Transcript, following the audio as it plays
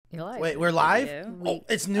live. Wait, we're live? Oh,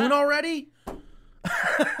 it's noon already?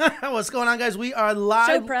 What's going on, guys? We are live.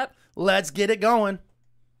 Show prep. Let's get it going.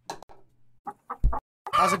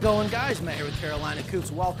 How's it going, guys? Matt here with Carolina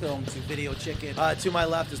Coops. Welcome to Video Chicken. To my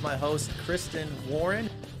left is my host, Kristen Warren.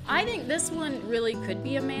 I think this one really could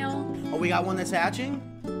be a male. Oh, we got one that's hatching?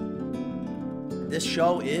 This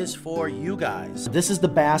show is for you guys. This is the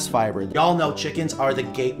bass fiber. Y'all know chickens are the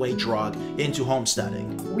gateway drug into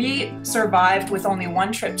homesteading. We survived with only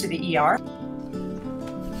one trip to the ER.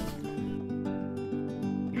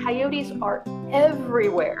 Coyotes are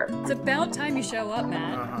everywhere. It's about time you show up,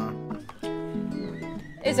 Matt.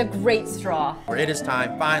 It's a great straw. It is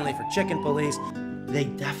time, finally, for Chicken Police. They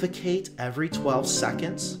defecate every 12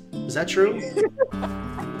 seconds. Is that true?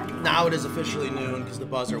 Now it is officially noon because the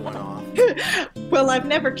buzzer went off. Well, I've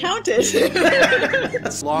never counted.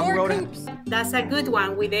 Long More road. coops. That's a good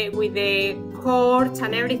one with the courts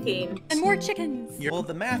and everything. And more chickens. Well,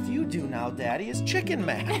 the math you do now, Daddy, is chicken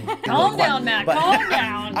math. Calm down, Matt. Calm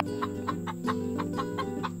down.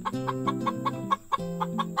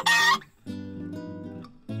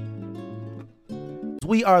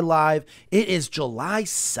 We are live. It is July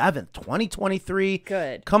 7th, 2023.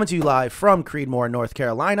 Good. Coming to you live from Creedmoor, North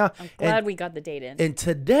Carolina. I'm glad we got the date in. And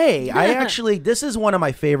today, this is one of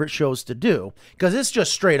my favorite shows to do because it's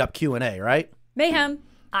just straight up Q&A, right? Mayhem.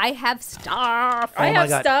 I have stuff. I my have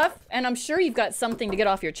God. stuff, and I'm sure you've got something to get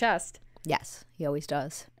off your chest. Yes, he always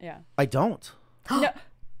does. Yeah. I don't. No.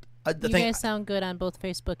 The You thing, guys sound good on both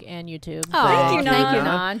Facebook and YouTube. Oh, Thank you, Thank you,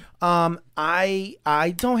 Nan. Nan.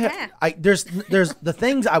 I don't have. There's the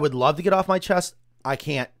things I would love to get off my chest. I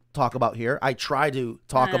can't talk about here. I try to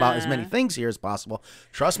talk about as many things here as possible.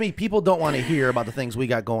 Trust me, people don't want to hear about the things we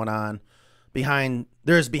got going on behind.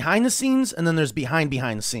 There's behind the scenes, and then there's behind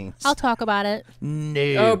the scenes. I'll talk about it. No.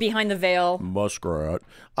 Oh, behind the veil. Muskrat.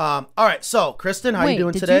 All right. So, Kristen, how Wait, you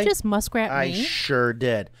doing did today? you just muskrat I me? sure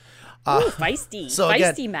did. Ooh, feisty. so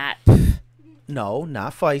feisty, again- Matt. No,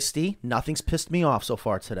 not feisty. Nothing's pissed me off so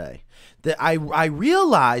far today. That I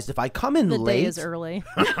realized if I come in The late, day is early.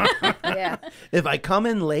 Yeah. if I come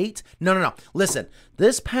in late, no. Listen,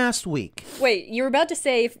 this past week, Wait, you were about to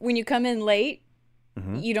say when you come in late,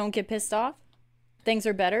 Mm-hmm. you don't get pissed off? Things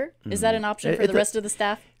are better? Is that an option for It- the rest of the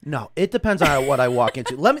staff? no, it depends on what I walk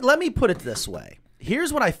into. Let me put it this way.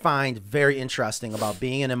 Here's what I find very interesting about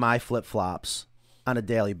being in my flip-flops on a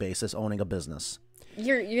daily basis, owning a business.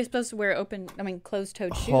 You're supposed to wear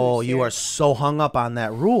closed-toed shoes. Oh, you here. are so hung up on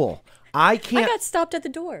that rule. I I can't. got stopped at the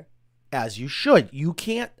door. As you should. You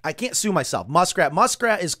can't. I can't sue myself.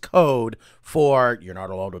 Muskrat is code for you're not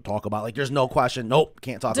allowed to talk about. Like there's no question. Nope,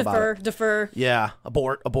 can't talk about it. Defer. Yeah,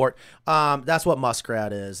 abort. That's what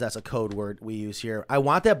muskrat is. That's a code word we use here. I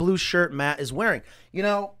want that blue shirt Matt is wearing. You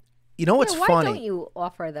know what's Why funny? don't you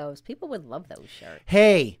offer those? People would love those shirts.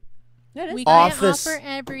 Hey, We Office- can't offer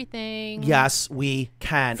everything. yes, we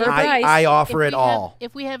can. For a price. I offer it all.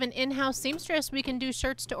 If we have an in-house seamstress, we can do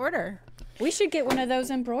shirts to order. We should get one of those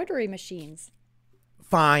embroidery machines.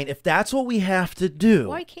 Fine, if that's what we have to do.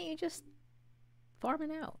 Why can't you just farm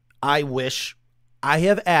it out? I wish. I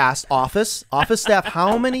have asked office staff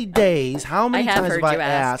how many days, how many I have times heard have I you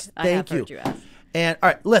ask. asked? I Thank have you. heard you ask. And all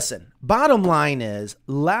right, listen, bottom line is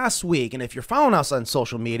last week, and if you're following us on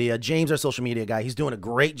social media, James, our social media guy, he's doing a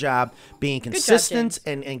great job being consistent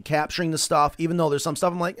and capturing the stuff, even though there's some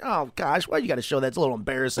stuff I'm like, oh gosh, why you got to show that? It's a little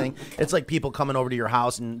embarrassing. It's like people coming over to your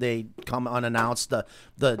house and they come unannounced,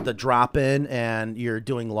 the drop in, and you're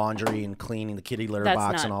doing laundry and cleaning the kitty litter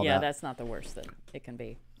box and all that. That's not the worst that it can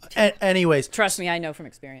be. Anyways, Trust me, I know from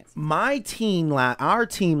experience. our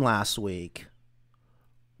team last week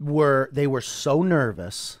they were so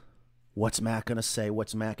nervous. What's Matt gonna say?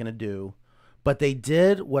 What's Matt gonna do? But they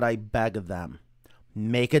did what I beg of them: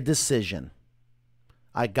 make a decision.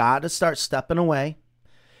 I got to start stepping away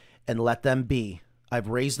and let them be. I've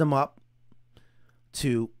raised them up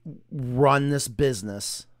to run this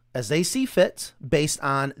business as they see fit, based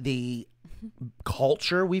on the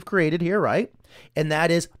culture we've created here, right? And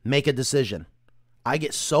that is make a decision. I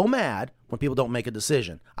get so mad when people don't make a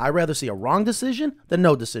decision. I'd rather see a wrong decision than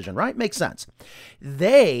no decision, right? Makes sense.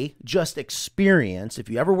 They just experience, if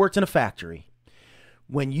you ever worked in a factory,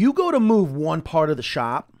 when you go to move one part of the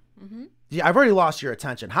shop, yeah, I've already lost your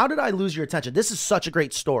attention. How did I lose your attention? This is such a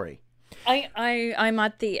great story. I'm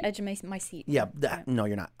at the edge of my seat. Yeah, no,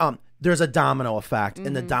 you're not. There's a domino effect,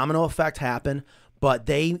 and the domino effect happened, but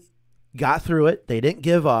they got through it. They didn't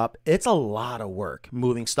give up. It's a lot of work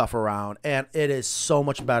moving stuff around, and it is so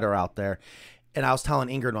much better out there. And I was telling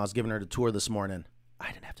Ingrid when I was giving her the tour this morning,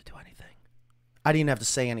 I didn't have to do anything. I didn't have to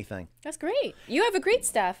say anything. That's great. You have a great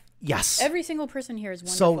staff. Yes. Every single person here is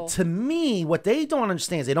So wonderful. to me, what they don't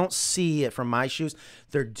understand is they don't see it from my shoes.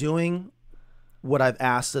 They're doing what I've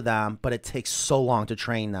asked of them, but it takes so long to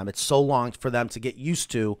train them. It's so long for them to get used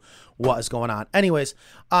to what is going on. Anyways,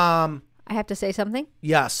 I have to say something.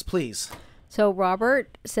 yes, please. So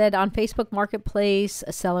Robert said on Facebook Marketplace,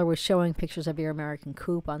 a seller was showing pictures of your American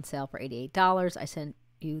coupe on sale for $88. I sent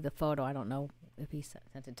you the photo. I don't know if he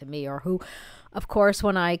sent it to me or who. Of course,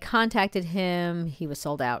 when I contacted him, he was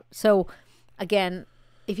sold out. So again,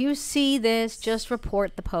 if you see this, just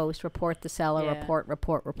report the post, report the seller, Yeah.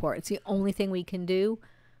 report. It's the only thing we can do.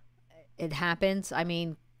 It happens. I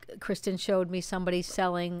mean, Kristen showed me somebody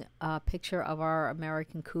selling a picture of our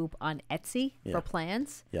American coupe on Etsy for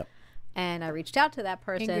plans. Yep. And I reached out to that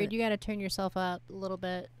person. Ingrid, you got to turn yourself up a little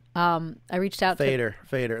bit. I reached out Fader.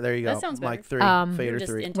 There you go. That sounds Mike better. 3. Fader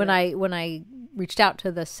Just 3. into when it. I reached out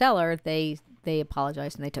to the seller, they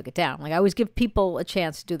apologized and they took it down. Like I always give people a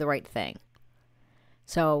chance to do the right thing.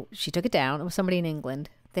 So she took it down. It was somebody in England.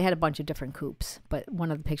 They had a bunch of different coupes, but one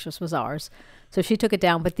of the pictures was ours. So she took it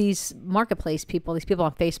down. But these marketplace people, these people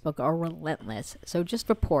on Facebook are relentless. So just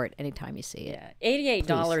report anytime you see it. Yeah,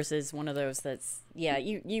 $88 is one of those that's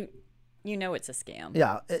you know it's a scam.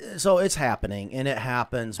 Yeah, so it's happening, and it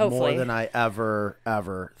happens more Hopefully. than I ever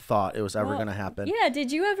thought it was ever going to happen. Yeah,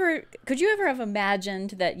 could you ever have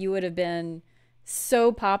imagined that you would have been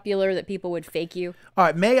so popular that people would fake you? All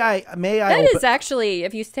right, may I That open- is actually,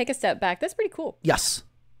 if you take a step back, that's pretty cool. Yes.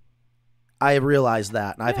 I realized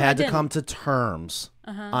that. And I've Yeah, I had to didn't. come to terms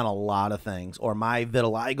on a lot of things. Or my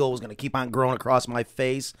vitiligo was going to keep on growing across my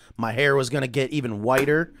face. My hair was going to get even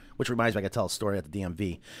whiter, which reminds me I could tell a story at the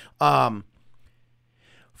DMV.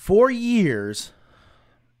 For years,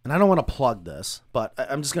 and I don't want to plug this, but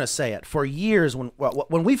I'm just going to say it. For years,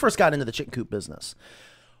 when we first got into the chicken coop business,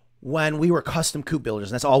 when we were custom coop builders,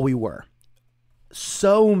 and that's all we were,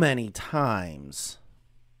 so many times,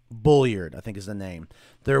 Bulliard, I think is the name,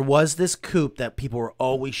 there was this coop that people were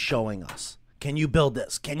always showing us. Can you build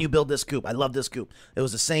this? Can you build this coop? I love this coop. It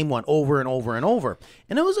was the same one over and over and over.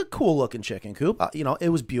 And it was a cool looking chicken coop. It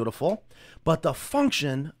was beautiful. But the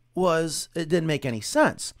function it didn't make any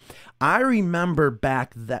sense. I remember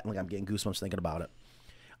back then, like I'm getting goosebumps thinking about it.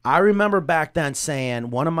 I remember back then saying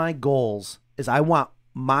one of my goals is I want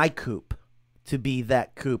my coop to be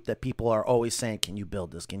that coop that people are always saying, can you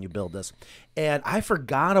build this? Can you build this? And I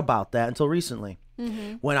forgot about that until recently.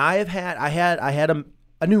 When I had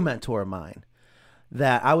a new mentor of mine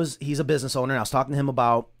that he's a business owner, and I was talking to him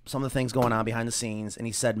about some of the things going on behind the scenes, and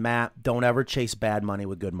he said, Matt, don't ever chase bad money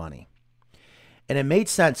with good money. And it made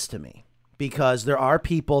sense to me because there are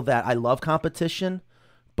people that I love competition,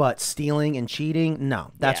 but stealing and cheating,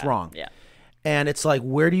 no, that's wrong. Yeah. And it's like,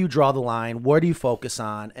 where do you draw the line? Where do you focus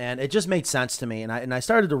on? And it just made sense to me. And I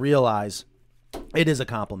started to realize it is a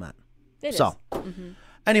compliment. It so, is.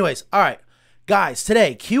 anyways, all right. Guys,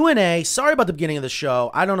 today, Q&A. Sorry about the beginning of the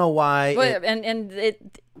show. I don't know why. But,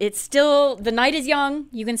 it's still, the night is young.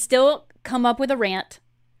 You can still come up with a rant.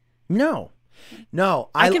 No.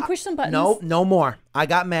 I can push some buttons. No more. I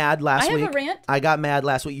got mad last week. I have a rant. I got mad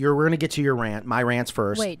last week. We're going to get to your rant. My rant's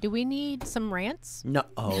first. Wait, do we need some rants? No.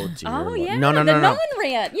 Oh, dear. Oh, Lord. yeah. No. The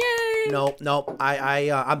non-rant. Yay. No.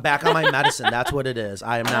 I'm back on my medicine. That's what it is.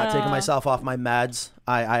 I am not taking myself off my meds.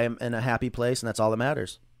 I am in a happy place, and that's all that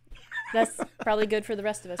matters. That's probably good for the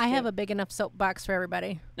rest of us. I too. have a big enough soapbox for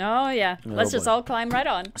everybody. Oh, yeah. Let's just boy. all climb right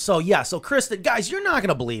on. So Kristen, guys, you're not going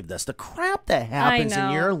to believe this. The crap that happens in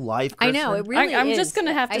know. your life, I Kristen. know it really I'm is. just going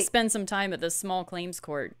to have to spend some time at the small claims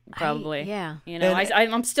court, probably. yeah. You know,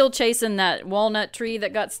 I'm still chasing that walnut tree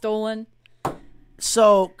that got stolen.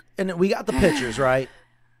 So, and we got the pictures, right?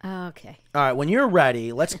 Okay. All right, when you're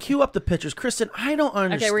ready, let's cue up the pictures. Kristen, I don't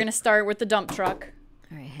understand. Okay, we're going to start with the dump truck.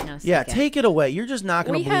 All right. Hang on a Yeah, second. take it away. You're just not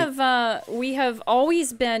going to believe. We have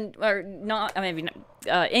always been, or not, I mean,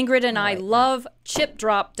 Ingrid and I love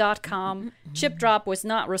chipdrop.com. Chipdrop was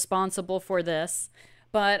not responsible for this,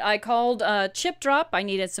 but I called Chipdrop. I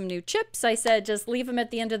needed some new chips. I said, just leave them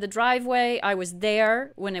at the end of the driveway. I was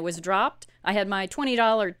there when it was dropped. I had my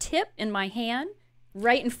 $20 tip in my hand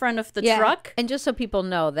right in front of the truck. And just so people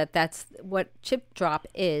know that's what Chip Drop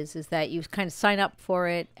is that you kind of sign up for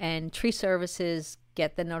it, and tree services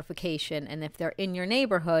get the notification, and if they're in your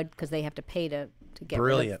neighborhood, because they have to pay to get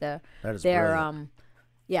Brilliant. rid of That is their brilliant.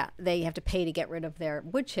 they have to pay to get rid of their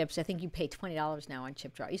wood chips. I think you pay $20 now on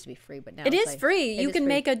Chip Drop. It used to be free, but now It it's is like- free. it You is can free.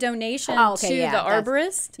 make a donation Oh, okay, to yeah, the that's-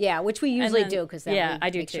 arborist. Yeah, which we usually then- do because yeah, we I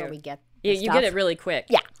do make sure too. we get You get it really quick.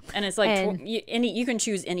 Yeah. And it's like And- you can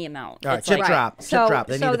choose any amount. All right, It's chip like- drop. Chip So- drop.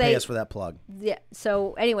 They need so to pay they- us for that plug. Yeah.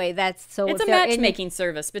 So anyway, that's so. It's if a they're in- matchmaking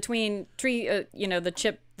service between the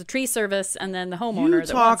tree service, and then the homeowner. You that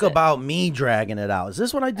talk wants it. about me dragging it out. Is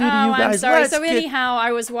this what I do to you Oh, guys? I'm sorry. Let's So get- anyhow,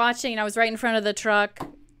 I was watching. I was right in front of the truck.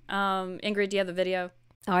 Ingrid, do you have the video?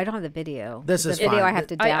 Oh, I don't have the video. This the is video fine. I have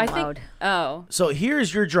to download. I think. Oh, So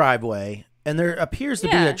here's your driveway, and there appears to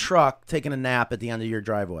be Yeah. a truck taking a nap at the end of your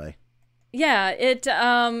driveway. yeah. It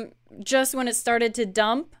just when it started to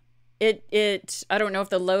dump, it I don't know if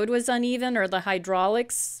the load was uneven or the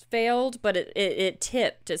hydraulics failed, but it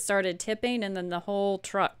tipped. It started tipping, and then the whole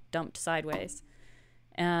truck dumped sideways.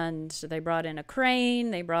 And they brought in a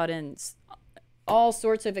crane. They brought in all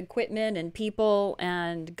sorts of equipment and people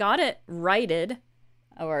and got it righted,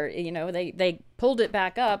 or they pulled it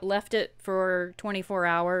back up, left it for 24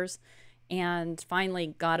 hours, and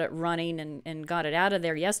finally got it running and got it out of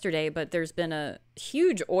there yesterday. But there's been a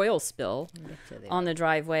huge oil spill on the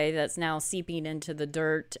driveway that's now seeping into the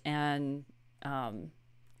dirt. And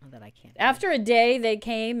that I can't. after a day, they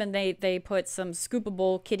came and they put some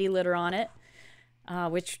scoopable kitty litter on it,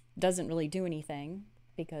 which doesn't really do anything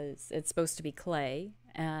because it's supposed to be clay.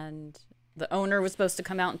 And the owner was supposed to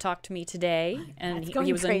come out and talk to me today, and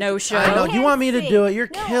he was a crazy. no-show. I know. You want me to see. do it? You're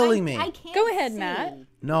No, killing me. I can't Go ahead, see. Matt.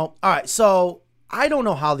 No. All right. So I don't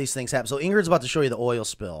know how these things happen. So Ingrid's about to show you the oil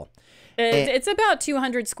spill. It's about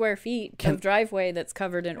 200 square feet of driveway that's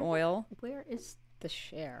covered in oil. Where is the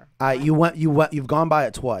share? You've gone by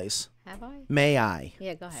it twice. Have I? May I?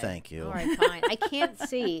 Yeah, go ahead. Thank you. All right, fine. I can't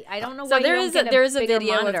see. I don't know So why there you is don't get there is a bigger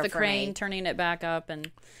video monitor of the for crane me. turning it back up,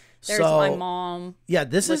 and there's So- my mom. Yeah.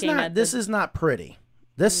 This is Looking not. at This the- is not pretty.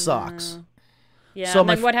 This sucks. Yeah, So and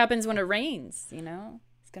my then what happens when it rains?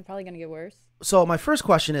 It's probably going to get worse. So my first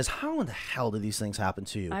question is, how in the hell do these things happen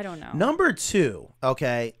to you? I don't know. Number two,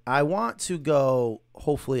 okay, I want to go.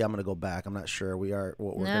 Hopefully, I'm going to go back. I'm not sure we're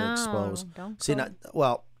going to No, expose. don't See, go. not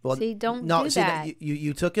well. See, don't no. do See, that.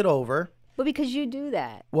 you took it over. Well, because you do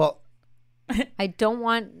that. Well, I don't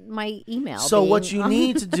want my email. so what being- you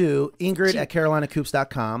need to do, Ingrid at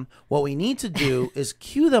CarolinaCoops.com. What we need to do is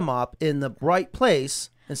cue them up in the right place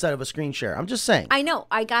instead of a screen share. I'm just saying. I know.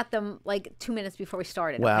 I got them like 2 minutes before we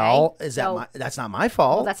started. Well, okay? is that So- that's not my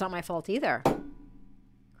fault? Well, that's not my fault either,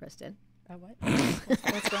 Kristen. What?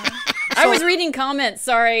 What's going on? I was reading comments.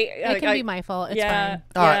 Sorry. It can be my fault. It's yeah. fine.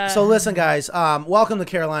 All yeah. right, so listen, guys. Welcome to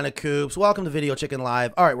Carolina Coops. Welcome to Video Chicken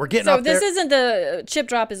Live. All right, we're getting So up there. this isn't the chip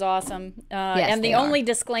drop is awesome. And they the are. only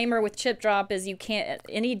disclaimer with chip drop is you can't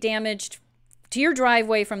any damage to your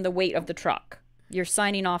driveway from the weight of the truck. You're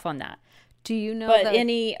signing off on that. Do you know But the,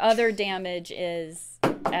 any other damage is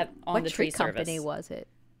on what the tree company service. was it?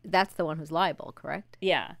 That's the one who's liable, correct?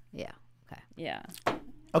 Yeah. Yeah. Okay. Yeah.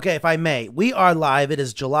 Okay, if I may, we are live. It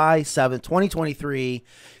is July 7th, 2023.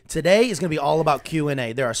 Today is going to be all about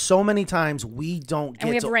Q&A. There are so many times we don't And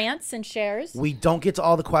we get have to rants and shares. we don't get to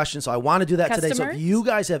all the questions, so I want to do that today. So if Customers? you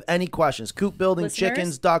guys have any questions, coop building, Listeners?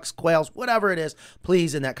 chickens, ducks, quails, whatever it is,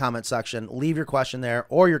 please in that comment section, leave your question there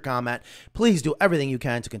or your comment. Please do everything you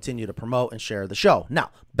can to continue to promote and share the show. Now,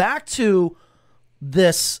 back to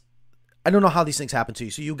this. I don't know how these things happen to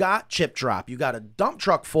you. So you got chip drop. You got a dump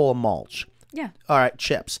truck full of mulch. Yeah. All right,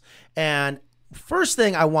 chips. And first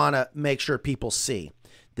thing I want to make sure people see,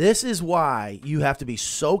 this is why you have to be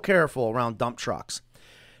so careful around dump trucks.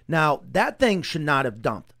 Now, that thing should not have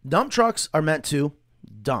dumped. Dump trucks are meant to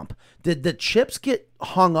dump. Did the chips get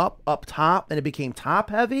hung up top and it became top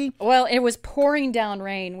heavy? Well, it was pouring down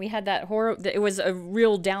rain. We had that it was a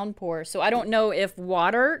real downpour. So I don't know if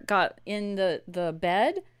water got in the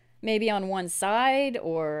bed, maybe on one side,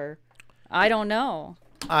 or I don't know.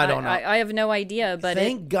 I don't know. I have no idea, but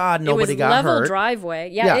Thank God nobody it was got level hurt.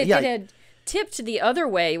 driveway. Yeah, Yeah, if yeah. it had tipped the other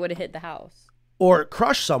way, it would have hit the house. Or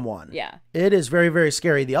crush someone. Yeah. It is very, very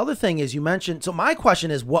scary. The other thing is you mentioned, so my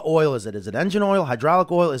question is, what oil is it? Is it engine oil,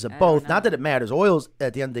 hydraulic oil? Is it both? Not that it matters. Oil is,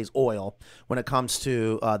 at the end of the day, is oil when it comes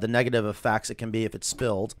to the negative effects it can be if it's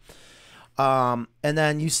spilled. And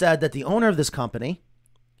then you said that the owner of this company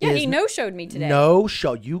Yeah, is he no-showed me today. no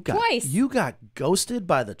show. You got Twice. You got ghosted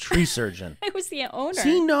by the tree surgeon. It was the owner. Does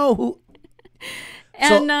he know who?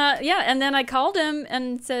 And and then I called him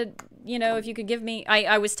and said, if you could give me,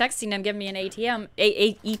 I was texting him, give me an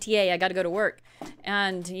ETA. I got to go to work,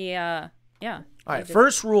 and he, yeah. All right.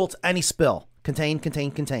 First rule to any spill: contain, contain,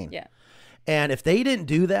 contain. Yeah. And if they didn't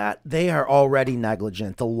do that, they are already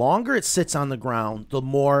negligent. The longer it sits on the ground, the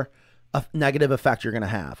more negative effect you're going to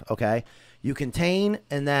have. Okay. You contain,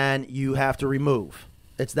 and then you have to remove.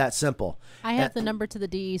 It's that simple. I have the number to the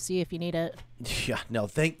DEC if you need it. Yeah, no,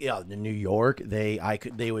 in New York, they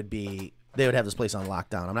would be they would have this place on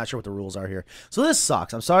lockdown. I'm not sure what the rules are here. So this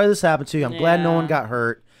sucks. I'm sorry this happened to you. I'm glad no one got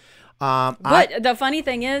hurt. But the funny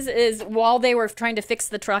thing is while they were trying to fix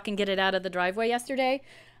the truck and get it out of the driveway yesterday,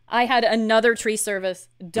 I had another tree service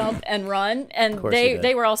dump and run, and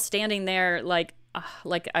they were all standing there like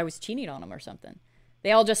I was cheating on them or something.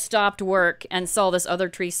 They all just stopped work and saw this other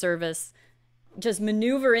tree service just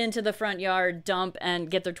maneuver into the front yard, dump, and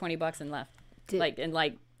get their $20 and left.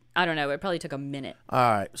 I don't know. It probably took a minute. All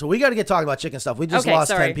right. So we got to get talking about chicken stuff. We just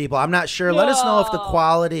lost 10 people. I'm not sure. Let us know if the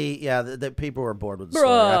quality, the people were bored with the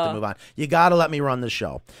story. I have to move on. You got to let me run the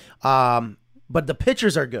show. But the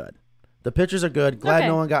pictures are good. The pictures are good. Glad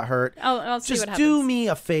no one got hurt. I'll see just what happens. do me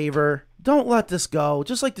a favor. Don't let this go.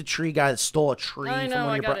 Just like the tree guy that stole a tree. I know.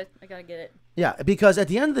 I got it. I got to get it. Yeah, because at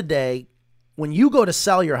the end of the day, when you go to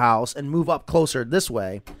sell your house and move up closer this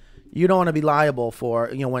way, you don't want to be liable for,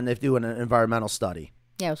 when they do an environmental study.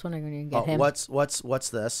 Yeah, I was wondering when you get him. What's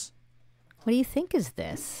this? What do you think is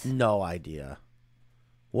this? No idea.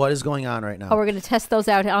 What is going on right now? Oh, we're going to test those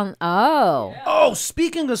out on... Oh. Oh,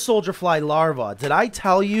 speaking of soldier fly larvae, did I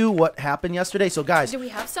tell you what happened yesterday? So, guys... Do we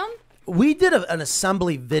have some? We did an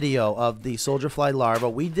assembly video of the soldier fly larva.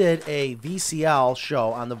 We did a VCL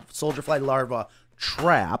show on the soldier fly larva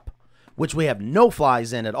trap, which we have no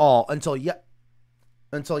flies in at all until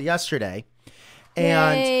yesterday.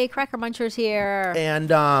 And yay, Cracker Munchers here. And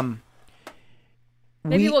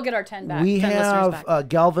maybe we'll get our 10 back. We 10 have back. a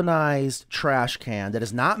galvanized trash can that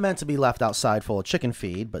is not meant to be left outside full of chicken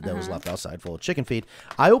feed, but that was left outside full of chicken feed.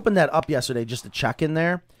 I opened that up yesterday just to check in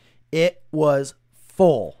there. It was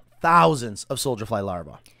full. Thousands of soldier fly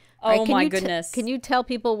larvae. Oh, my goodness. Can you tell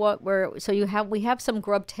people what we have some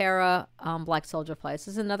Grub Terra black soldier flies.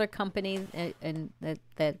 This is another company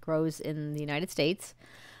that grows in the United States.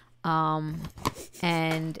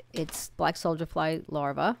 And it's black soldier fly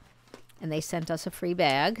larva, and they sent us a free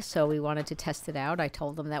bag, so we wanted to test it out. I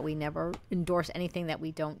told them that we never endorse anything that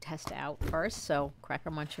we don't test out first, so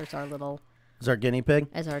Cracker Muncher's our little... Is our guinea pig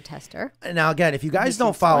as our tester. Now again, if you guys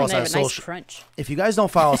don't follow us on social, if you guys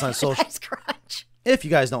don't follow us on social, nice crunch. If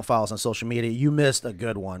you guys don't follow us on social media, you missed a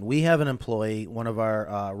good one. We have an employee, one of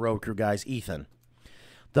our road crew guys, Ethan.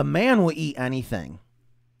 The man will eat anything,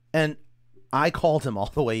 and I called him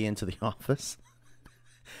all the way into the office.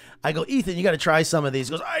 I go, Ethan, you got to try some of these.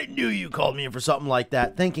 He goes, I knew you called me in for something like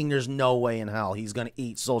that, thinking there's no way in hell he's going to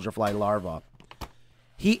eat soldier fly larva.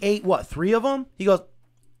 He ate, 3 of them? He goes,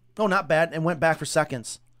 oh, not bad, and went back for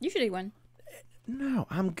seconds. You should eat one. No,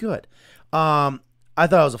 I'm good. I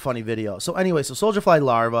thought it was a funny video. So anyway, soldier fly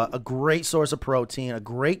larva, a great source of protein, a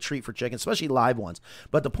great treat for chickens, especially live ones.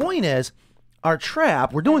 But the point is, our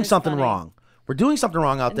trap, we're doing something wrong. We're doing something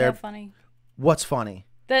wrong out there. Isn't that funny? What's funny?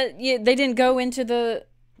 That they didn't go into the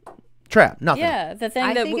trap. Nothing. Yeah, the thing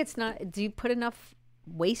I that think it's not. Do you put enough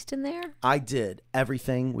waste in there? I did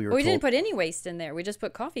everything we were. We didn't put any waste in there. We just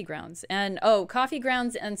put coffee grounds and coffee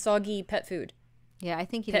grounds and soggy pet food. Yeah, I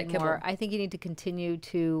think you need more. I think you need to continue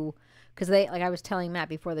to, because I was telling Matt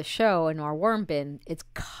before the show, in our worm bin, it's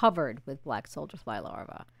covered with black soldier fly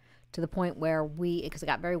larvae, to the point where because it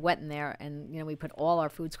got very wet in there, and we put all our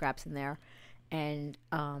food scraps in there, and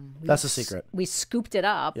that's the secret. We scooped it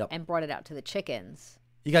up and brought it out to the chickens.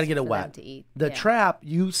 You got to get it wet. To eat. The trap,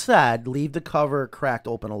 you said, leave the cover cracked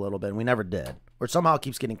open a little bit, and we never did. Or somehow it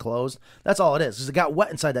keeps getting closed. That's all it is, because it got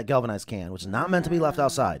wet inside that galvanized can, which is not meant to be left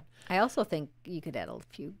outside. I also think you could add a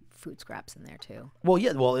few food scraps in there, too. Well,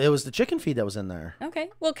 yeah. Well, it was the chicken feed that was in there.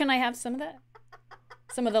 Okay. Well, can I have some of that?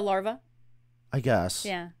 Some of the larva? I guess.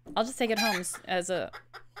 Yeah. I'll just take it home as a...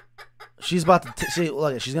 She's about to see.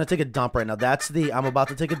 Look, she's gonna take a dump right now. I'm about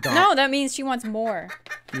to take a dump. No, that means she wants more.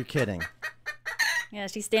 You're kidding. Yeah,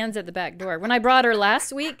 she stands at the back door. When I brought her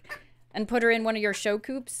last week and put her in one of your show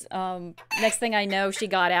coops, next thing I know, she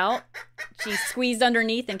got out. She squeezed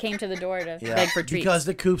underneath and came to the door to beg for treats. Because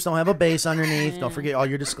the coops don't have a base underneath. Don't forget all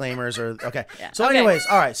your disclaimers. Okay. Yeah. So anyways,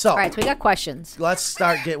 all right. So we got questions. Let's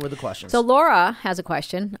start getting with the questions. So Laura has a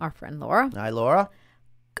question. Our friend Laura. Hi, Laura.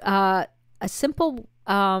 A simple...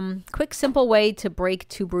 quick, simple way to break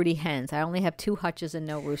 2 broody hens. I only have 2 hutches and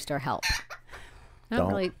no rooster. Help. Not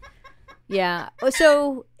really. Yeah.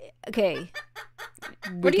 So, okay.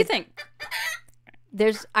 What do you think?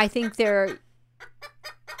 I think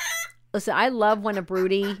listen, I love when a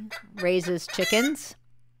broody raises chickens.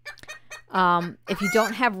 If you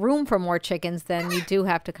don't have room for more chickens, then you do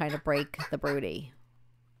have to kind of break the broody.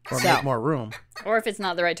 Or make more room. Or if it's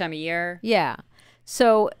not the right time of year. Yeah.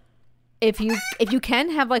 So, if you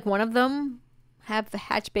can have one of them have the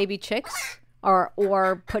hatch baby chicks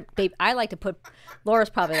or put baby, I like to put,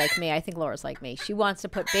 Laura's probably like me. I think Laura's like me. She wants to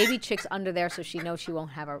put baby chicks under there so she knows she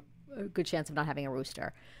won't have a good chance of not having a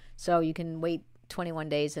rooster. So you can wait 21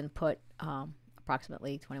 days and put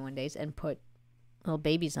approximately 21 days and put little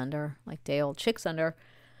babies under, like day-old chicks under.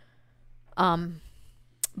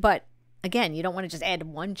 But again, you don't want to just add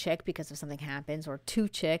one chick because if something happens, or two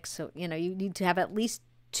chicks. So, you need to have at least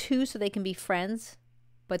two so they can be friends.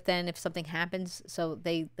 But then if something happens, so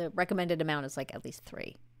the recommended amount is like at least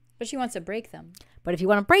 3. But she wants to break them. But if you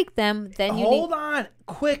want to break them, then you Hold on.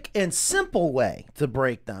 Quick and simple way to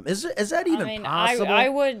break them. Is that even possible? I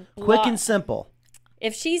would Quick and simple.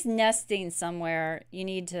 If she's nesting somewhere, you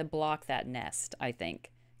need to block that nest, I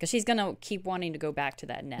think. Because she's going to keep wanting to go back to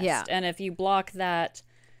that nest. Yeah. And if you block that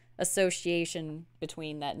association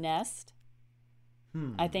between that nest,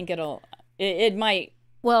 I think it might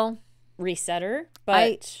reset her.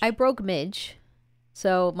 But I broke Midge,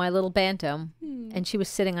 so my little bantam, and she was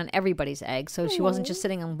sitting on everybody's eggs. So she wasn't just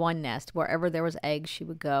sitting on one nest. Wherever there was eggs, she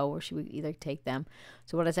would go, or she would either take them.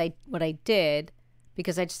 So what I did,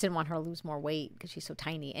 because I just didn't want her to lose more weight because she's so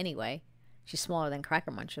tiny anyway. She's smaller than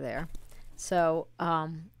Cracker Muncher there. So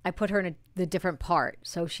I put her in the different part,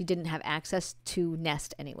 so she didn't have access to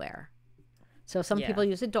nest anywhere. So some people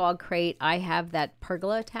use a dog crate. I have that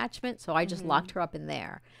pergola attachment, so I just locked her up in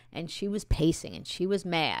there. And she was pacing, and she was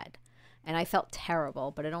mad. And I felt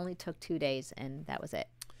terrible, but it only took 2 days, and that was it.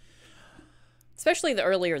 especially the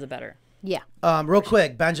earlier the better. Yeah. Real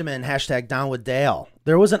quick, Benjamin, hashtag down with Dale.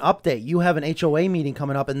 There was an update. You have an HOA meeting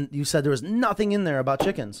coming up, and you said there was nothing in there about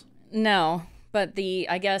chickens. No, but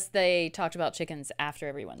I guess they talked about chickens after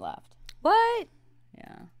everyone left. What?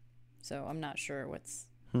 Yeah. So I'm not sure what's...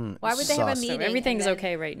 Why would they have a Sus. meeting? So everything's and then-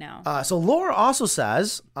 okay right now. So Laura also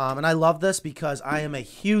says, and I love this because I am a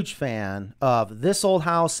huge fan of This Old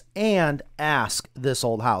House and Ask This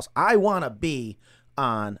Old House. I want to be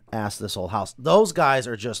on Ask This Old House. Those guys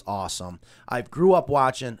are just awesome. I grew up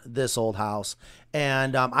watching This Old House,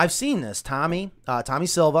 and I've seen this. Tommy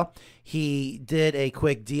Silva, he did a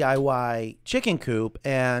quick DIY chicken coop,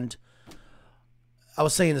 and I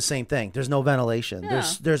was saying the same thing. There's no ventilation. Yeah.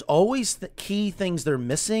 There's always the key things they're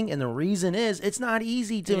missing, and the reason is it's not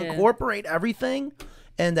easy to incorporate everything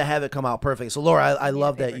and to have it come out perfect. So Laura, I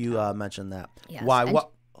love that you mentioned that. Yes. Why? And What?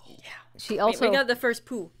 She also we got the first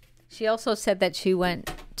poo. She also said that she went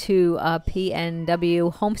to a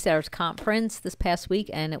PNW Homesteaders Conference this past week,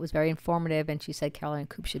 and it was very informative. And she said Caroline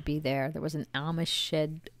Coop should be there. There was an Amish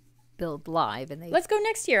shed build live, and they Let's go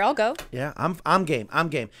next year. I'll go. Yeah, I'm game. I'm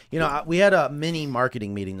game. You know, we had a mini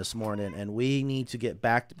marketing meeting this morning, and we need to get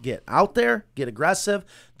out there, get aggressive.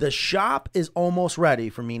 The shop is almost ready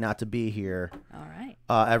for me not to be here All right.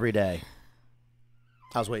 every day.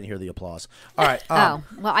 I was waiting to hear the applause. All right. well,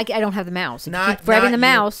 I don't have the mouse. If you Not keep grabbing the you.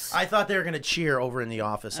 mouse. I thought they were going to cheer over in the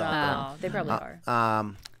office out Oh, they probably are.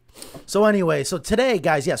 there. So anyway, so today,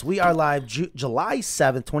 guys, yes, we are live July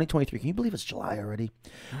 7th, 2023. Can you believe it's July already?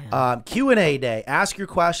 Q&A day. Ask your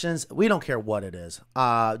questions. We don't care what it is.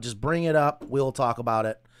 Just bring it up. We'll talk about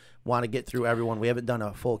it. Want to get through everyone. We haven't done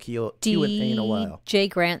a full Q&A in a while. DJ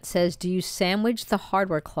Grant says, do you sandwich the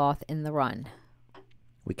hardware cloth in the run?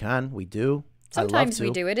 We can. We do. Sometimes I we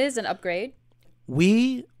love to. do. It is an upgrade.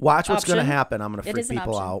 We watch what's going to Option. happen. I'm going to It freak is an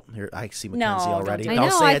people out. option. Here, I see No, Mackenzie don't already. do I it. Don't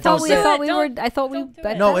know. say I it. thought Don't we say it. thought we Don't- were. I thought we. don't do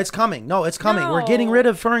but it. No, it's coming. No, it's coming. We're getting No. rid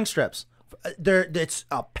of furring strips. It's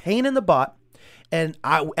a pain in the butt. And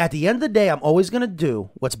at the end of the day, I'm always going to do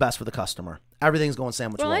what's best for the customer. Everything's going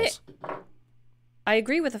sandwich Well, walls, I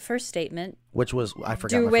agree with the first statement. which was, I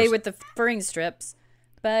forgot. Do my away first- with the furring strips,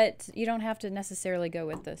 but you don't have to necessarily go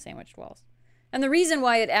with the sandwiched walls. And the reason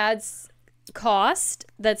why it adds cost,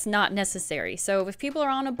 that's not necessary. So if people are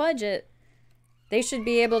on a budget, they should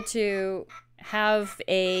be able to have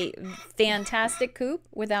a fantastic coop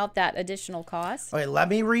without that additional cost. Okay, let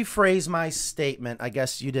me rephrase my statement. I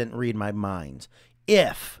guess you didn't read my mind.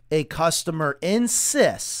 If a customer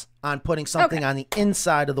insists on putting something Okay. on the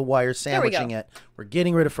inside of the wire, we sandwiching go. it, we're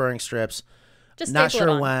getting rid of furring strips. Just Not staple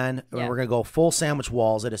sure it on. when. Yeah. We're going to go full sandwich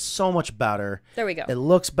walls. It is so much better. There we go. It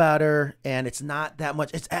looks better, and it's not that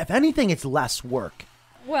much. If anything, it's less work.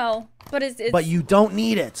 Well, but it's But you don't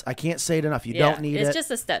need it. I can't say it enough. You don't need it's it. just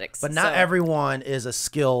aesthetics. But not so- everyone is a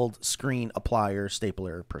skilled screen applier,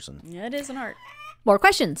 stapler person. Yeah, it is an art. More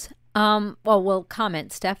questions. We'll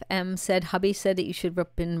comment. Steph M said, hubby said that you should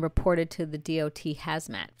have been reported to the DOT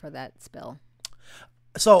hazmat for that spill.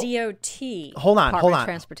 So DOT. hold on. Department of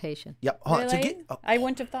Transportation. Yep. Hold on. To Really? get, I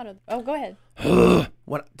wouldn't have thought of. Oh, go ahead.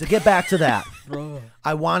 to get back to that,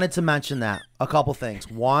 I wanted to mention that a couple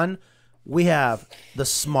things. One, we have the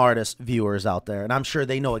smartest viewers out there, and I'm sure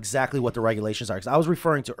they know exactly what the regulations are. Because I was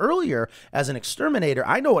referring to earlier, as an exterminator,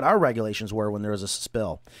 I know what our regulations were when there was a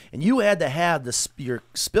spill, and you had to have your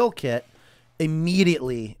spill kit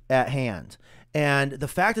immediately at hand. And the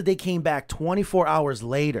fact that they came back 24 hours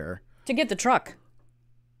later To get the truck.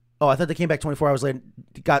 Oh, I thought they came back 24 hours later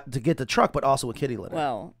to get the truck, but also with kitty litter.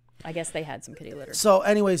 Well, I guess they had some kitty litter. So,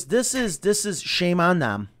 anyways, this is shame on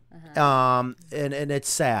them, and it's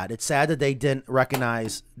sad. It's sad that they didn't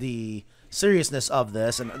recognize the seriousness of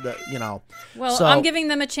this, and Well, so, I'm giving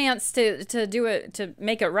them a chance to do it, to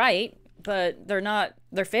make it right, but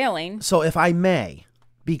they're failing. So, if I may,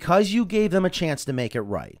 because you gave them a chance to make it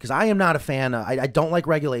right, because I am not a fan. I don't like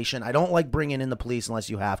regulation. I don't like bringing in the police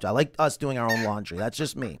unless you have to. I like us doing our own laundry. That's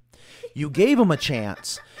just me. You gave them a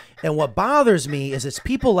chance. And what bothers me is it's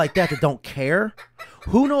people like that don't care.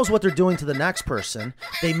 Who knows what they're doing to the next person?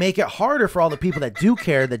 They make it harder for all the people that do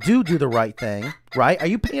care, that do the right thing, right? Are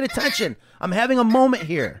you paying attention? I'm having a moment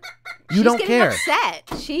here. You don't care. She's getting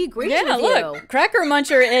upset. She agrees Yeah, with look, you. Cracker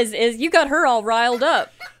Muncher is you got her all riled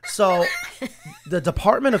up. So the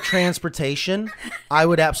Department of Transportation, I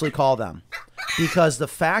would absolutely call them. Because the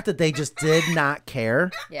fact that they just did not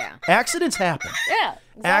care. Yeah. Accidents happen. Yeah.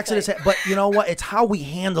 Exactly. Accidents but you know what? It's how we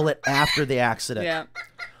handle it after the accident. Yeah.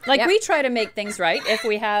 Like we try to make things right if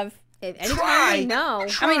we have. If anytime we know.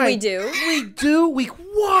 I mean, we do. We do.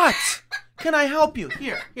 What? Can I help you?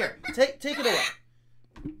 Here. Take it away.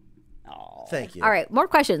 Thank you. All right, more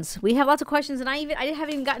questions. We have lots of questions, and I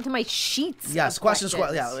haven't even gotten to my sheets. Yes, questions.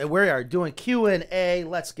 Yeah, we are doing Q&A.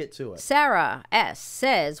 Let's get to it. Sarah S.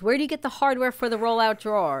 says, where do you get the hardware for the rollout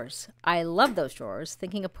drawers? I love those drawers.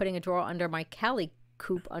 Thinking of putting a drawer under my Cali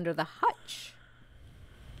coop under the hutch.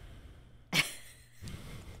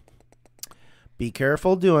 Be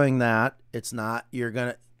careful doing that.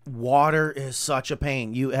 Water is such a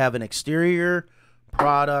pain. You have an exterior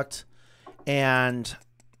product, and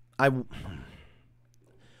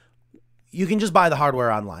you can just buy the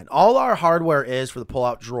hardware online. All our hardware is for the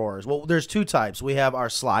pull-out drawers. Well, there's two types. We have our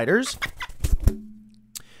sliders,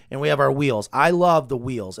 and we have our wheels. I love the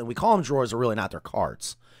wheels, and we call them drawers. They're really not. They're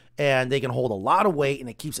carts, and they can hold a lot of weight, and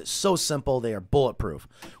it keeps it so simple. They are bulletproof.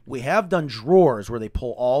 We have done drawers where they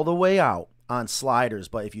pull all the way out on sliders,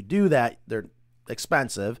 but if you do that, they're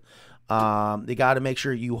expensive. They got to make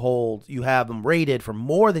sure you have them rated for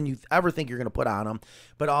more than you ever think you're going to put on them,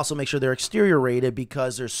 but also make sure they're exterior rated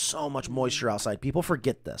because there's so much moisture outside. People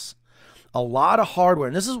forget this. A lot of hardware,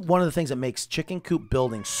 and this is one of the things that makes chicken coop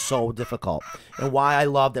building so difficult, and why I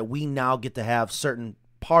love that we now get to have certain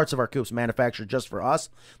parts of our coops manufactured just for us.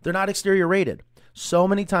 They're not exterior rated. So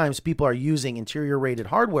many times people are using interior rated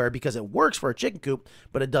hardware because it works for a chicken coop,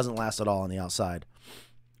 but it doesn't last at all on the outside.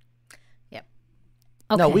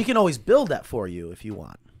 Okay. No, we can always build that for you if you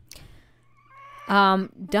want.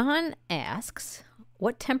 Don asks,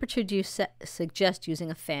 what temperature do you suggest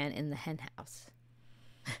using a fan in the hen house?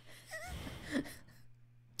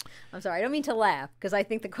 I'm sorry, I don't mean to laugh, because I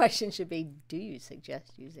think the question should be, do you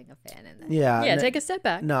suggest using a fan in the hen house? Yeah, take a step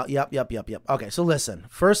back. No, yep. Okay, so listen.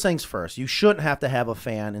 First things first, you shouldn't have to have a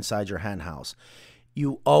fan inside your hen house.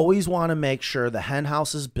 You always want to make sure the hen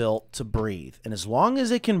house is built to breathe. And as long as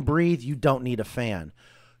it can breathe, you don't need a fan.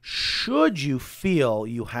 Should you feel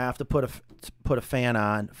you have to put a fan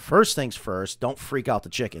on, first things first, don't freak out the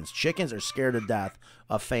chickens. Chickens are scared to death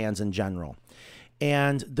of fans in general.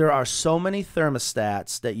 And there are so many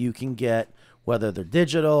thermostats that you can get, whether they're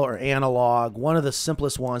digital or analog. One of the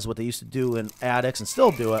simplest ones, what they used to do in attics and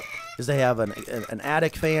still do it, is they have an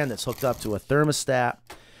attic fan that's hooked up to a thermostat.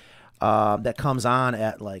 That comes on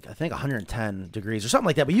at I think 110 degrees or something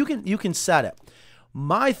like that. But you can set it.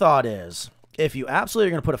 My thought is, if you absolutely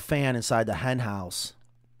are going to put a fan inside the hen house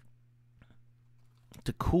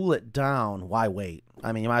to cool it down, why wait?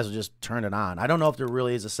 I mean, you might as well just turn it on. I don't know if there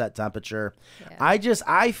really is a set temperature.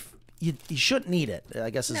 Yeah. You shouldn't need it, I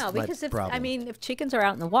guess. No, because if chickens are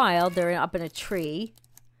out in the wild, they're up in a tree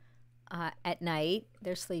at night.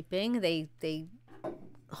 They're sleeping. They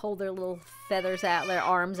hold their little feathers out, their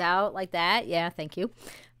arms out like that. Yeah, thank you.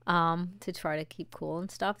 To try to keep cool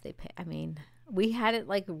and stuff. We had it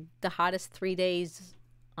like the hottest 3 days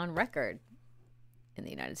on record in the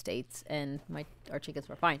United States, and our chickens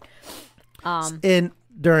were fine.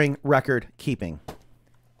 During record keeping.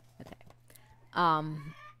 Okay.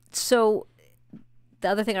 So the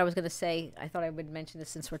other thing I was going to say, I thought I would mention this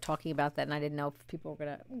since we're talking about that, and I didn't know if people were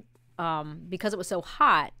going to, because it was so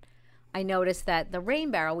hot, I noticed that the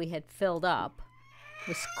rain barrel we had filled up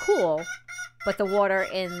was cool, but the water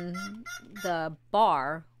in the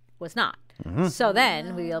bar was not. Mm-hmm. So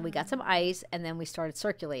then we got some ice, and then we started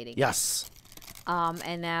circulating. Yes.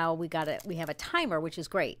 And now we have a timer, which is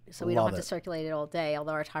great. So we don't have to circulate it all day,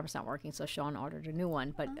 although our timer's not working, so Sean ordered a new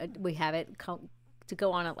one. But we have it to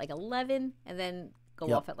go on at like 11 and then go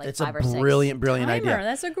Yep. off at like It's 5 a or 6. brilliant Timer. idea.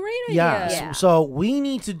 That's a great idea. Yes. Yeah. So we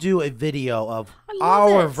need to do a video of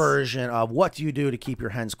love our it. version of what do you do to keep your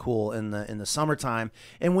hens cool in the summertime.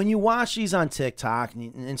 And when you watch these on TikTok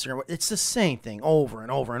and Instagram, it's the same thing over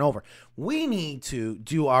and over and over. We need to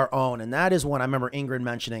do our own, and that is one I remember Ingrid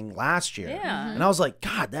mentioning last year. Yeah. And I was like,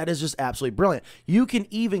 God, that is just absolutely brilliant. You can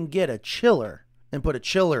even get a chiller and put a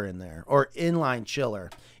chiller in there, or inline chiller,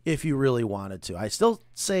 if you really wanted to. I still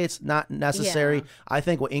say it's not necessary. Yeah. I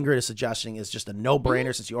think what Ingrid is suggesting is just a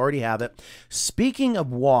no-brainer since you already have it. Speaking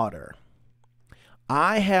of water,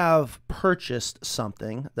 I have purchased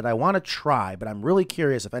something that I want to try, but I'm really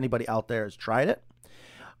curious if anybody out there has tried it.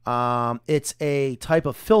 It's a type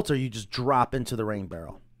of filter you just drop into the rain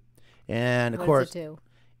barrel. And, of What course, does it do?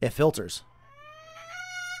 it filters.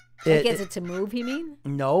 It gets it to move, you mean?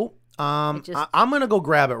 No. just- I'm going to go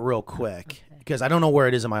grab it real quick because I don't know where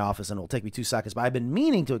it is in my office and it'll take me 2 seconds, but I've been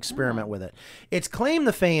meaning to experiment with it. Its claim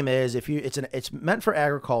to fame is it's meant for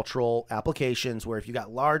agricultural applications where if you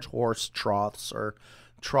got large horse troughs or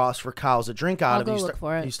troughs for cows to drink out I'll of, go look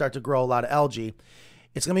for it. you start to grow a lot of algae.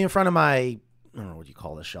 It's going to be in front of my, I don't know what you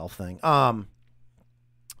call this shelf thing.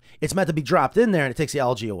 It's meant to be dropped in there and it takes the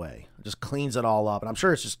algae away. It just cleans it all up. And I'm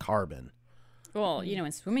sure it's just carbon. Well, you know,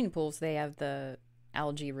 in swimming pools, they have the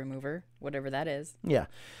algae remover, whatever that is. Yeah.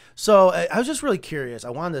 So I was just really curious. I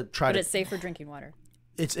wanted to try But to. it's safe for drinking water.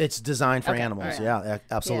 It's designed for Okay, animals. all right. Yeah,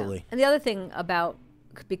 absolutely. Yeah. And the other thing about,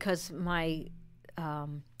 because my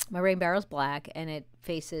rain barrel's black and it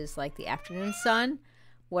faces like the afternoon sun,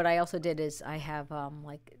 what I also did is I have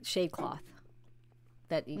like shade cloth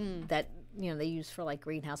that they use for like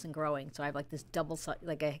greenhouse and growing. So I have like this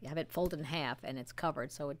like I have it folded in half and it's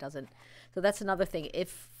covered so it doesn't. So that's another thing.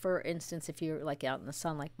 If, for instance, if you're like out in the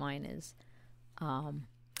sun like mine is.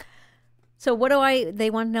 So they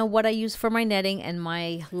want to know what I use for my netting and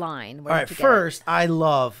my line. All right. First, I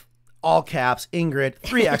love all caps Ingrid,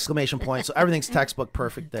 3 exclamation points. So everything's textbook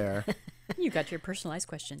perfect there. You got your personalized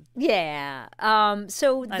question. Yeah.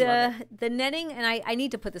 So I love the netting, and I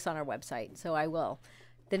need to put this on our website, so I will.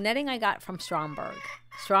 The netting I got from Stromberg.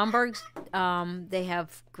 Stromberg's, they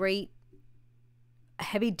have great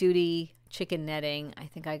heavy duty chicken netting. I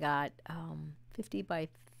think I got 50 by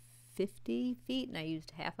 50 feet, and I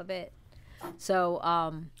used half of it. So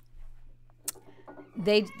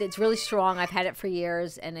it's really strong. I've had it for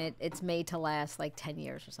years, and it's made to last like 10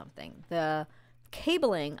 years or something. The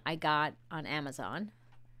cabling I got on Amazon,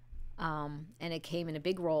 and it came in a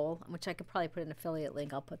big roll, which I could probably put an affiliate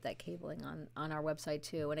link. I'll put that cabling on our website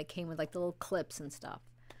too, and it came with like the little clips and stuff.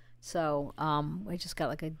 So I just got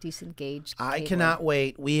like a decent gauge I cable. cannot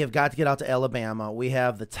wait. We have got to get out to Alabama. We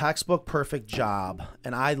have the textbook perfect job,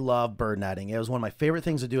 and I love bird netting. It was one of my favorite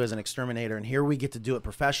things to do as an exterminator, and here we get to do it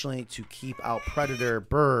professionally to keep out predator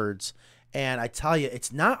birds. And I tell you,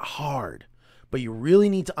 it's not hard, but you really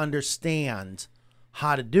need to understand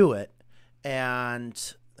how to do it. And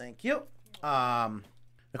thank you. Of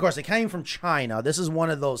course, it came from China. This is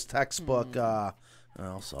one of those textbook. Oh,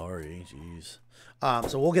 sorry, jeez.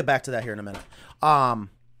 So we'll get back to that here in a minute.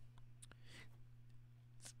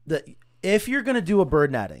 If you're going to do a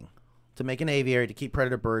bird netting to make an aviary to keep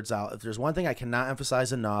predator birds out, if there's one thing I cannot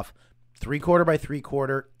emphasize enough, 3/4 by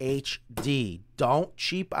 3/4 HD. Don't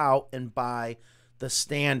cheap out and buy the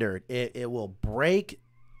standard. It will break.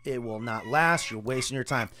 It will not last. You're wasting your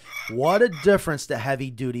time. What a difference the heavy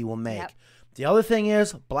duty will make. Yep. The other thing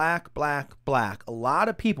is black, black, black. A lot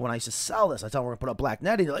of people, when I used to sell this, I tell them we're going to put up black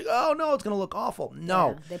netting. They're like, oh, no, it's going to look awful. No.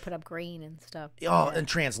 Yeah, they put up green and stuff. Oh, and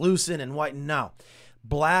translucent and white. No.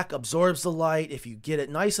 Black absorbs the light. If you get it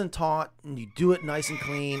nice and taut and you do it nice and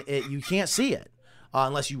clean, you can't see it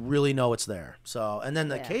unless you really know it's there. So, and then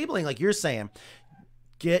the cabling, like you're saying,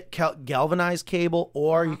 get galvanized cable,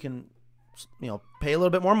 or you can pay a little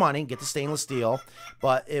bit more money, get the stainless steel,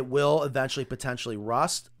 but it will eventually potentially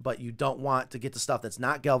rust, but you don't want to get the stuff that's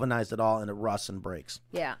not galvanized at all and it rusts and breaks.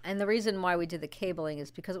 Yeah, and the reason why we did the cabling is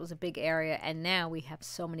because it was a big area, and now we have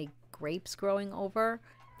so many grapes growing over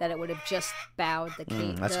that it would have just bowed the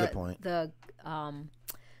cable. That's a good point. The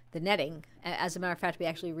netting. As a matter of fact, we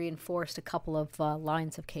actually reinforced a couple of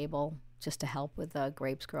lines of cable just to help with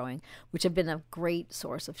grapes growing, which have been a great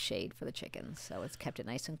source of shade for the chickens. So it's kept it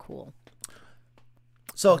nice and cool.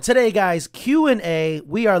 So today, guys, Q&A.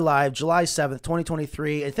 We are live July 7th,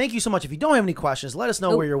 2023. And thank you so much. If you don't have any questions, let us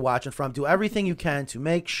know where you're watching from. Do everything you can to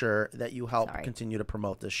make sure that you help continue to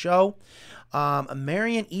promote this show.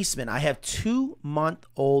 Marion Eastman, I have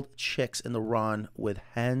 2-month-old chicks in the run with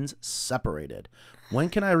hens separated. When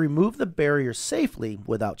can I remove the barrier safely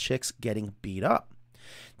without chicks getting beat up?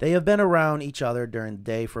 They have been around each other during the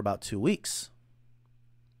day for about 2 weeks.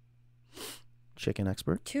 chicken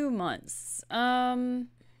expert. 2 months. You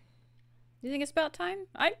think it's about time?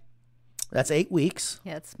 That's 8 weeks.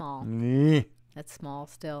 Yeah, it's small. Mm. That's small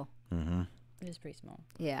still. Mm-hmm. It is pretty small.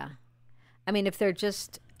 Yeah. I mean, if they're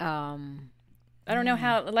just I don't know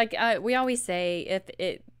how, like we always say,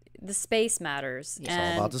 the space matters. It's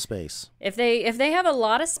all about the space. If they have a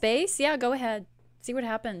lot of space, yeah, go ahead. See what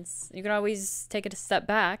happens. You can always take it a step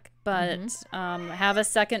back, but have a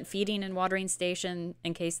second feeding and watering station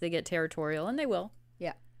in case they get territorial, and they will.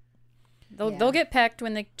 Yeah. They'll get pecked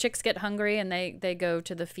when the chicks get hungry and they go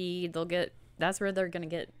to the feed. That's where they're gonna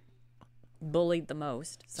get bullied the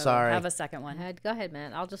most. So Sorry. have a second one. Go ahead,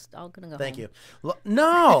 man. I'm gonna go. Thank home. you.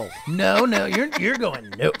 No. You're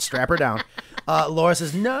going. No. Strap her down. Laura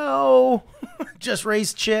says no. Just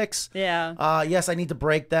raise chicks. Yeah. Yes, I need to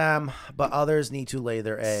break them, but others need to lay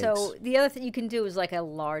their eggs. So the other thing you can do is like a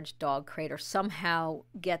large dog crate, or somehow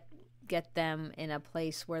get them in a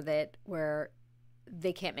place where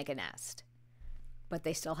they can't make a nest, but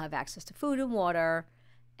they still have access to food and water,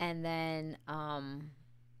 and then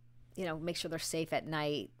make sure they're safe at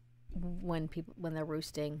night when they're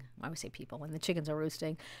roosting. I would say when the chickens are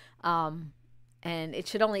roosting. And it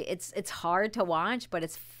should only it's hard to watch, but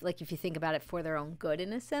it's like if you think about it, for their own good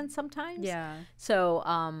in a sense sometimes. Yeah. So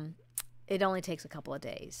it only takes a couple of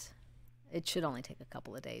days. It should only take a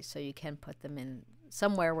couple of days, so you can put them in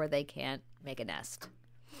somewhere where they can't make a nest.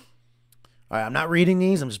 All right, I'm not reading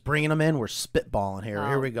these. I'm just bringing them in. We're spitballing here.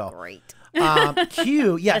 Here we go. Great.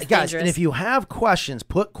 Q. Yeah, That's guys, dangerous. and if you have questions,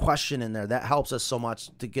 put question in there. That helps us so much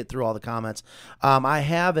to get through all the comments. I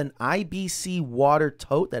have an IBC water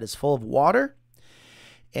tote that is full of water,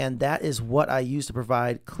 and that is what I use to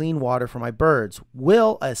provide clean water for my birds.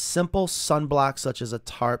 Will a simple sunblock such as a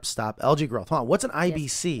tarp stop algae growth? Hold on, what's an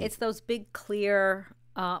IBC? It's those big clear.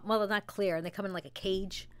 Well, they're not clear, and they come in like a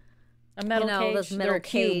cage. A metal cage. Those metal They're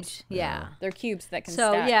cage. cubes. Yeah. They're cubes that can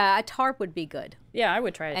So stack. yeah, a tarp would be good. Yeah, I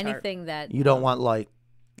would try a tarp. Anything that You don't want light.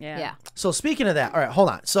 Yeah. So speaking of that, all right, hold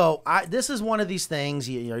on. So this is one of these things.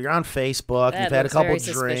 You're on Facebook. That You've had a looks couple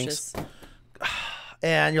very drinks, suspicious.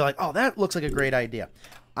 and you're like, "Oh, that looks like a great idea."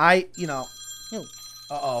 Sorry.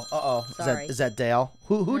 Is that Dale?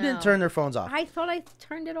 Who didn't No. turn their phones off? I thought I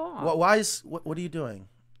turned it off. What are you doing?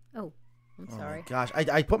 Oh, I'm Oh sorry. my gosh,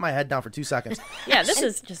 I put my head down for 2 seconds. Yeah, this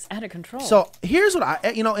is just out of control. So here's what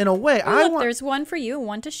in a way, Oh, I look, want. there's one for you and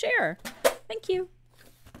one to share. Thank you.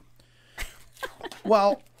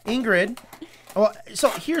 Well, Ingrid. Well, so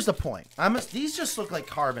here's the point. These just look like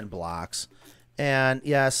carbon blocks, and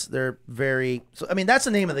yes, they're very. So I mean, that's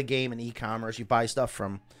the name of the game in e-commerce. You buy stuff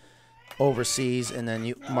from overseas, and then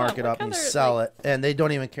you mark it look up how and you they're, sell it, and they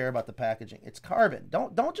don't even care about the packaging. It's carbon.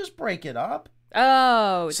 Don't just break it up.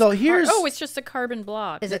 Oh. So here's. it's just a carbon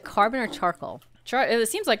block. Is it carbon or charcoal? It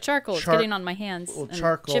seems like charcoal. It's getting on my hands. Well, and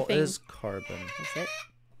charcoal chipping. is carbon. Is it?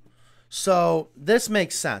 So this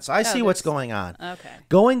makes sense. I see what's going on. Okay.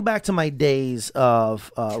 Going back to my days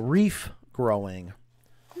of reef growing,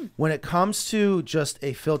 when it comes to just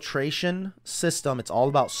a filtration system, it's all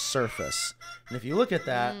about surface. And if you look at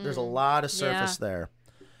that, there's a lot of surface there.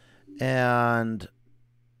 And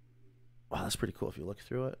wow, that's pretty cool if you look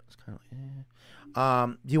through it. It's kind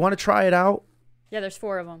of do you want to try it out? Yeah, there's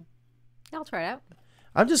 4 of them. I'll try it out.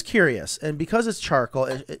 I'm just curious. And because it's charcoal,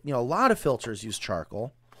 a lot of filters use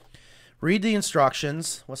charcoal. Read the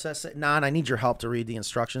instructions. What's that say? Nan, I need your help to read the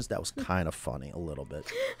instructions. That was kind of funny, a little bit.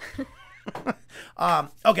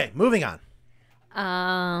 Okay, moving on.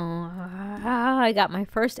 I got my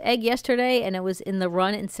first egg yesterday, and it was in the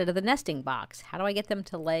run instead of the nesting box. How do I get them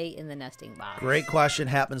to lay in the nesting box? Great question.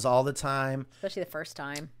 Happens all the time. Especially the first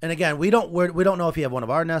time. And again, we don't know if you have one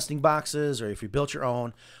of our nesting boxes or if you built your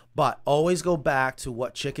own, but always go back to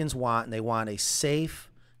what chickens want, and they want a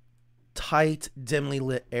safe, tight, dimly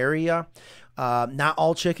lit area. Not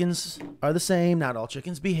all chickens are the same. Not all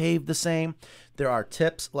chickens behave the same. There are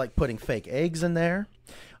tips like putting fake eggs in there.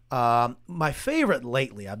 My favorite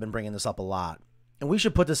lately, I've been bringing this up a lot, and we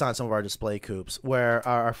should put this on some of our display coops, where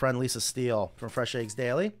our friend Lisa Steele from Fresh Eggs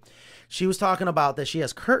Daily, she was talking about that she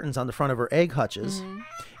has curtains on the front of her egg hutches,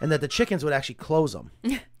 and that the chickens would actually close them.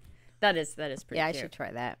 That is pretty Yeah, I cute. should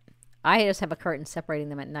try that. I just have a curtain separating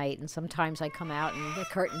them at night, and sometimes I come out and the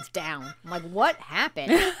curtain's down. I'm like, what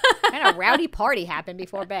happened? What kind of rowdy party happened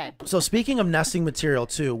before bed? So speaking of nesting material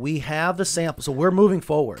too, we have the sample. So we're moving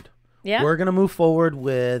forward. Yeah. We're going to move forward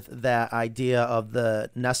with that idea of the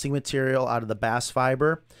nesting material out of the bass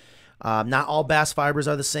fiber. Not all bass fibers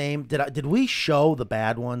are the same. Did we show the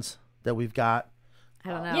bad ones that we've got? I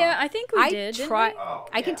don't know. Yeah, I think we did. didn't we?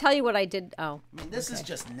 I can tell you what I did. Oh, I mean, this is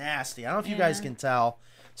just nasty. I don't know if you guys can tell.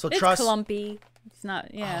 So It's trust. clumpy. It's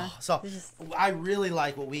not. Yeah. So I really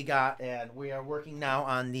like what we got, and we are working now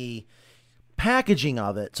on the packaging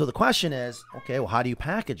of it. So the question is, okay, well, how do you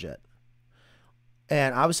package it?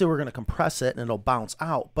 And obviously we're going to compress it and it'll bounce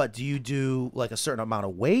out, but do you do like a certain amount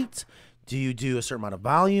of weight? Do you do a certain amount of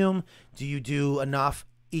volume? Do you do enough?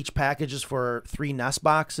 Each package is for 3 nest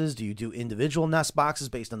boxes. Do you do individual nest boxes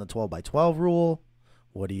based on the 12 by 12 rule?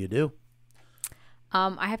 What do you do?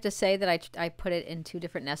 I have to say that I put it in 2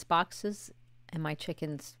 different nest boxes, and my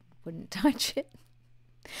chickens wouldn't touch it.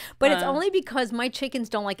 But it's only because my chickens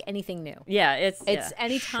don't like anything new. Yeah. It's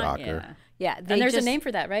anytime. Shocker. Yeah. And there's a name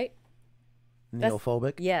for that, right?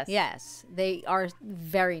 Neophobic? Yes. Yes, they are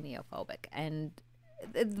very neophobic,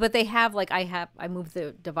 but they have like I moved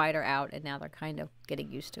the divider out, and now they're kind of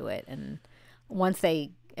getting used to it. And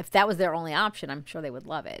if that was their only option, I'm sure they would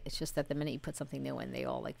love it. It's just that the minute you put something new in, they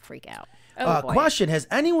all like freak out. Question: has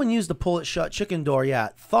anyone used the pull it shut chicken door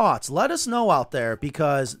yet? Thoughts? Let us know out there,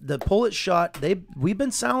 because the pull it shut, we've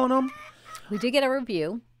been selling them. We did get a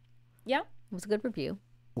review. Yeah. It was a good review.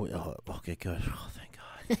 Okay, good. Oh, thank God.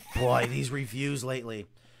 Boy, these reviews lately.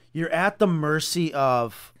 You're at the mercy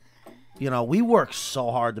of, we work so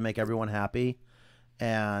hard to make everyone happy.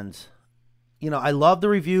 And, I love the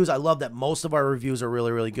reviews. I love that most of our reviews are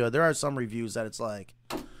really, really good. There are some reviews that it's like,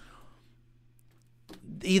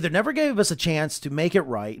 either never gave us a chance to make it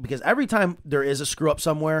right, because every time there is a screw up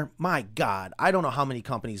somewhere, my God, I don't know how many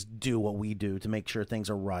companies do what we do to make sure things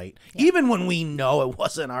are right. Yeah. Even when we know it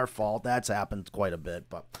wasn't our fault. That's happened quite a bit.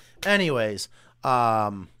 But anyways,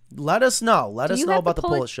 let us know. Let us know about the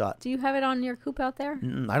pull it shut. Do you have it on your coop out there?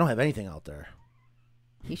 I don't have anything out there.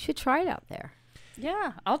 You should try it out there.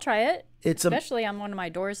 Yeah, I'll try it. Especially on one of my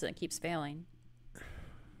doors that keeps failing.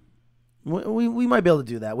 We might be able to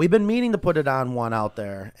do that. We've been meaning to put it on one out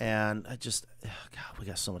there, and God, we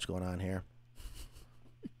got so much going on here.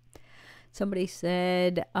 Somebody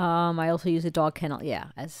said, I also use a dog kennel,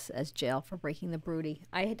 as jail for breaking the broody.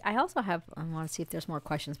 I also have, I want to see if there's more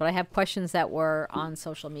questions, but I have questions that were on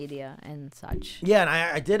social media and such. Yeah, and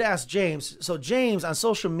I did ask James. So James, on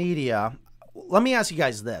social media, let me ask you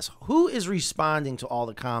guys this. Who is responding to all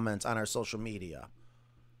the comments on our social media?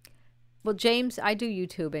 Well, James, I do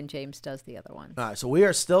YouTube, and James does the other one. All right, so we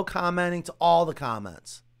are still commenting to all the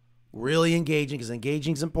comments. Really engaging, because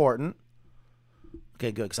engaging is important.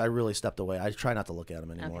 Okay, good, because I really stepped away. I try not to look at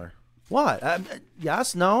them anymore. Okay. What?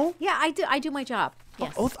 Yes? No? Yeah, I do my job.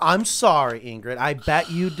 Yes. Oh, I'm sorry, Ingrid. I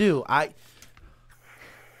bet you do. God,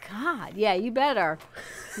 yeah, you better.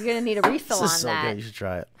 You're going to need a refill on that. This is so good. You should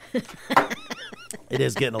try it. It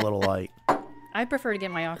is getting a little light. I prefer to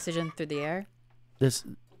get my oxygen through the air. This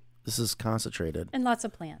is concentrated. And lots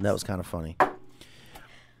of plants. That was kind of funny.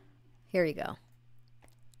 Here you go.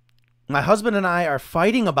 My husband and I are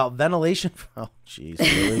fighting about ventilation. Oh, jeez.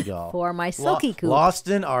 Here we go. For my silky coop. Lost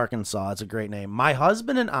in Arkansas. It's a great name. My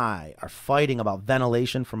husband and I are fighting about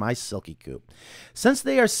ventilation for my silky coop. Since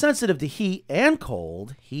they are sensitive to heat and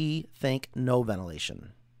cold, he think no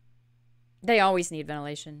ventilation. They always need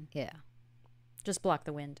ventilation. Yeah. Just block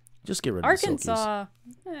the wind. Just get rid of Arkansas,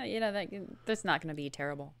 that's not going to be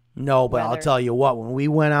terrible. No, but weather. I'll tell you what. When we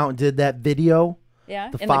went out and did that video,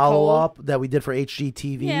 the follow-up that we did for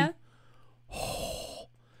HGTV, yeah. Oh,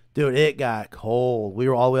 dude, it got cold. We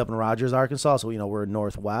were all the way up in Rogers, Arkansas, so we're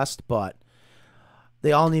northwest, but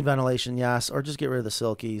they all need ventilation, yes, or just get rid of the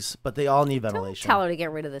silkies, but they all need ventilation. Don't tell her to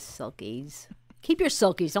get rid of the silkies. Keep your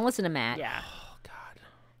silkies. Don't listen to Matt. Yeah. Oh, God.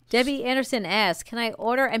 Debbie Anderson asks, can I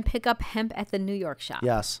order and pick up hemp at the New York shop?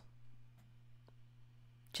 Yes.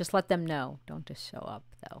 Just let them know. Don't just show up,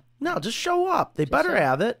 though. No, just show up. They better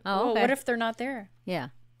have it. Oh, okay. What if they're not there? Yeah.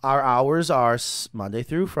 Our hours are Monday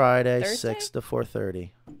through Friday, Thursday? 6 to 4:30.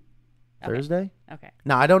 Okay. Thursday? Okay.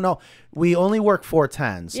 No, I don't know. We only work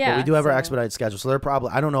 4/10s, yeah, but we do have our expedited schedule. So they're probably,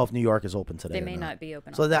 I don't know if New York is open today. They may not be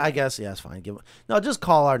open. So that, I guess, yeah, it's fine. No, just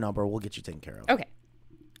call our number. We'll get you taken care of. Okay.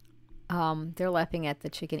 They're laughing at the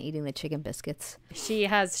chicken eating the chicken biscuits. She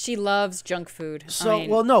loves junk food. So,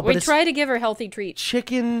 but we try to give her healthy treats.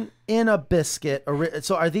 Chicken in a biscuit.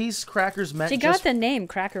 So are these crackers meant? She got the name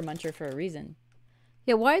Cracker Muncher for a reason.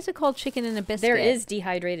 Yeah, why is it called chicken in a biscuit? There is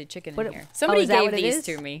dehydrated chicken in here. Somebody gave these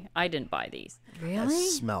to me. I didn't buy these. Really? That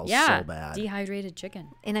smells so bad. Dehydrated chicken.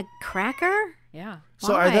 In a cracker? Yeah.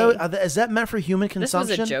 So is that meant for human consumption?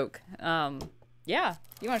 This was a joke. Yeah.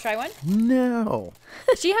 You want to try one? No.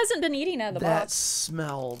 She hasn't been eating out of the box. That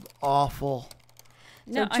smelled awful.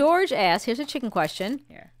 So George asked, here's a chicken question.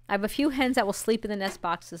 Here. I have a few hens that will sleep in the nest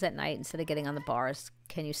boxes at night instead of getting on the bars.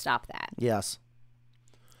 Can you stop that? Yes.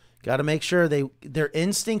 Got to make sure their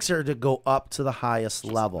instincts are to go up to the highest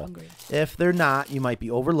level. Hungry. If they're not, you might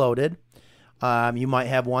be overloaded. You might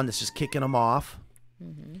have one that's just kicking them off.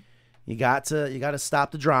 You got to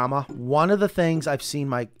stop the drama. One of the things I've seen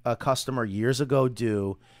my customer years ago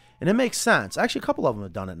do, and it makes sense. Actually, a couple of them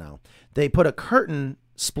have done it now. They put a curtain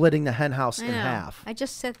splitting the hen house in half. I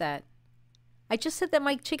just said that. I just said that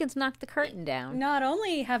my chickens knocked the curtain down. Not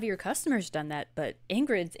only have your customers done that, but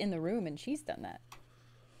Ingrid's in the room and she's done that.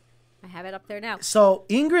 I have it up there now. So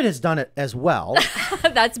Ingrid has done it as well.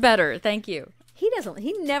 That's better. Thank you. He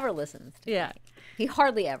never listens. Yeah. He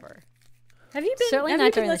hardly ever. Have you been, Certainly have not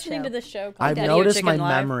you been during the listening show. to this show called I've Daddy O noticed my Chicken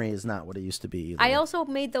Live? memory is not what it used to be either. I also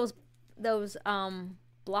made those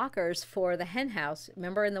blockers for the hen house.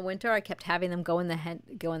 Remember in the winter, I kept having them go in the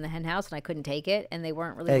hen house, and I couldn't take it, and they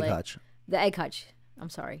weren't really egg hutch. The egg hutch. I'm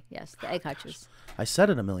sorry. Yes, the egg hutches. I said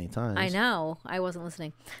it a million times. I know. I wasn't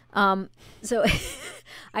listening. So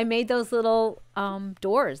I made those little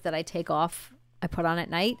doors that I take off. I put on at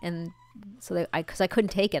night, and so because I couldn't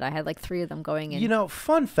take it, I had like 3 of them going in. You know,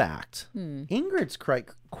 fun fact: Ingrid's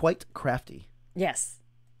quite crafty. Yes.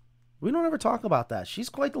 We don't ever talk about that. She's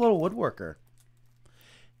quite the little woodworker.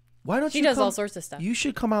 Why don't She does all sorts of stuff. You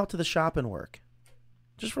should come out to the shop and work,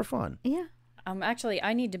 just for fun. Yeah. Actually,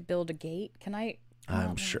 I need to build a gate. Can I?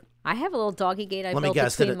 I'm sure. I have a little doggy gate I Let me built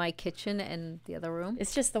guess, did between it- my kitchen and the other room.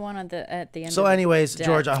 It's just the one at the end. So, of the anyways, deck.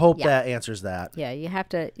 George, I hope Yeah. that answers that. Yeah, you have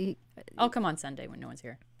to. I'll come on Sunday when no one's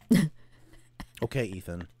here. Okay,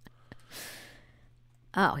 Ethan.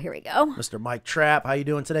 Oh, here we go. Mr. Mike Trapp, how you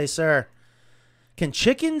doing today, sir? Can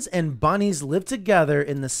chickens and bunnies live together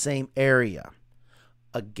in the same area?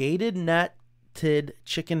 A gated netted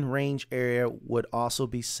chicken range area would also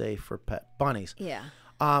be safe for pet bunnies. Yeah.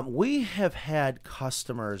 We have had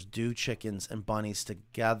customers do chickens and bunnies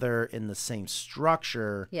together in the same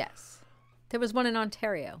structure. Yes. There was one in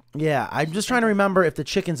Ontario. Yeah, I'm just trying to remember if the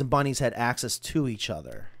chickens and bunnies had access to each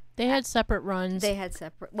other. They had separate runs. They had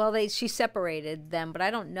separate. Well, she separated them, but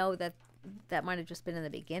I don't know that might have just been in the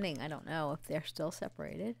beginning. I don't know if they're still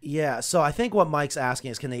separated. Yeah, so I think what Mike's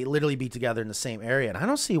asking is, can they literally be together in the same area? And I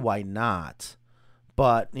don't see why not.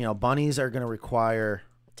 But, you know, bunnies are going to require...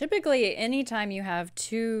 Typically, anytime you have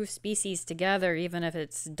 2 species together, even if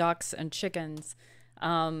it's ducks and chickens,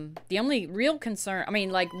 the only real concern, I mean,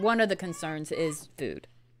 like one of the concerns is food.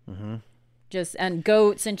 Mm-hmm. And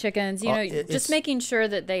goats and chickens, just making sure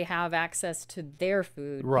that they have access to their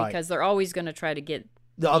food, right? Because they're always going to try to get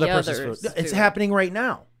the other person's food. It's happening right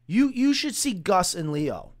now. You should see Gus and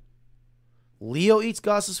Leo. Leo eats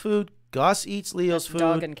Gus's food. Gus eats Leo's food.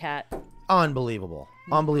 Dog and cat. Unbelievable.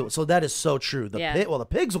 Unbelievable. So that is so true. The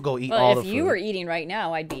pigs will go eat all the food. If you were eating right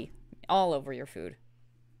now, I'd be all over your food.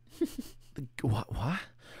 What?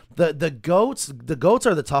 The goats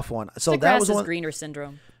are the tough one. So the that grass was is greener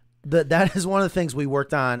syndrome. That is one of the things we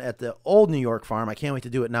worked on at the old New York farm. I can't wait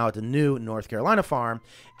to do it now at the new North Carolina farm.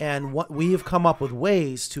 And what we have come up with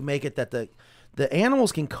ways to make it that the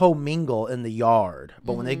animals can commingle in the yard,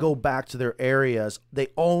 but when they go back to their areas, they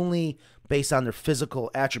only, based on their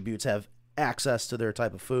physical attributes, have access to their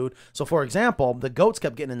type of food. So, for example, the goats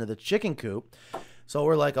kept getting into the chicken coop. So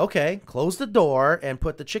we're like, okay, close the door and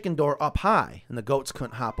put the chicken door up high, and the goats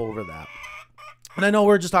couldn't hop over that. And I know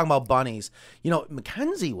we're just talking about bunnies. You know,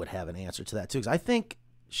 Mackenzie would have an answer to that, too, because I think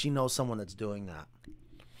she knows someone that's doing that.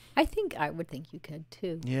 I would think you could,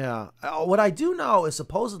 too. Yeah. What I do know is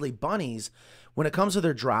supposedly bunnies, when it comes to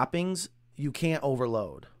their droppings, you can't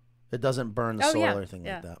overload. It doesn't burn the soil or anything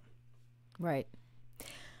like that. Right.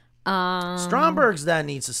 Stromberg's then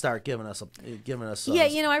needs to start giving us.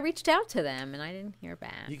 Yeah, I reached out to them and I didn't hear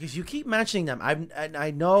back. Because you keep mentioning them.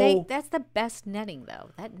 I know. That's the best netting,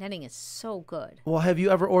 though. That netting is so good. Well, have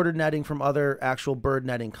you ever ordered netting from other actual bird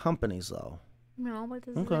netting companies, though? No, but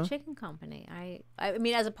this is a chicken company. I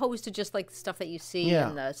mean, as opposed to just like stuff that you see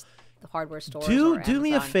in the hardware stores. Do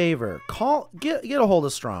me a favor. Get a hold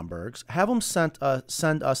of Stromberg's. Have them send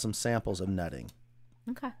us some samples of netting.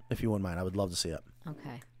 Okay. If you wouldn't mind, I would love to see it.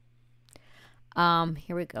 Okay.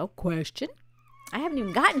 Here we go. Question. I haven't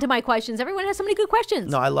even gotten to my questions. Everyone has so many good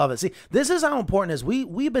questions. No, I love it. See, this is how important it is.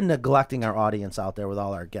 We've been neglecting our audience out there with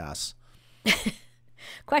all our guests.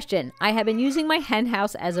 Question. I have been using my hen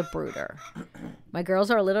house as a brooder. My girls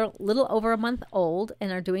are a little over a month old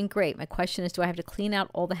and are doing great. My question is, do I have to clean out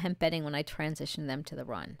all the hemp bedding when I transition them to the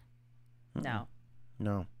run? No.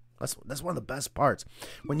 No. That's one of the best parts.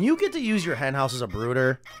 When you get to use your hen house as a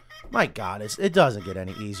brooder, my God, it doesn't get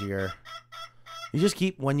any easier. You just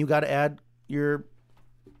keep, when you got to add your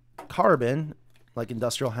carbon, like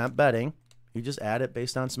industrial hemp bedding, you just add it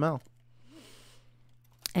based on smell.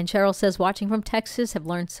 And Cheryl says, watching from Texas, have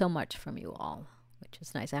learned so much from you all, which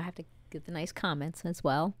is nice. I have to give the nice comments as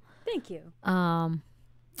well. Thank you. And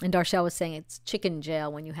Darshelle was saying it's chicken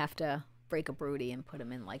jail when you have to break a broody and put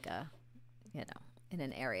them in like a, in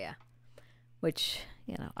an area, which,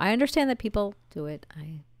 I understand that people do it.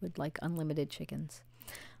 I would like unlimited chickens.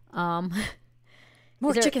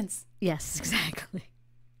 More chickens. Yes, exactly.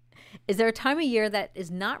 Is there a time of year that is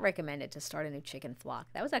not recommended to start a new chicken flock?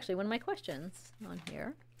 That was actually one of my questions on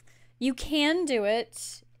here. You can do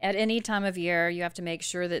it at any time of year. You have to make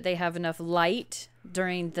sure that they have enough light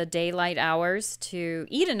during the daylight hours to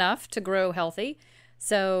eat enough to grow healthy.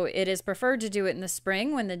 So it is preferred to do it in the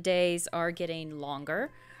spring when the days are getting longer.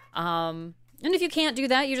 And if you can't do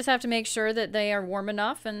that, you just have to make sure that they are warm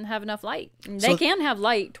enough and have enough light. They can have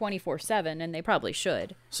light 24/7, and they probably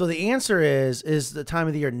should. So the answer is the time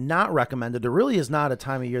of the year not recommended? There really is not a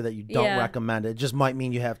time of year that you don't recommend. It just might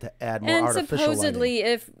mean you have to add more artificial lighting. And supposedly,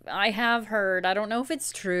 if I have heard, I don't know if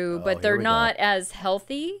it's true, but they're not as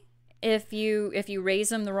healthy if you raise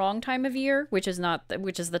them the wrong time of year, which is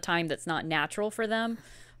the time that's not natural for them.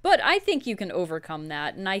 But I think you can overcome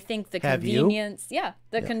that, and I think the convenience.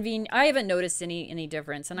 I haven't noticed any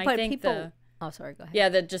difference, and I think Oh, sorry. Go ahead.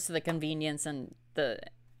 Yeah, just the convenience and the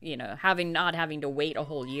not having to wait a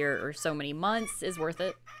whole year or so many months is worth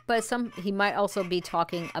it. But he might also be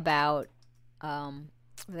talking about.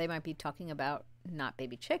 They might be talking about not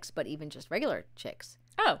baby chicks, but even just regular chicks.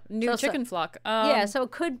 Oh, new chicken flock. So it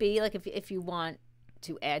could be like if you want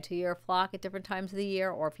to add to your flock at different times of the year,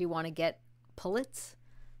 or if you want to get pullets.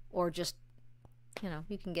 Or just,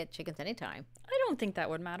 you can get chickens anytime. I don't think that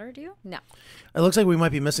would matter, do you? No. It looks like we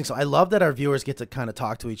might be missing something. I love that our viewers get to kind of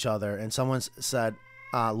talk to each other. And someone said,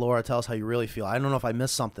 Laura, tell us how you really feel. I don't know if I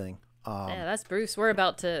missed something. Yeah, that's Bruce. We're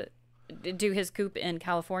about to do his coop in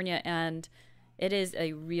California, and it is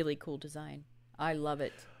a really cool design. I love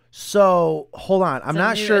it. So, hold on. I'm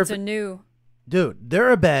not sure if... It's a new... Dude,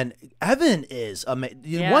 Evan is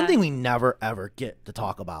amazing. One thing we never, ever get to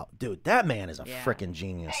talk about. Dude, that man is a freaking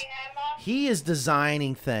genius. He is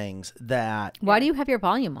designing things that... Why do you have your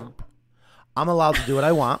volume up? I'm allowed to do what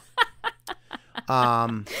I want.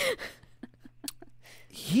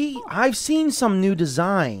 I've seen some new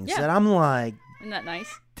designs that I'm like... Isn't that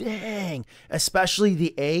nice? Dang. Especially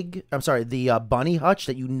the bunny hutch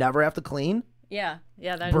that you never have to clean. Yeah,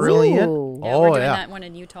 that brilliant. Yeah, we're doing that one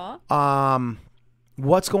in Utah.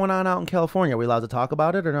 What's going on out in California? Are we allowed to talk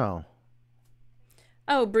about it or no?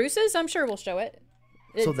 Oh, Bruce's? I'm sure we'll show it.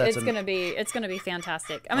 It's gonna be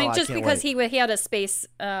fantastic. I mean, just because he had a space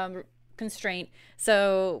constraint,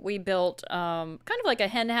 so we built kind of like a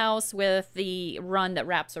hen house with the run that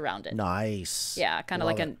wraps around it. Nice. Yeah, kind of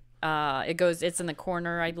like it's in the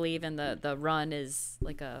corner, I believe, and the run is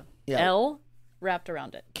like a L wrapped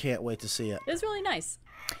around it. Can't wait to see it. It's really nice.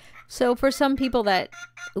 So for some people that,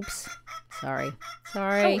 sorry. Oh,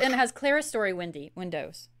 and it has clerestory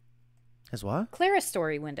windows. Has what?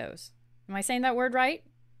 Clerestory windows. Am I saying that word right?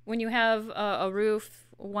 When you have a roof,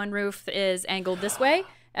 one roof is angled this way,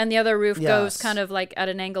 and the other roof goes kind of like at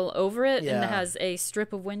an angle over it, and it has a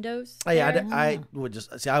strip of windows. Oh, yeah, I would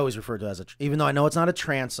just see. I always refer to it as even though I know it's not a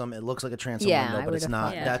transom, it looks like a transom window, but it's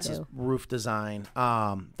not. That's a roof design.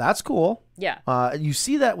 That's cool. Yeah. You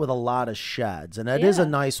see that with a lot of sheds, and it is a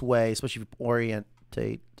nice way, especially if you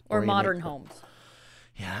orientate modern homes.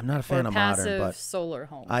 Yeah, I'm not a fan of modern, but solar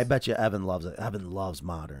homes. I bet you Evan loves it. Evan loves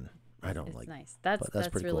modern. I don't it's nice. That's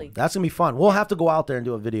pretty really cool. That's gonna be fun. We'll have to go out there and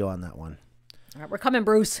do a video on that one. All right, we're coming,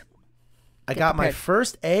 Bruce. I got my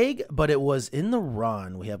first egg, but it was in the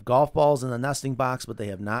run. We have golf balls in the nesting box, but they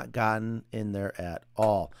have not gotten in there at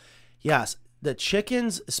all. Yes, the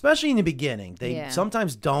chickens, especially in the beginning, they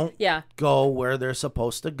sometimes don't go where they're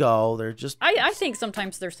supposed to go. They're just... I think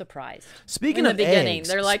sometimes they're surprised. Speaking of in the beginning, eggs,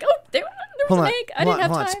 they're like, oh, there was an egg. I didn't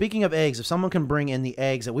have time. Speaking of eggs, if someone can bring in the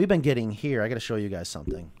eggs that we've been getting here, I got to show you guys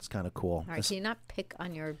something. It's kind of cool. All right, can you not pick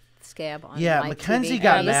on your scab on Mackenzie TV?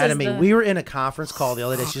 got mad at me. We were in a conference call the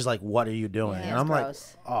other day. She's like, what are you doing? And I'm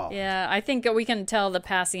gross. like, oh. Yeah, I think we can tell the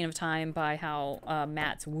passing of time by how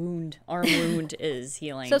Matt's arm wound is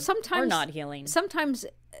healing. So sometimes... Or not healing. Sometimes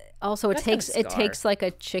also it takes like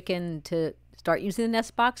a chicken to start using the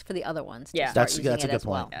nest box for the other ones. Yeah. That's a good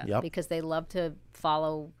point. Yep. Because they love to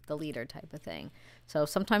follow the leader type of thing. So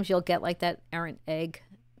sometimes you'll get like that errant egg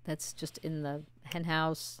that's just in the hen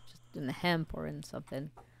house, just in the hemp or in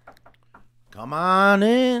something. Come on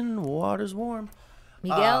in. Water's warm.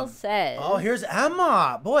 Miguel says. Oh, here's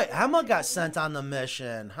Emma. Boy, Emma got sent on the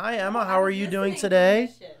mission. Hi, Emma. How are you doing today?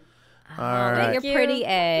 All right. Your pretty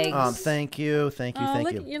eggs. Thank you. Thank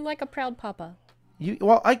you. You're like a proud papa.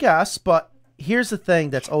 Well, I guess, but here's the thing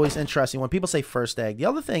that's always interesting. When people say first egg, the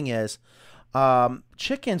other thing is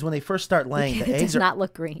chickens, when they first start laying, the eggs does not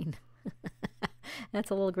look green. That's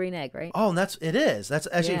a little green egg, right? Oh, and it is. That's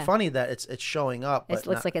actually Yeah. funny that it's showing up. It But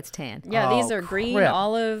looks not- like it's tan. Yeah, Oh, these are green, crap.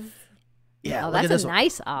 olive. Yeah, Oh, look at that's this a one.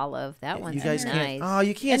 nice olive. That one's You guys nice. can't. Oh,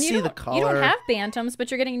 you can't And see you the don't, color. you don't have bantams, but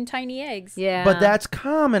you're getting tiny eggs. Yeah. But that's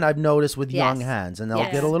common, I've noticed, with young Yes. hens, and they'll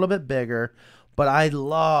Yes. get a little bit bigger. But I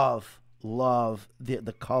love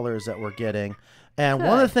the colors that we're getting. And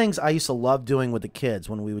one of the Good. things I used to love doing with the kids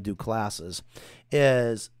when we would do classes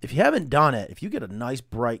is, if you haven't done it, if you get a nice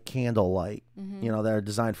bright candle light, that are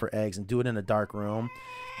designed for eggs, and do it in a dark room,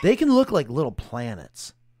 they can look like little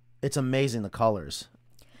planets. It's amazing, the colors.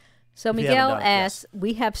 So If you haven't Miguel done it, yes. asks,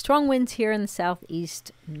 we have strong winds here in the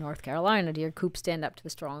southeast North Carolina. Do your coops stand up to the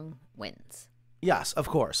strong winds? Yes, of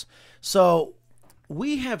course. So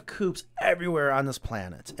we have coops everywhere on this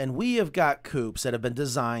planet, and we have got coops that have been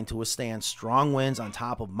designed to withstand strong winds on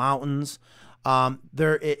top of mountains.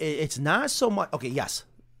 It's not so much. Okay, yes,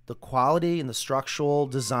 the quality and the structural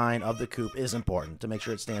design of the coop is important to make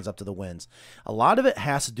sure it stands up to the winds. A lot of it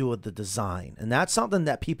has to do with the design, and that's something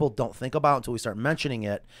that people don't think about until we start mentioning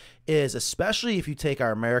it. Is especially if you take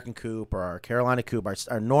our American coop or our Carolina coop,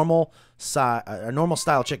 our normal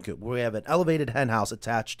style chicken coop, where we have an elevated hen house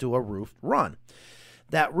attached to a roofed run.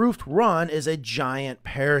 That roofed run is a giant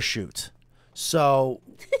parachute. So,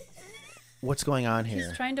 what's going on here?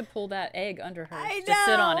 She's trying to pull that egg under her to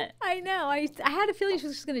sit on it. I know. I had a feeling she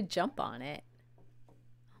was just going to jump on it.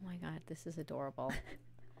 Oh my God, this is adorable.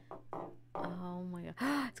 Oh my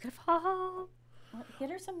God. It's going to fall. Well, get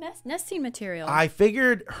her some nesting material. I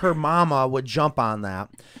figured her mama would jump on that.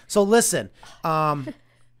 So listen,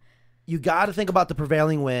 you got to think about the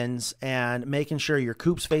prevailing winds and making sure your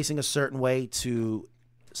coop's facing a certain way to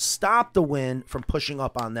stop the wind from pushing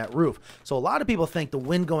up on that roof. So a lot of people think the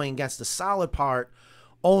wind going against the solid part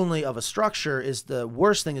only of a structure is the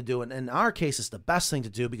worst thing to do, and in our case it's the best thing to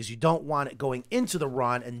do, because you don't want it going into the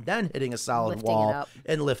run and then hitting a solid Lifting it wall up.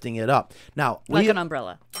 and lifting it up. Now, like an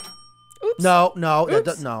umbrella. Oops. no, Oops. no.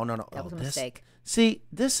 That was a mistake. See,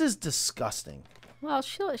 this is disgusting. Well,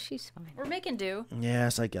 she's fine. We're making do.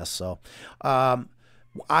 Yes, I guess so.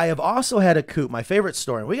 I have also had a coop. My favorite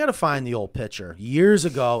story. We got to find the old picture. Years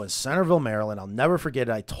ago in Centerville, Maryland, I'll never forget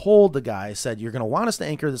it. I told the guy, I said, "You're going to want us to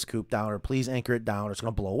anchor this coop down, or please anchor it down, or it's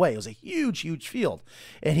going to blow away." It was a huge, huge field,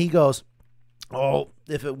 and he goes, "Oh,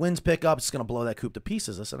 if it winds pick up, it's going to blow that coop to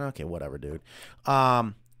pieces." I said, "Okay, whatever, dude."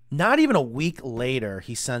 Not even a week later,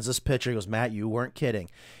 he sends this picture. He goes, "Matt, you weren't kidding.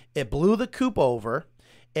 It blew the coop over."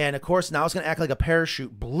 And, of course, now it's going to act like a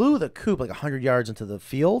parachute. Blew the coop like 100 yards into the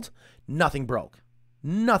field. Nothing broke.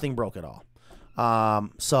 Nothing broke at all.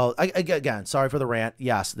 So, again, sorry for the rant.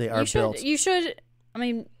 Yes, they are built. You should, I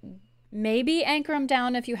mean, maybe anchor them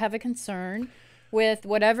down if you have a concern with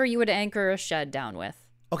whatever you would anchor a shed down with.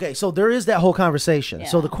 Okay, so there is that whole conversation. Yeah.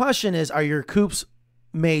 So the question is, are your coops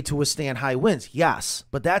made to withstand high winds? Yes,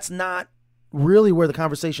 but that's not really where the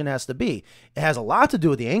conversation has to be. It has a lot to do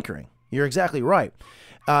with the anchoring. You're exactly right.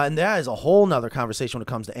 And that is a whole nother conversation when it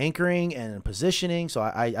comes to anchoring and positioning. So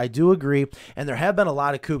I do agree. And there have been a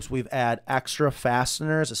lot of coops we've add extra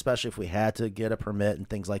fasteners, especially if we had to get a permit and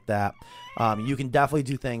things like that. You can definitely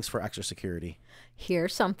do things for extra security.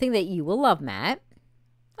 Here's something that you will love, Matt.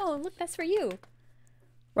 Oh, look, that's for you.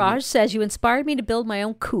 Raj says, you inspired me to build my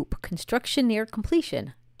own coop. Construction near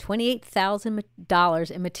completion.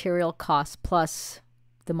 $28,000 in material costs plus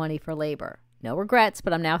the money for labor. No regrets,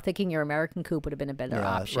 but I'm now thinking your American coop would have been a better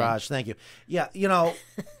option. Raj, thank you. Yeah, it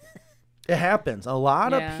happens. A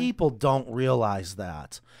lot of people don't realize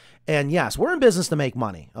that. And yes, we're in business to make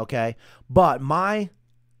money, okay? But my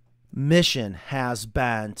mission has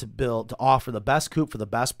been to offer the best coop for the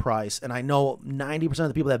best price. And I know 90% of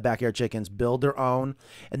the people that have backyard chickens build their own,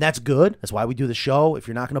 and that's good. That's why we do the show. If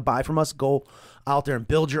you're not going to buy from us, go out there and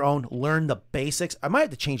build your own, learn the basics. I might have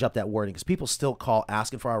to change up that wording because people still call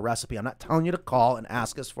asking for our recipe. I'm not telling you to call and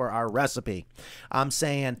ask us for our recipe. I'm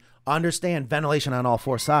saying understand ventilation on all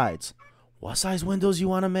four sides. What size windows you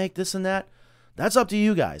want to make, this and that, that's up to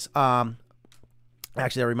you guys. Actually,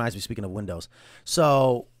 that reminds me, speaking of windows.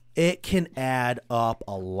 So it can add up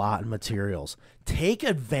a lot of materials. Take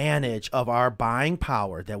advantage of our buying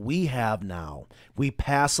power that we have now. We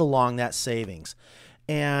pass along that savings.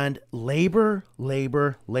 And labor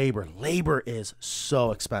is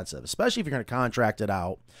so expensive, especially if you're going to contract it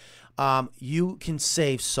out. You can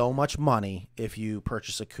save so much money if you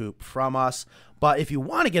purchase a coop from us. But if you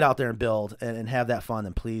want to get out there and build and have that fun,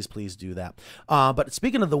 then please do that. But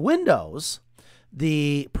speaking of the windows,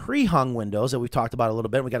 The pre-hung windows that we've talked about a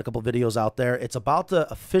little bit, we got a couple videos out there. It's about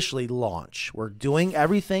to officially launch. We're doing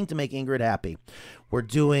everything to make Ingrid happy. We're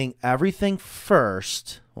doing everything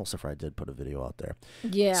first. Well, so far I did put a video out there.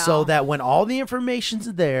 Yeah. So that when all the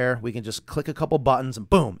information's there, we can just click a couple buttons and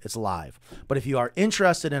boom, it's live. But if you are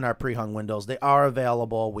interested in our pre-hung windows, they are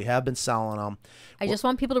available. We have been selling them. I just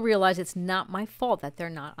want people to realize it's not my fault that they're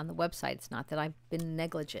not on the website. It's not that I've been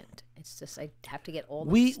negligent. It's just I have to get all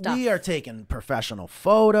the stuff. We are taking professional I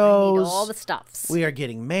photos. need all the stuffs. We are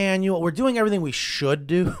getting manual. We're doing everything we should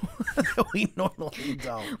do that we normally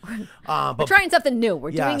don't. We're trying something new.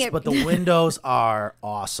 We're doing it. But the windows are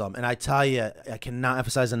awesome. And I tell you, I cannot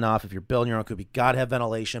emphasize enough, if you're building your own coop, you got to have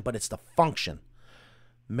ventilation, but it's the function.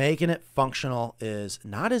 Making it functional is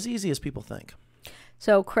not as easy as people think.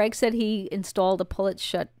 So Craig said he installed a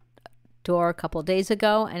pull-it-shut door a couple of days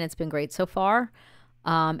ago, and it's been great so far.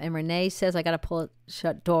 And Renee says, I got a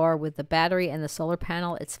pull-it-shut door with the battery and the solar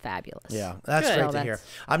panel. It's fabulous. Yeah, that's Good. great to hear.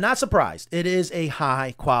 I'm not surprised. It is a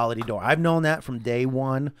high-quality door. I've known that from day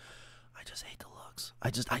one. I just hate the looks.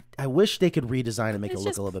 I wish they could redesign and make it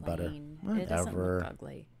look a little bit better. It doesn't look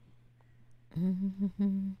ugly.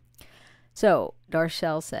 So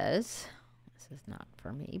Darshell says, this is not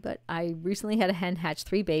for me, but I recently had a hen hatch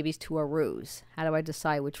 3 babies to a ruse. How do I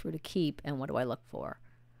decide which roux to keep, and what do I look for?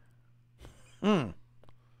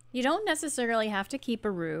 You don't necessarily have to keep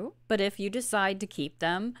a roux, but if you decide to keep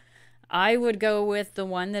them, I would go with the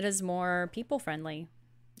one that is more people friendly.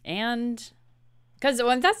 And because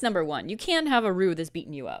that's number one. You can't have a roux that's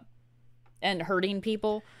beating you up and hurting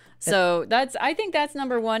people. So I think that's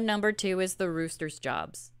number one. Number two is the rooster's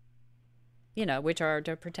jobs, which are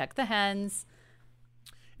to protect the hens.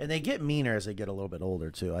 And they get meaner as they get a little bit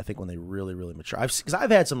older, too. I think when they really, really mature. Because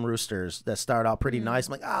I've had some roosters that start out pretty nice.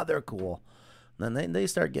 I'm like, they're cool. And then they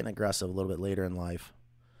start getting aggressive a little bit later in life.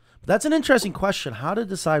 But that's an interesting question. How to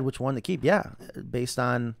decide which one to keep? Yeah, based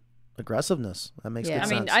on aggressiveness. That makes good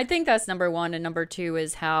sense. I think that's number one. And number two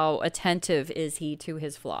is how attentive is he to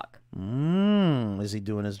his flock? Is he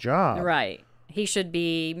doing his job? Right. He should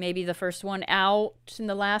be maybe the first one out and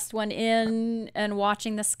the last one in and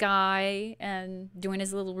watching the sky and doing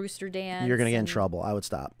his little rooster dance. You're going to get in trouble. I would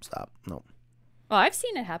stop. No. Well, I've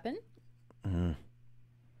seen it happen.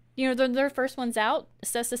 Their first one's out,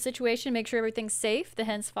 assess the situation, make sure everything's safe. The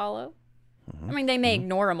hens follow. I mean, they may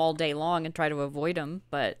ignore them all day long and try to avoid them,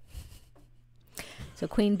 but... So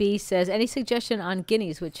Queen Bee says, any suggestion on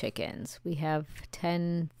guineas with chickens? We have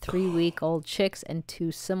 10 3-week-old chicks and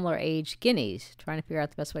 2 similar-aged guineas. Trying to figure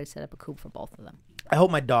out the best way to set up a coop for both of them. I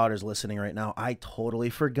hope my daughter's listening right now. I totally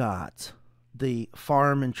forgot the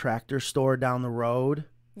farm and tractor store down the road.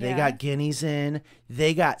 They got guineas in.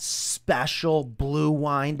 They got special blue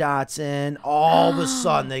wine dots in. All of a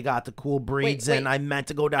sudden, they got the cool breeds in. I meant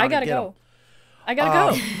to go down and get them. I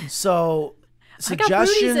gotta go. So, suggestions. I got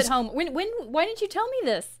Rudy's at home. Why didn't you tell me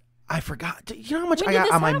this? I forgot. You know how much I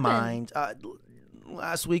got on my mind?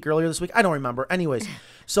 Last week, earlier this week? I don't remember. Anyways,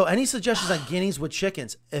 so any suggestions on guineas with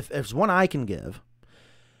chickens? If there's one I can give.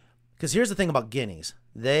 Because here's the thing about guineas.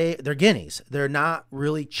 They're guineas. They're not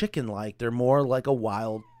really chicken-like. They're more like a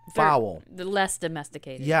wild fowl. They're less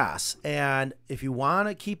domesticated. Yes. And if you want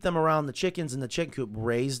to keep them around the chickens in the chicken coop,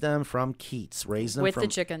 raise them from Keats. Raise them with the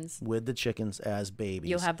chickens. With the chickens as babies.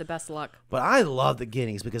 You'll have the best luck. But I love the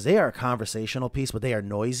guineas because they are a conversational piece, but they are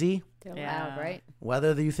noisy. They're loud, right?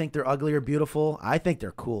 Whether you think they're ugly or beautiful, I think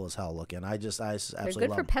they're cool as hell looking. I absolutely They're good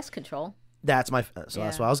love for them. pest control. That's that's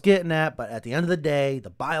what I was getting at. But at the end of the day, the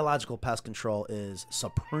biological pest control is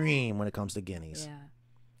supreme when it comes to guineas. Yeah.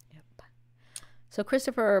 So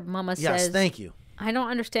Christopher Mama says, yes, thank you. I don't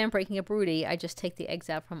understand breaking up Rudy. I just take the eggs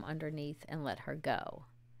out from underneath and let her go.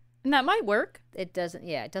 And that might work. It doesn't.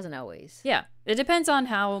 Yeah, it doesn't always. Yeah, it depends on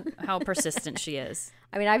how persistent she is.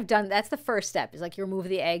 I mean, I've done. That's the first step. Is like you remove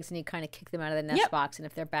the eggs and you kind of kick them out of the nest box. And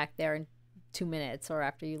if they're back there in 2 minutes or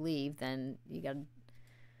after you leave, then you got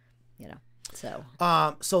to, So.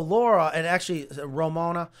 So Laura and actually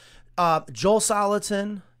Ramona, Joel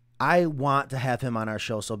Salatin. I want to have him on our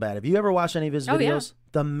show so bad. Have you ever watched any of his videos? Yeah.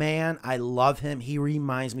 The man, I love him. He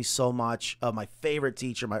reminds me so much of my favorite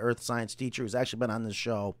teacher, my earth science teacher, who's actually been on this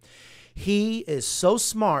show. He is so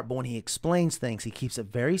smart, but when he explains things, he keeps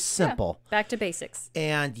it very simple. Yeah, back to basics.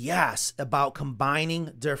 And yes, about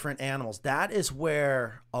combining different animals. That is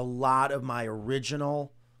where a lot of my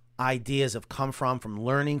original ideas have come from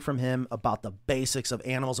learning from him about the basics of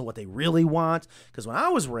animals and what they really want. Because when I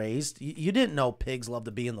was raised, you didn't know pigs love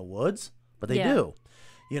to be in the woods, but they do.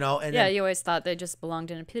 And you always thought they just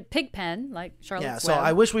belonged in a pig pen, like Charlotte's Web. So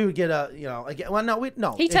I wish we would get no.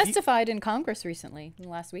 He testified in Congress recently, in the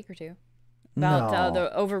last week or two. about No.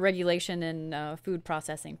 the overregulation in food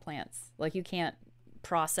processing plants. Like you can't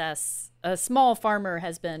process. A small farmer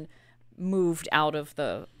has been moved out of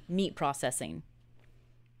the meat processing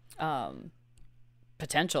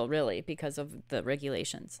potential, really, because of the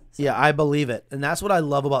regulations. So. Yeah, I believe it. And that's what I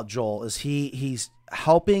love about Joel is he's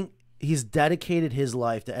helping, he's dedicated his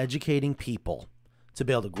life to educating people to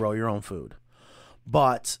be able to grow your own food.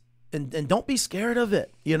 But and don't be scared of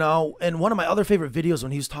it, you know. And one of my other favorite videos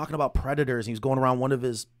when he was talking about predators, he was going around one of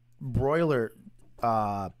his broiler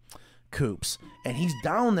coops, and he's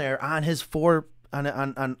down there on his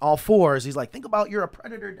on all fours. He's like, think about you're a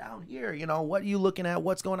predator down here. You know, what are you looking at?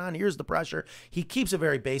 What's going on? Here's the pressure. He keeps it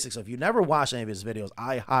very basic. So if you never watched any of his videos,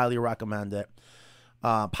 I highly recommend it.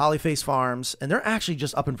 Polyface Farms, and they're actually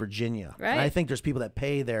just up in Virginia. Right. And I think there's people that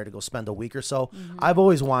pay there to go spend a week or so. I've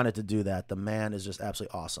always wanted to do that. The man is just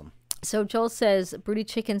absolutely awesome. So Joel says broody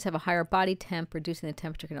chickens have a higher body temp. Reducing the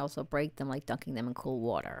temperature can also break them, like dunking them in cool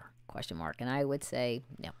water? ? And I would say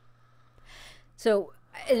no. So,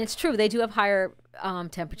 and it's true, they do have higher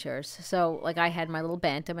temperatures. So, like I had my little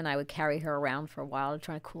bantam, and I would carry her around for a while to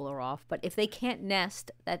try to cool her off. But if they can't nest,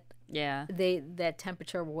 that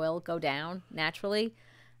temperature will go down naturally.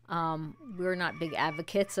 We're not big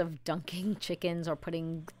advocates of dunking chickens or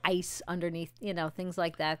putting ice underneath, things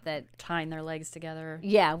like that. That tying their legs together.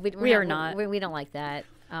 Yeah, we are not. We don't like that.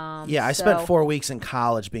 I spent 4 weeks in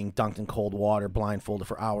college being dunked in cold water, blindfolded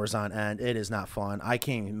for hours on end. It is not fun. I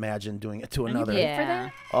can't imagine doing it to another. You paid for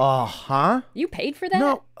that? Oh, huh? You paid for that?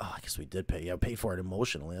 No. Oh, I guess we did pay. Yeah, paid for it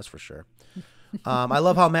emotionally. That's for sure. I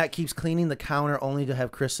love how Matt keeps cleaning the counter only to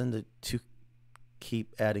have Kristen to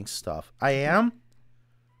keep adding stuff. I am.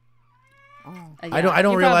 I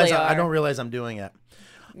don't realize I'm doing it.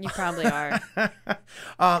 You probably are.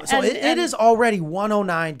 It is already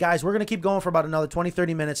 1:09. Guys, we're going to keep going for about another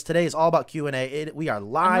 20-30 minutes. Today is all about Q&A. We are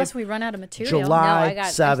live. Unless we run out of material. July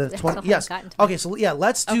 7th. Yes. Okay, so yeah,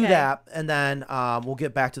 let's do that. And then we'll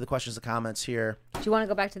get back to the questions and comments here. Do you want to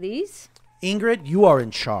go back to these? Ingrid, you are in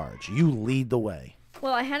charge. You lead the way.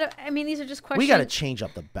 Well, these are just questions. We got to change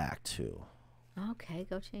up the back, too. Okay,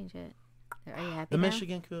 go change it. Are you happy The now?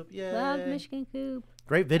 Michigan Coop. Yeah. Love Michigan Coop.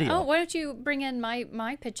 Great video. Oh, why don't you bring in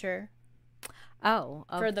my picture? Oh,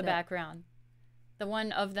 for the background, the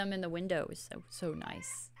one of them in the window is so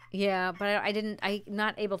nice. Yeah, but I'm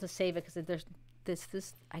not able to save it because there's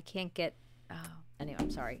this. I can't get. Oh, anyway, I'm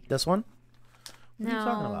sorry. This one? What are you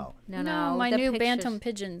talking about? No, my new pictures. bantam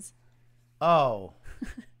pigeons. Oh,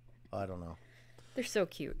 I don't know. They're so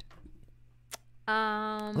cute.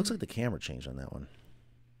 Looks like the camera changed on that one.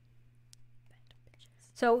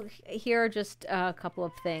 So here are just a couple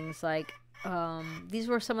of things. Like these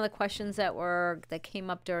were some of the questions that came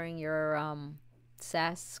up during your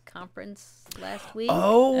SAS conference last week.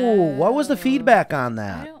 Oh, what was the feedback on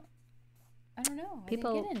that? I don't know.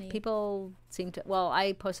 People seem to. Well,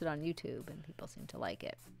 I posted on YouTube, and people seem to like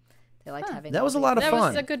it. They liked having. That was a lot of fun. That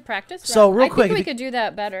was a good practice. So real quick, I think we could do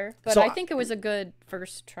that better, but I think it was a good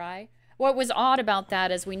first try. What was odd about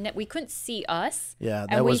that is we couldn't see us. Yeah,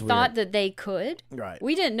 that and we was thought weird. that they could. Right.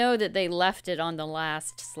 We didn't know that they left it on the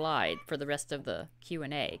last slide for the rest of the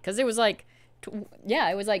Q&A because it was like,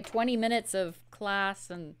 it was like 20 minutes of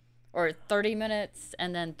class or 30 minutes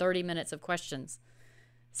and then 30 minutes of questions.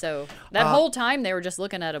 So that whole time they were just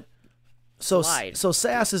looking at a slide. So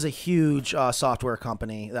SAS is a huge software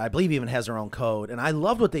company that I believe even has their own code, and I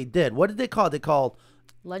loved what they did. What did they call it? They called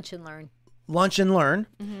Lunch and Learn. Lunch and Learn,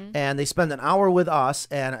 and they spent an hour with us,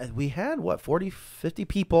 and we had 50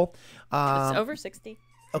 people. It's over 60.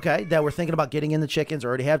 Okay, that were thinking about getting in the chickens or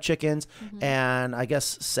already have chickens, and I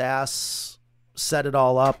guess SAS set it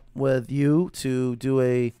all up with you to do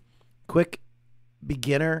a quick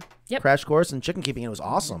beginner crash course in chicken keeping. It was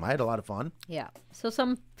awesome. I had a lot of fun. Yeah. So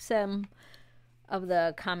some of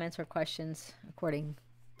the comments or questions, according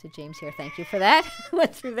to James here, thank you for that.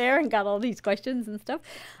 Went through there and got all these questions and stuff.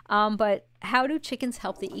 But how do chickens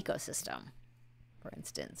help the ecosystem, for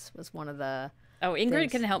instance, was one of the. Oh, Ingrid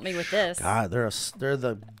can help me with this. God, they're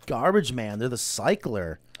the garbage man. They're the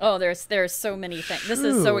cycler. Oh, there's so many things. This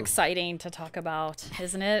is so exciting to talk about,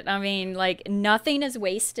 isn't it? I mean, like nothing is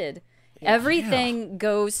wasted. Everything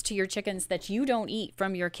goes to your chickens that you don't eat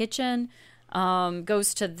from your kitchen.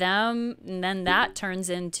 Goes to them, and then that turns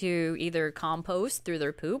into either compost through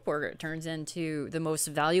their poop, or it turns into the most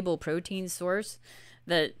valuable protein source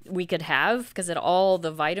that we could have, because all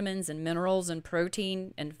the vitamins and minerals and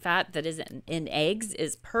protein and fat that is in eggs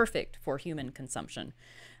is perfect for human consumption.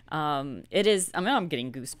 It is. I mean, I'm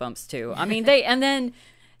getting goosebumps too. I mean,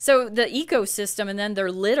 so the ecosystem, and then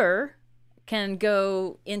their litter can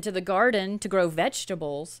go into the garden to grow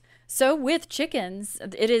vegetables, so with chickens,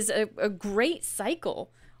 it is a great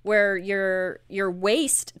cycle where your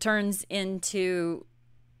waste turns into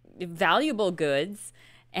valuable goods,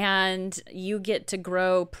 and you get to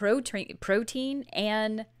grow protein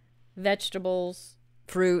and vegetables,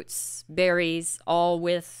 fruits, berries, all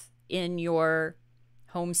within your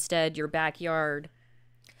homestead, your backyard.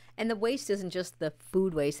 And the waste isn't just the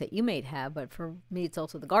food waste that you may have, but for me, it's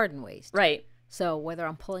also the garden waste. Right. So whether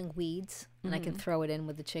I'm pulling weeds and I can throw it in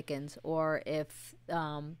with the chickens, or if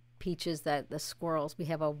Peaches, that the squirrels, we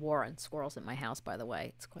have a war on squirrels at my house, by the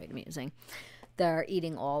way. It's quite amusing. They're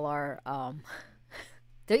eating all our,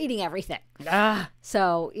 they're eating everything.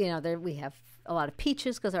 So, you know, we have a lot of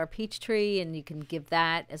peaches because our peach tree, and you can give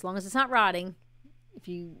that, as long as it's not rotting. If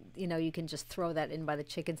you can just throw that in by the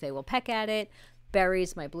chickens, they will peck at it.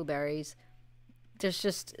 Berries, my blueberries. There's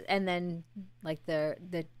just, and then like the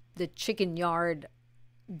chicken yard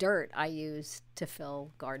dirt I use to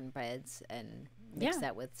fill garden beds and mix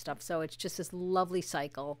that with stuff. So it's just this lovely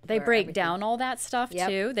cycle. They break down all that stuff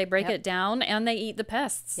too. They break it down, and they eat the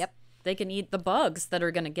pests. Yep. They can eat the bugs that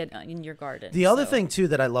are going to get in your garden. The other thing too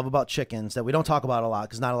that I love about chickens that we don't talk about a lot,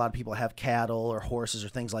 because not a lot of people have cattle or horses or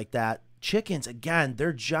things like that. Chickens, again,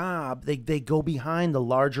 their job, they go behind the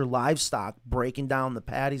larger livestock, breaking down the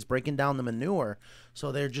patties, breaking down the manure.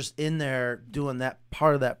 So they're just in there doing that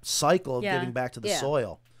part of that cycle of giving back to the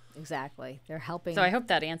soil. Exactly. They're helping. So I hope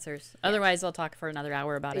that answers. Otherwise, I'll talk for another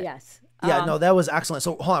hour about it. Yes. Yeah, no, that was excellent.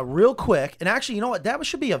 So hold on real quick. And actually, you know what? That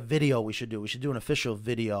should be a video we should do. We should do an official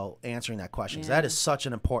video answering that question, because that is such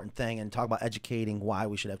an important thing, and talk about educating why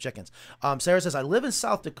we should have chickens. Sarah says, I live in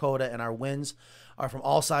South Dakota, and our winds are from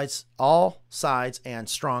all sides and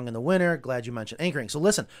strong in the winter. Glad you mentioned anchoring. So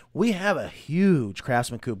listen, we have a huge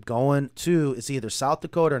Craftsman coop going to, it's either South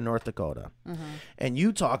Dakota or North Dakota. And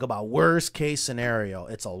you talk about worst case scenario.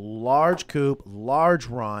 It's a large coop, large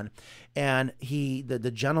run. And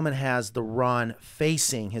the gentleman has the run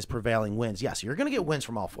facing his prevailing winds. Yes, you're going to get winds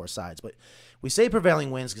from all four sides, but we say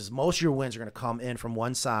prevailing winds because most of your winds are going to come in from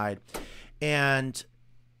one side. And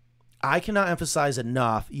I cannot emphasize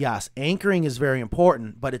enough, yes, anchoring is very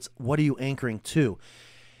important, but it's what are you anchoring to?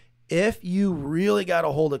 If you really got to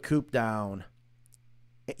hold a coop down,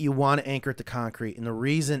 you want to anchor it to concrete. And the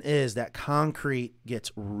reason is that concrete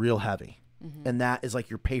gets real heavy. And that is like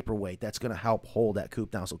your paperweight. That's going to help hold that coop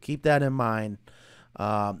down. So keep that in mind.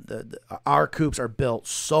 Our coops are built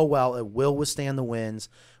so well, it will withstand the winds,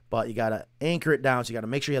 but you got to anchor it down. So you got to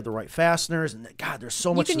make sure you have the right fasteners. And God, there's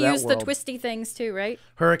so much to that world. You can use the twisty things too, right?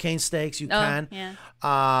 Hurricane stakes, you can.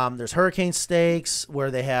 Yeah. There's hurricane stakes where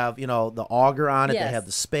they have, the auger on it. They have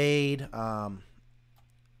the spade.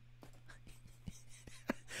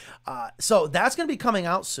 So that's going to be coming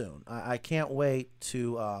out soon. I can't wait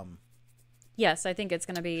to... Yes, I think it's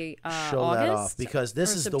going to be show August that off, because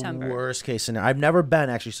this is September. the worst case scenario. I've never been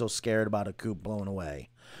actually so scared about a coop blown away.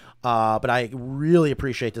 But I really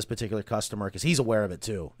appreciate this particular customer because he's aware of it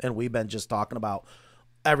too. And we've been just talking about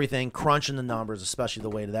everything, crunching the numbers, especially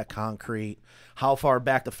the weight of that concrete, how far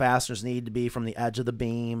back the fasteners need to be from the edge of the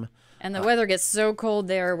beam. And the weather gets so cold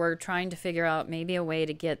there, we're trying to figure out maybe a way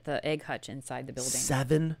to get the egg hutch inside the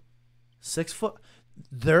building. 6 foot.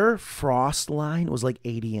 Their frost line was like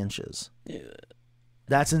 80 inches.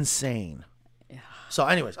 That's insane. So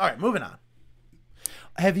anyways, all right, moving on.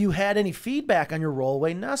 Have you had any feedback on your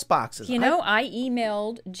rollaway nest boxes? I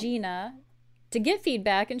emailed Gina to get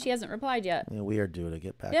feedback, and she hasn't replied yet. Yeah, we are due to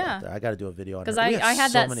get back out there. I got to do a video on it. Because I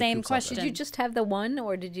had that same question. Did you just have the one,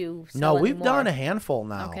 or did you No, sell we've more? done a handful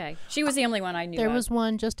now. Okay. She was the only one I knew There of. was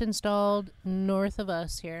one just installed north of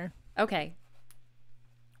us here. Okay.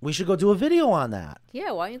 We should go do a video on that.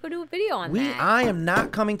 Yeah, why don't you go do a video on that? I am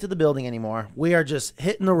not coming to the building anymore. We are just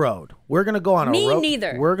hitting the road. We're gonna go on a road. Me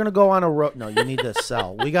neither. We're gonna go on a road. No, you need to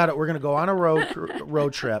sell. We got it. We're gonna go on a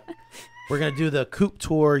road trip. We're gonna do the Coop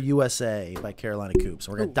Tour USA by Carolina Coops.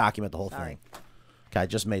 We're gonna document the whole thing. Okay, I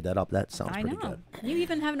just made that up. That sounds pretty good. You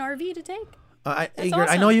even have an RV to take. Ingrid, I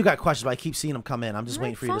awesome. know you got questions, but I keep seeing them come in. I'm just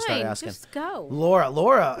waiting for you to start Fine, asking. just go.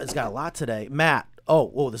 Laura has got a lot today. Matt.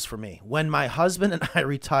 Oh, this is for me. When my husband and I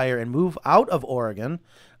retire and move out of Oregon,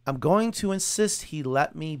 I'm going to insist he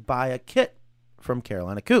let me buy a kit from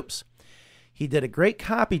Carolina Coops. He did a great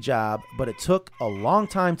copy job, but it took a long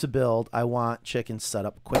time to build. I want chickens set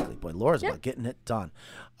up quickly. Boy, Laura's about getting it done.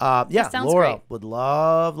 sounds Laura great. would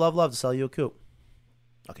love to sell you a coop.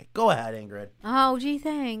 Okay, go ahead, Ingrid. Oh, gee,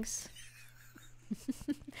 thanks.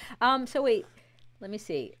 So wait, let me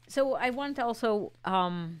see. So I wanted to also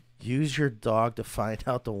Use your dog to find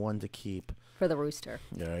out the one to keep. for the rooster.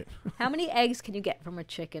 All right. How many eggs can you get from a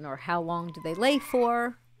chicken, or how long do they lay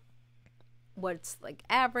for? what's like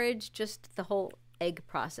average, just the whole egg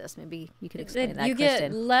process. Maybe you could explain that, You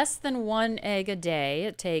Kristen. get less than 1 egg a day.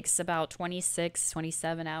 It takes about 26,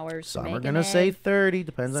 27 hours to Some make are an going to egg. say 30,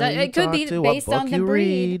 depends So on who you it could talk be to, based what book on the you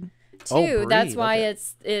breed, read. too. Oh, That's breed, why okay.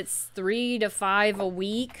 it's 3 to 5 a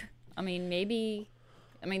week. I mean, maybe.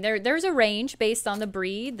 I mean, there's a range based on the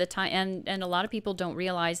breed, the time, and a lot of people don't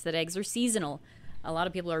realize that eggs are seasonal. A lot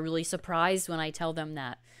of people are really surprised when I tell them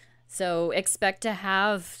that. So expect to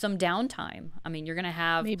have some downtime. I mean, you're going to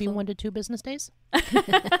have Maybe 1 to 2 business days.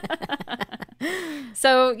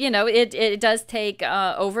 So, it does take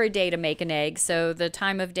over a day to make an egg. So the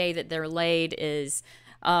time of day that they're laid is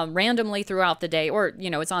randomly throughout the day, or,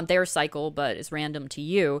 it's on their cycle, but it's random to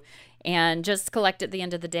you. And just collect at the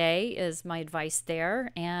end of the day is my advice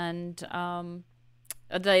there. And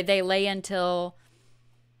they lay until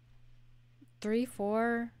 3,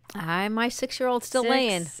 4. My 6-year-old's still 6.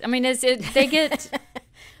 laying. I mean, they get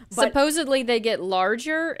supposedly they get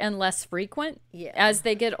larger and less frequent as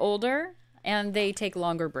they get older, and they take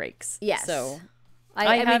longer breaks. Yes. So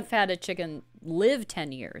I have mean, had a chicken live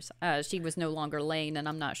 10 years. She was no longer laying, and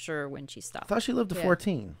I'm not sure when she I stopped. thought she lived to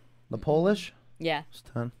 14. The Polish? Yeah. It's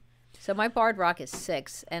 10. so my barred rock is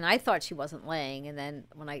 6, and I thought she wasn't laying, and then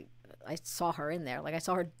when I saw her in there, like I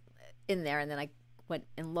saw her in there, and then I went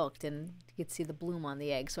and looked, and you could see the bloom on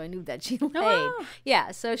the egg, so I knew that she laid. Oh.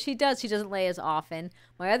 Yeah, so she does. She doesn't lay as often.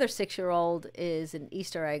 My other 6-year-old is an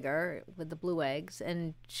Easter egger with the blue eggs,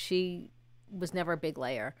 and she was never a big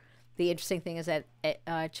layer. The interesting thing is that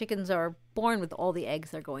chickens are born with all the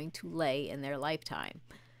eggs they're going to lay in their lifetime,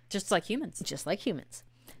 Just like humans. just like humans.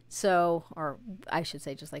 So, or I should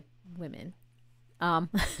say, just like women,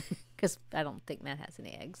 because I don't think Matt has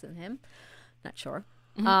any eggs in him. Not sure.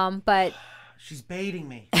 But She's baiting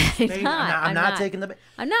me. She's baiting. I'm not taking the bait.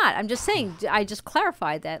 I'm not. I'm just saying. I just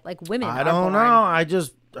clarified that, like, women. I are don't born. know. I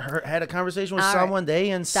just had a conversation with All right. someone.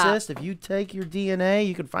 They insist Stop. if you take your DNA,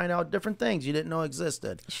 you can find out different things you didn't know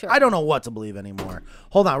existed. Sure. I don't know what to believe anymore.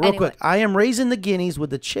 Hold on, real Anyway. quick. I am raising the guineas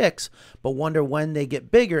with the chicks, but wonder when they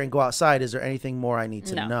get bigger and go outside. Is there anything more I need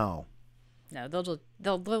to No. know? No,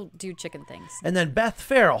 they'll do chicken things. And then Beth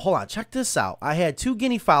Farrell, hold on, check this out. I had 2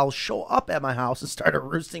 guinea fowls show up at my house and started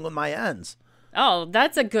roosting with my hens. Oh,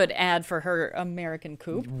 that's a good ad for her American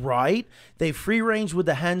coop. Right? They free range with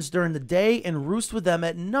the hens during the day and roost with them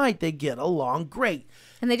at night. They get along great.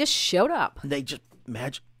 And they just showed up. They just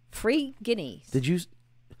magic. Free guineas. Did you?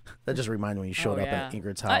 That just reminded me when you showed up yeah. at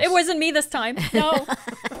Ingrid's house. It wasn't me this time. No,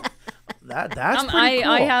 That's pretty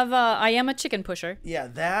cool. I am a chicken pusher. Yeah,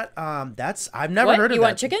 that's I've never What? heard of You that.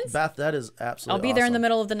 want chickens? Beth, that is absolutely. I'll be there in the awesome.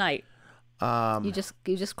 middle of the night. You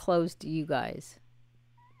just closed you guys.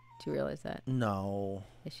 Do you realize that? No,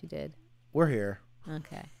 Yes, you did. we're here.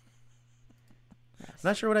 Okay. I'm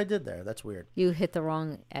not sure what I did there. That's weird. You hit the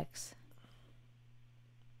wrong X.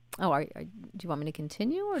 Oh, do you want me to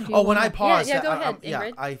continue, or do you Oh, when wanna- I paused, yeah, go I- ahead, yeah,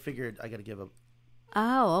 Ingrid. I figured I got to give a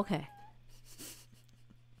Oh, okay.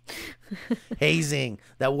 hazing.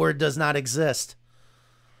 That word does not exist.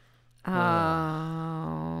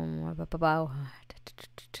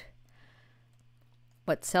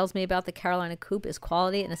 What sells me about the Carolina Coop is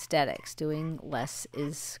quality and aesthetics. Doing less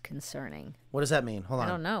is concerning. What does that mean? Hold on. I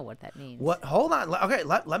don't know what that means. What? Hold on. Okay,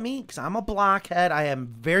 let me, because I'm a blockhead. I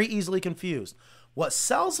am very easily confused. What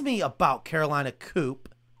sells me about Carolina Coop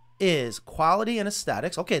is quality and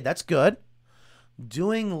aesthetics. Okay, that's good.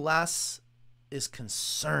 Doing less is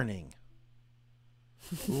concerning.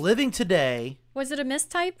 Living today, Was it a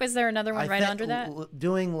mistype? Was there another one I right think under that?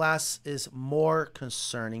 doing less is more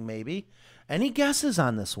concerning, maybe. Any guesses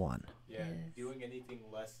on this one? Yeah, doing anything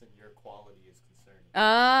less than your quality is concerning.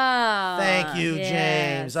 Ah. Thank you, yes.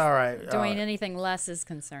 James. All right. all Doing right. anything less is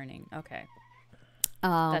concerning. Okay,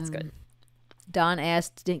 Um, that's good. Don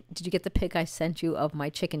asked, did you get the pic I sent you of my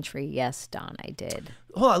chicken tree? Yes, Don, I did.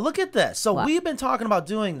 Hold on, look at this. So What? we've been talking about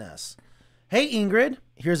doing this. Hey Ingrid,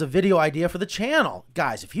 here's a video idea for the channel.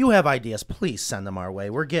 Guys, if you have ideas, please send them our way.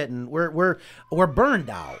 We're burned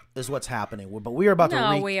out is what's happening. But we are about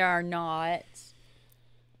No, to we are not.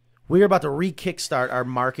 we are about to re-kickstart our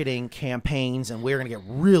marketing campaigns, and we're gonna get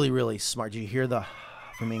really, really smart. Did you hear the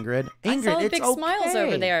from Ingrid? Ingrid, I saw it's big okay. smiles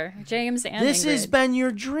over there, James and This Ingrid. has been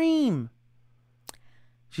your dream.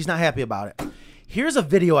 She's not happy about it. Here's a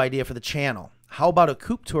video idea for the channel. How about a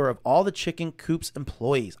coop tour of all the chicken coop's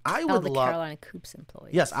employees? I Oh, would the love. Carolina Coop's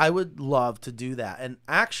employees. Yes, I would love to do that. And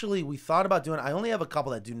actually, we thought about doing it. I only have a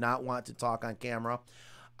couple that do not want to talk on camera.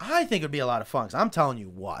 I think it would be a lot of fun. 'Cause I'm telling you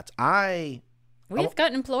what, We've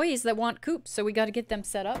got employees that want coops, so we got to get them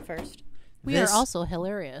set up first. We This- are also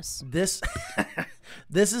hilarious. this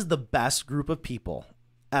this is the best group of people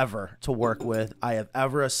ever to work with I have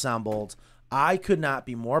ever assembled. I could not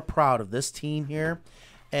be more proud of this team here.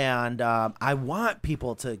 And I want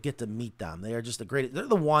people to get to meet them. They are just the greatest. They're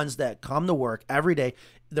the ones that come to work every day.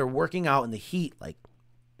 They're working out in the heat. Like,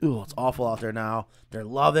 ooh, it's awful out there now. They're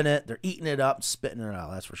loving it. They're eating it up, spitting it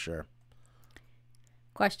out. That's for sure.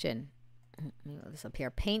 Question. This up here.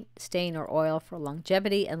 Paint, stain, or oil for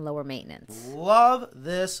longevity and lower maintenance. Love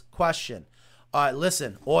this question. All right,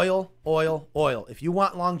 listen. Oil, oil, oil. If you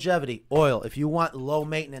want longevity, oil. If you want low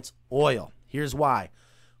maintenance, oil. Here's why.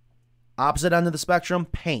 Opposite end of the spectrum,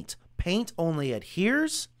 paint. Paint only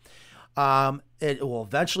adheres. It will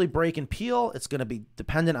eventually break and peel. It's going to be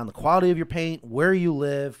dependent on the quality of your paint, where you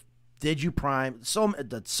live, did you prime,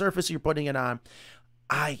 the surface you're putting it on.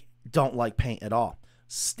 I don't like paint at all.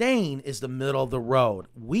 Stain is the middle of the road.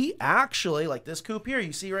 We actually, like this coupe here,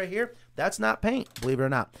 you see right here, that's not paint, believe it or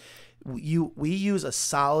not. We use a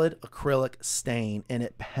solid acrylic stain, and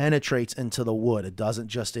it penetrates into the wood. It doesn't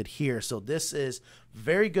just adhere. So this is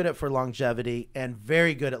very good for longevity and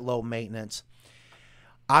very good at low maintenance.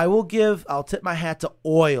 I'll tip my hat to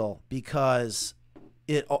oil because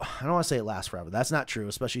I don't want to say it lasts forever. That's not true,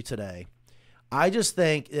 especially today. I just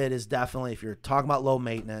think it is definitely, if you're talking about low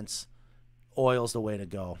maintenance, oil's the way to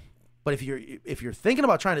go. But if you're thinking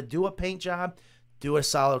about trying to do a paint job, do a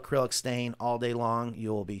solid acrylic stain all day long.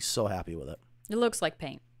 You'll be so happy with it. It looks like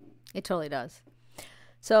paint. It totally does.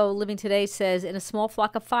 So Living Today says, in a small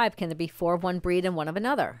flock of 5, can there be 4 of one breed and 1 of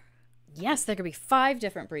another? Yes, there could be 5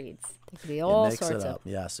 different breeds. There could be all Mix sorts it up.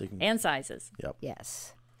 of. Yes, you can. And sizes. Yep.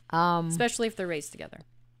 Yes. Especially if they're raised together.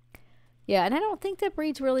 Yeah, and I don't think that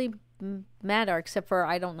breeds really matter, except for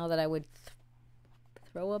I don't know that I would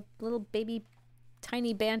throw a little baby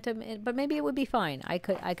tiny bantam in, but maybe it would be fine. I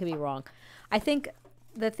could be wrong. I think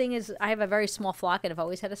the thing is, I have a very small flock, and I've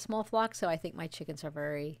always had a small flock, so I think my chickens are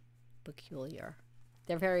very peculiar.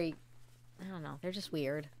 They're very, I don't know, they're just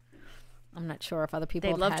weird. I'm not sure if other people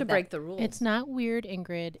They have love had to that. break the rules. It's not weird,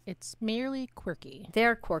 Ingrid. It's merely quirky.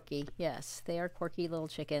 They're quirky, yes. They are quirky little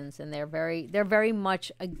chickens, and they're very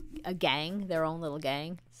much a gang, their own little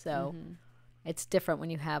gang. So it's different when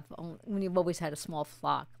you've always had a small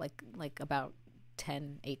flock, like about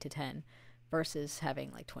 8 to 10, versus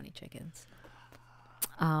having like 20 chickens.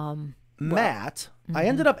 Matt, I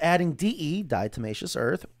ended up adding DE, diatomaceous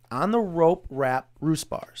earth, on the rope wrap roost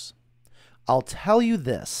bars. I'll tell you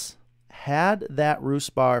this. Had that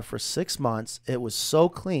roost bar for 6 months. It was so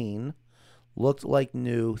clean, looked like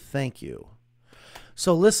new. Thank you.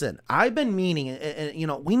 So listen, I've been meaning,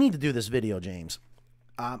 and we need to do this video, James.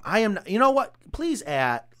 You know what? Please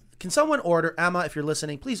can someone order, Emma, if you're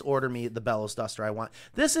listening, please order me the bellows duster I want.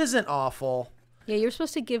 This isn't awful. Yeah, you're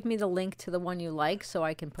supposed to give me the link to the one you like so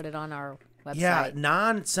I can put it on our website. Yeah,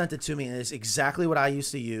 Nan sent it to me, and it's exactly what I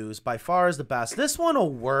used to use. By far is the best. This one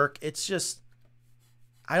will work. It's just,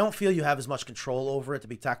 I don't feel you have as much control over it, to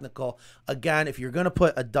be technical. Again, if you're going to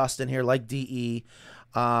put a dust in here like DE,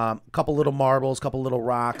 a couple little marbles, couple little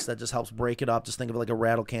rocks, that just helps break it up. Just think of it like a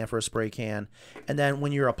rattle can for a spray can. And then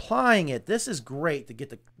when you're applying it, this is great to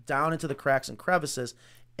get down into the cracks and crevices.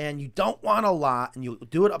 And you don't want a lot, and you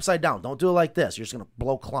do it upside down. Don't do it like this. You're just going to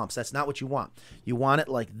blow clumps. That's not what you want. You want it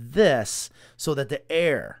like this so that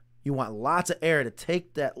you want lots of air to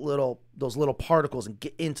take those little particles and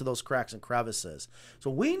get into those cracks and crevices. So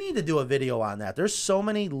we need to do a video on that. There's so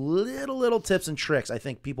many little tips and tricks I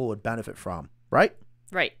think people would benefit from, right?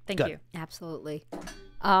 Right. Thank you. Absolutely.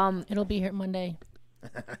 It'll be here Monday.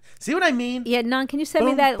 See what I mean? Yeah, Nan, can you send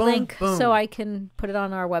me that link so I can put it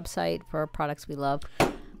on our website for products we love?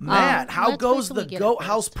 Matt, how let's goes wait till the we get goat it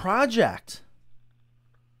house first. project?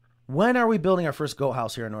 When are we building our first goat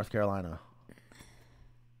house here in North Carolina?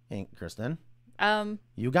 Hey, Kristen,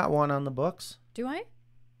 you got one on the books? Do I?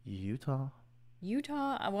 Utah.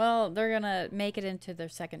 Well, they're going to make it into their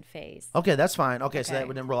second phase. Okay, that's fine. Okay, so that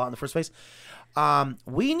didn't roll out in the first phase.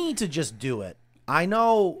 We need to just do it. I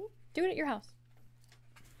know. Do it at your house.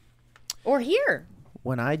 Or here.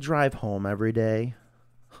 When I drive home every day,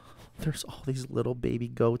 there's all these little baby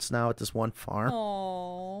goats now at this one farm.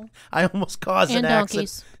 Oh. I almost caused And an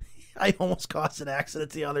donkeys. accident. I almost caused an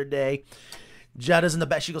accident the other day. Jetta's in the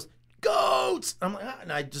back. She goes, goats! I'm like,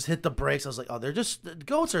 and I just hit the brakes. I was like, oh, the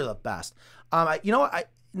goats are the best. You know what?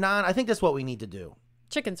 Nan, I think that's what we need to do.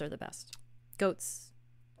 Chickens are the best. Goats.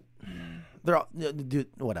 They're all,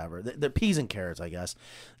 whatever. They're peas and carrots, I guess.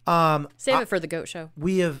 Save it for the goat show.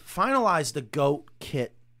 We have finalized the goat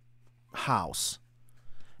kit house.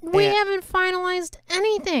 We And haven't finalized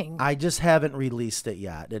anything. I just haven't released it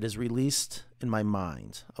yet. It is released in my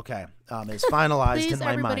mind. Okay. It's finalized Please, in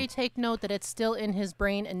my everybody mind. take note that it's still in his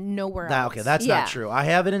brain and nowhere else. Okay, that's Yeah. not true. I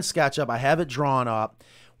have it in SketchUp. I have it drawn up.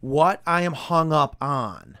 What I am hung up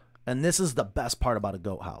on, And this is the best part about a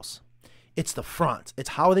goat house. It's the front. It's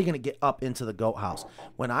how are they going to get up into the goat house.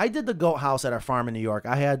 When I did the goat house at our farm in New York,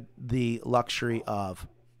 I had the luxury of,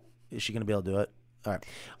 is she going to be able to do it? All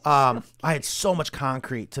right. I had so much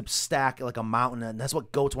concrete to stack like a mountain, and that's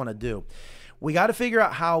what goats want to do. We got to figure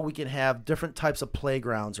out how we can have different types of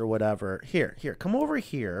playgrounds or whatever. Here, come over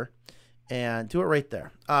here and do it right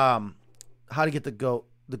there. How to get the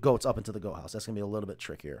goats up into the goat house. That's going to be a little bit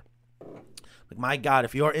trickier. Like, my God,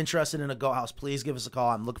 if you're interested in a goat house, please give us a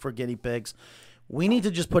call. I'm looking for guinea pigs. We need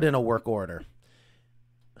to just put in a work order.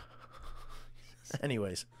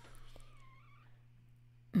 Anyways.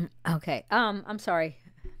 Okay. I'm sorry.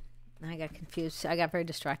 I got confused. I got very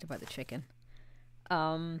distracted by the chicken.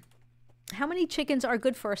 How many chickens are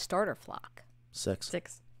good for a starter flock?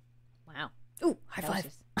 6. Wow. Ooh, high five.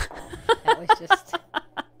 That was just.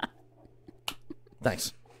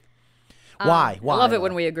 Thanks. Why? I love it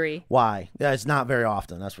when we agree. Why? Yeah, it's not very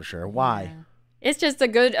often, that's for sure. Why? Yeah. It's just a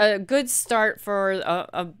good start for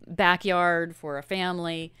a backyard, for a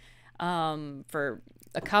family, for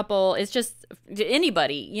a couple. It's just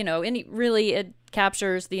anybody, really it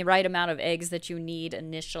captures the right amount of eggs that you need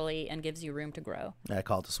initially and gives you room to grow. Yeah, I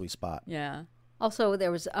call it the sweet spot. Yeah. Also,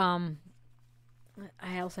 there was I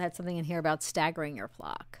also had something in here about staggering your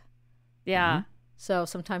flock. Yeah. Mm-hmm. So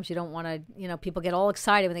sometimes you don't want to, people get all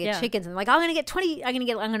excited when they get chickens and they're like, I'm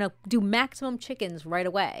going to do maximum chickens right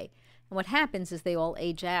away. And what happens is they all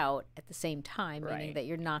age out at the same time, meaning that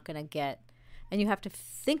you're not going to get, and you have to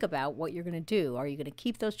think about what you're going to do. Are you going to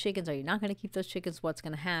keep those chickens? Are you not going to keep those chickens? What's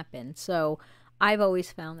going to happen? So I've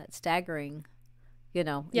always found that staggering,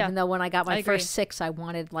 even though when I got my first 6, I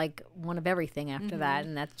wanted like one of everything after that.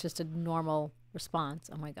 And that's just a normal response.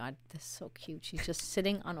 Oh my God, this is so cute. She's just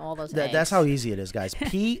sitting on all those eggs. That's how easy it is, guys.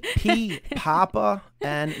 P Papa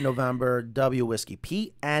N November W Whiskey.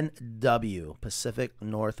 PNW Pacific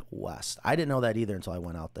Northwest. I didn't know that either until I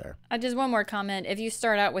went out there. Just one more comment. If you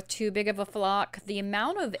start out with too big of a flock, the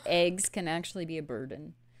amount of eggs can actually be a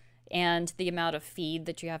burden. And the amount of feed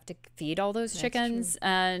that you have to feed all those chickens.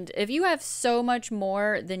 And if you have so much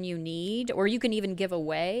more than you need, or you can even give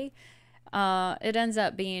away, it ends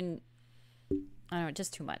up being, I don't know,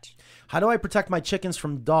 just too much. How do I protect my chickens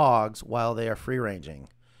from dogs while they are free ranging?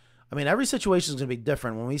 I mean, every situation is going to be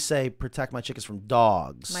different. When we say protect my chickens from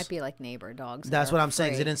dogs, might be like neighbor dogs. That's what I'm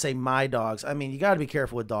saying. They didn't say my dogs. I mean, you got to be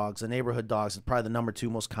careful with dogs. The neighborhood dogs is probably the number 2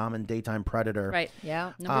 most common daytime predator. Right.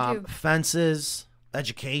 Yeah. Number 2. Fences,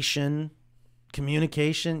 education,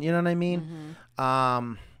 communication. You know what I mean?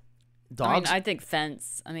 Dogs. I think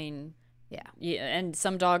fence. Yeah. And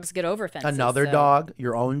some dogs get over fences. Another dog,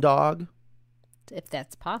 your own dog. If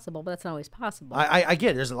that's possible, but that's not always possible. I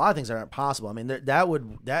get it. There's a lot of things that aren't possible. I mean,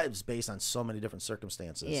 that is based on so many different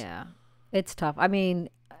circumstances. Yeah, it's tough. I mean,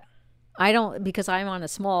 I don't, because I'm on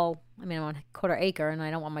I'm on a quarter acre, and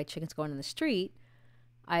I don't want my chickens going in the street.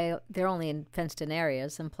 They're only in fenced in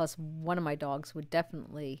areas, and plus one of my dogs would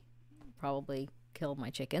definitely probably kill my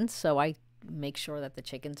chickens, so I make sure that the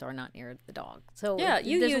chickens are not near the dog. So yeah,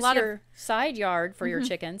 you use your side yard for your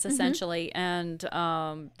chickens essentially, and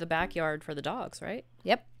the backyard for the dogs, right?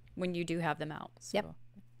 Yep. When you do have them out. So.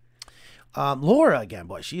 Yep. Laura again,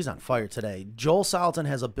 boy, she's on fire today. Joel Salatin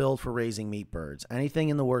has a build for raising meat birds. Anything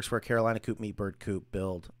in the works for a Carolina coop meat bird coop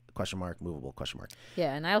build? ? Movable ?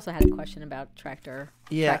 Yeah, and I also had a question about tractor.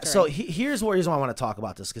 Yeah, so here's why I want to talk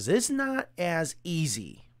about this, because it's not as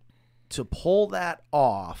easy to pull that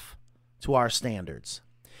off to our standards.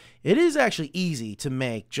 It is actually easy to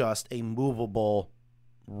make just a movable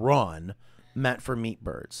run meant for meat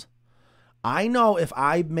birds. I know if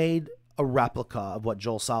I made a replica of what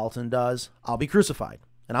Joel Salatin does, I'll be crucified.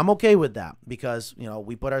 And I'm okay with that because,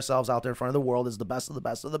 we put ourselves out there in front of the world as the best of the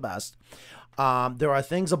best of the best. There are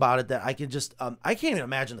things about it that I can just, I can't even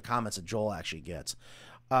imagine the comments that Joel actually gets.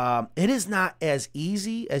 It is not as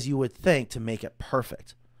easy as you would think to make it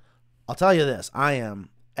perfect. I'll tell you this, I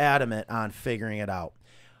am adamant on figuring it out.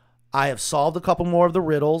 I have solved a couple more of the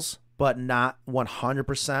riddles, but not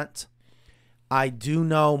 100%. I do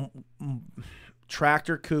know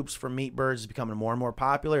tractor coops for meat birds is becoming more and more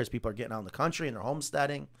popular as people are getting out in the country and they're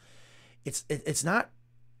homesteading. It's not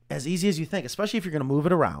as easy as you think, especially if you're going to move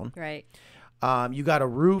it around. Right. You got a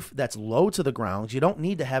roof that's low to the ground. You don't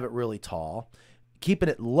need to have it really tall. Keeping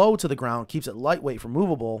it low to the ground keeps it lightweight for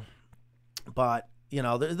movable, but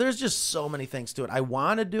there's just so many things to it. I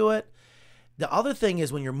want to do it. The other thing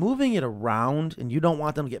is when you're moving it around and you don't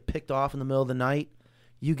want them to get picked off in the middle of the night,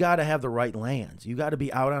 you got to have the right land. You got to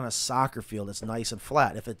be out on a soccer field that's nice and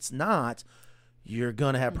flat. If it's not, you're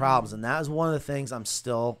going to have problems. And that is one of the things I'm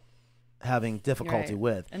still having difficulty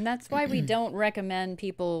with. And that's why we don't recommend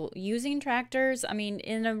people using tractors. I mean,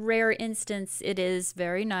 in a rare instance, it is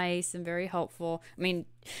very nice and very helpful. I mean,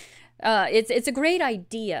 it's a great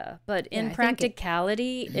idea, but in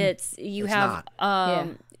practicality, it's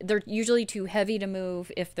they're usually too heavy to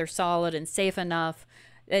move if they're solid and safe enough.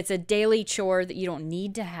 It's a daily chore that you don't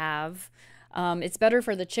need to have. It's better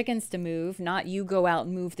for the chickens to move, not you go out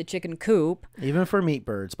and move the chicken coop. Even for meat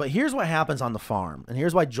birds. But here's what happens on the farm, and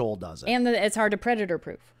here's why Joel does it. And it's hard to predator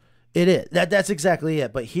proof. It is. That's exactly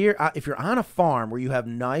it. But here, if you're on a farm where you have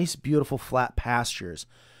nice, beautiful, flat pastures,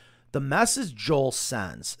 the message Joel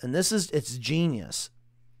sends, and it's genius.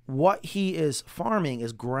 What he is farming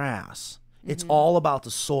is grass. It's all about the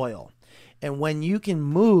soil. And when you can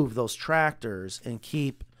move those tractors and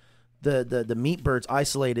keep the meat birds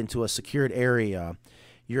isolated into a secured area,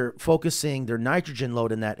 you're focusing their nitrogen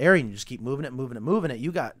load in that area, and you just keep moving it.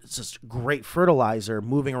 You got just great fertilizer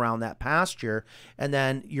moving around that pasture, and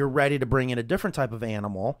then you're ready to bring in a different type of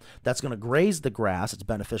animal that's going to graze the grass. It's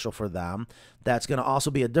beneficial for them. That's going to also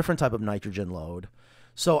be a different type of nitrogen load.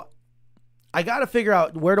 So I got to figure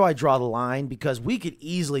out, where do I draw the line? Because we could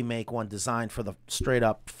easily make one designed for the straight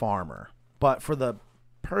up farmer, but for the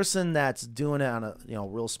person that's doing it on a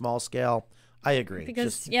real small scale, I agree.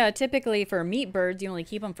 Because typically for meat birds, you only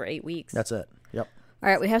keep them for 8 weeks. That's it. Yep. All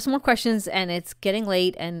right, we have some more questions, and it's getting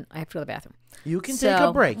late, and I have to go to the bathroom. You can take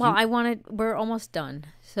a break. Well, we're almost done.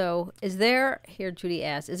 So Judy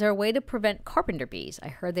asks, is there a way to prevent carpenter bees? I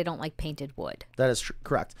heard they don't like painted wood. That is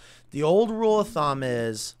correct. The old rule of thumb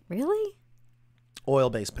is really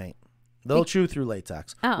oil-based paint. They'll chew through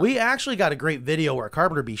latex. Oh. We actually got a great video where a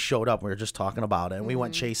carpenter bee showed up. We were just talking about it, and we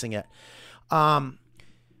went chasing it.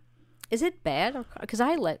 Is it bad? Because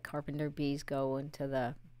I let carpenter bees go into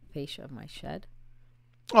the fascia of my shed.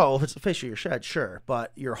 Oh, if it's the fascia of your shed, sure.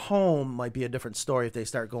 But your home might be a different story if they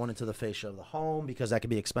start going into the fascia of the home, because that can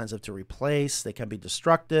be expensive to replace. They can be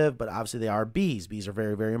destructive, but obviously they are bees. Bees are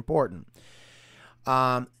very, very important.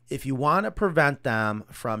 If you want to prevent them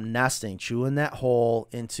from nesting, chewing that hole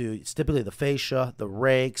into, it's typically the fascia, the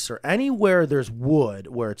rakes, or anywhere there's wood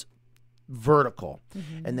where it's vertical,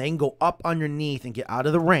 and they can go up underneath and get out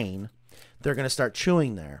of the rain, they're going to start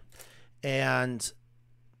chewing there. And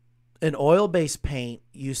an oil-based paint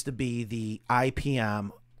used to be the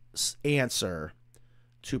IPM answer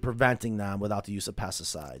to preventing them without the use of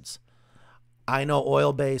pesticides. I know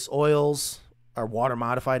oil-based oils are water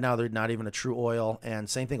modified now. They're not even a true oil. And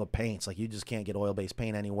same thing with paints. Like, you just can't get oil-based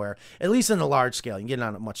paint anywhere, at least in the large scale. You can get it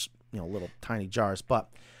on a much, little tiny jars. But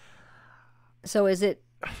so is it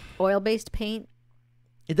oil-based paint?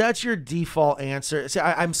 That's your default answer. See,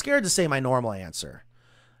 I'm scared to say my normal answer,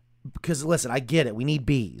 because listen, I get it. We need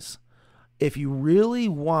bees. If you really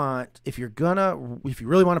want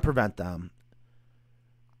to prevent them,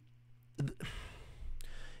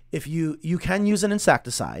 if you can use an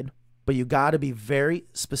insecticide, but you got to be very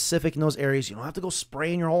specific in those areas. You don't have to go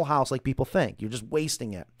spraying your whole house like people think. You're just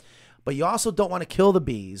wasting it. But you also don't want to kill the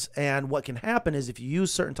bees. And what can happen is, if you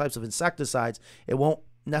use certain types of insecticides, it won't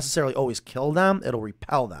necessarily always kill them. It'll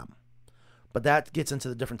repel them. But that gets into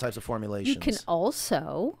the different types of formulations. You can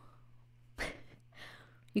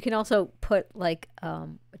also put like a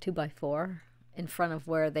 2x4 in front of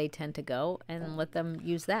where they tend to go and let them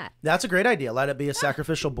use that. That's a great idea. Let it be a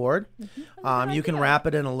sacrificial board. You can wrap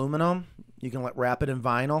it in aluminum. You can wrap it in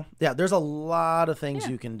vinyl. Yeah, there's a lot of things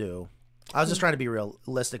you can do. I was just trying to be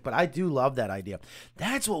realistic, but I do love that idea.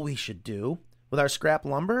 That's what we should do with our scrap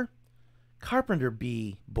lumber. Carpenter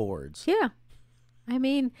bee boards. Yeah. I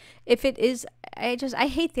mean, if it is, I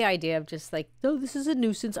hate the idea of just like, no, this is a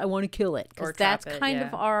nuisance, I want to kill it. Because that's kind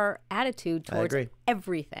of our attitude towards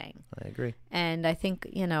everything. I agree. And I think,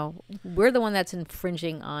 we're the one that's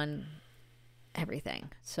infringing on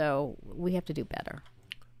everything. So we have to do better.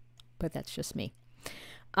 But that's just me.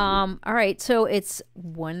 All right, so it's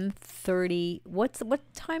 1:30. What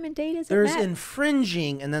time and date is it? There's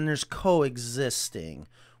infringing, and then there's coexisting.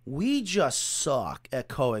 We just suck at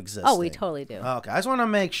coexisting. Oh, we totally do. Okay, I just want to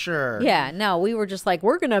make sure. Yeah, no, we were just like,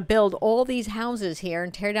 we're going to build all these houses here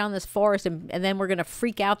and tear down this forest, and then we're going to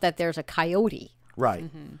freak out that there's a coyote. Right.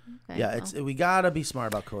 Okay, yeah, we got to be smart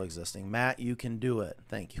about coexisting. Matt, you can do it.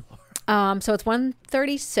 Thank you, Laura. So it's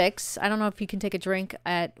 1:36. I don't know if you can take a drink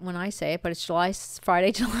when I say it, but it's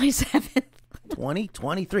Friday, July 7th.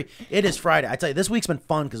 2023. It is Friday. I tell you, this week's been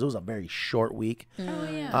fun because it was a very short week. Oh,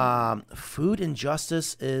 yeah. Food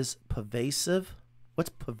injustice is pervasive. What's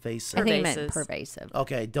pervasive? I think it meant pervasive.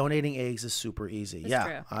 Okay, donating eggs is super easy.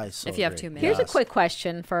 That's true. If you have 2 minutes. Here's a quick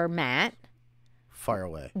question for Matt. Fire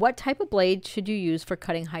away. What type of blade should you use for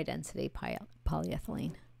cutting high-density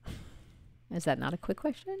polyethylene? Is that not a quick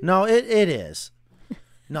question? No, it is.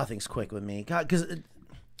 Nothing's quick with me. Because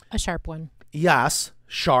A sharp one. yes,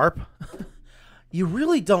 sharp. You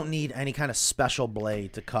really don't need any kind of special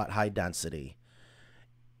blade to cut high density.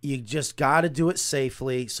 You just got to do it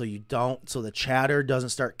safely so the chatter doesn't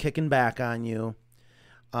start kicking back on you.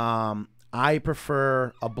 I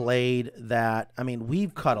prefer a blade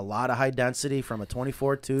we've cut a lot of high density from a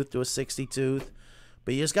 24 tooth to a 60 tooth,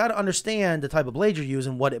 but you just got to understand the type of blade you're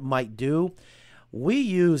using, what it might do. We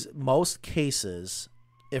use most cases,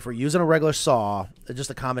 if we're using a regular saw, just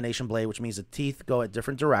a combination blade, which means the teeth go at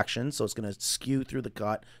different directions, so it's going to skew through the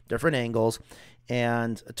cut, different angles.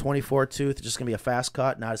 And a 24 tooth is just going to be a fast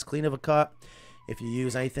cut, not as clean of a cut. If you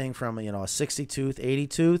use anything from a 60 tooth, 80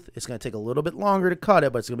 tooth, it's going to take a little bit longer to cut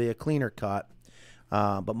it, but it's going to be a cleaner cut.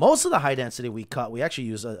 But most of the high density we cut, we actually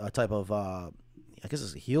use a type of, I guess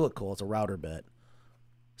it's a helical, it's a router bit.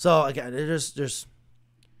 So again,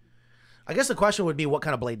 I guess the question would be what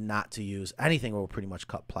kind of blade not to use. Anything will pretty much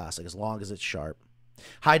cut plastic as long as it's sharp.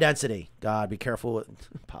 High density, God, be careful with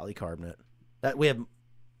polycarbonate. That we have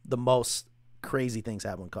the most crazy things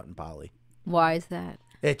happen when cutting poly. Why is that?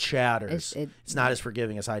 It chatters. It's not as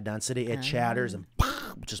forgiving as high density. It chatters and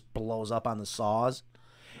just blows up on the saws.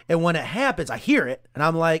 And when it happens, I hear it, and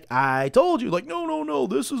I'm like, I told you, like, no,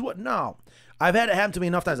 this is what, no. I've had it happen to me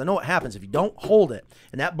enough times. I know what happens if you don't hold it,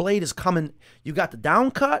 and that blade is coming. You got the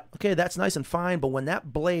down cut, okay, that's nice and fine, but when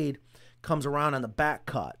that blade comes around on the back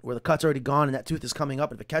cut, where the cut's already gone and that tooth is coming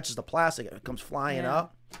up, and if it catches the plastic, it comes flying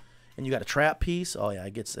up, and you got a trap piece, oh yeah,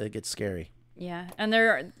 it gets scary. Yeah, and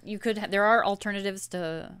there are alternatives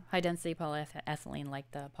to high density polyethylene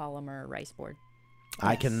like the polymer rice board.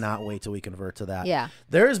 I cannot wait till we convert to that. Yeah.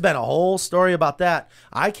 There's been a whole story about that.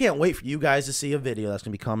 I can't wait for you guys to see a video that's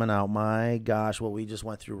going to be coming out. My gosh, what we just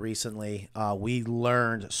went through recently. We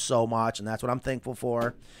learned so much, and that's what I'm thankful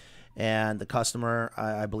for. And the customer,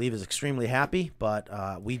 I believe, is extremely happy, but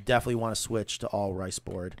we definitely want to switch to all rice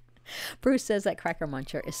board. Bruce says that Cracker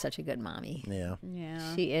Muncher is such a good mommy. Yeah.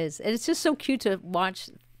 Yeah. She is. And it's just so cute to watch.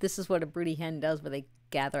 This is what a broody hen does, where they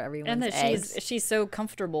gather everyone's eggs. And she's so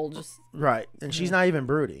comfortable, just right. And she's not even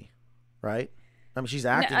broody, right? I mean, she's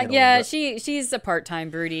acting. She's a part-time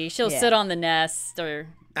broody. She'll sit on the nest or.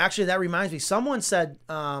 Actually, that reminds me. Someone said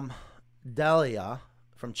Delia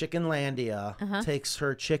from Chickenlandia takes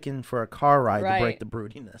her chicken for a car ride to break the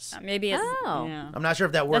broodiness. Maybe it's. Yeah. I'm not sure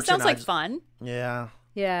if that works. That sounds like fun. Yeah.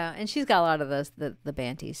 Yeah, and she's got a lot of the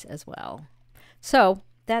banties as well. So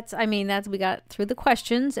that's we got through the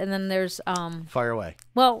questions, and then there's fire away.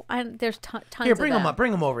 Well, there's tons. Here, bring them up.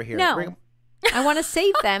 Bring them over here. No, I want to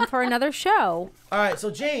save them for another show. All right,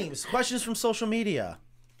 so James, questions from social media.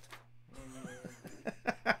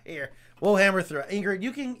 Here, we'll hammer through. Ingrid,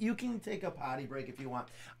 you can take a potty break if you want.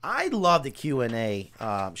 I love the Q&A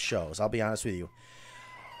shows. I'll be honest with you.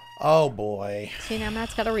 Oh boy. See, now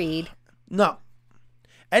Matt's got to read. No.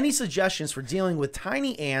 Any suggestions for dealing with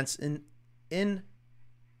tiny ants inhabiting?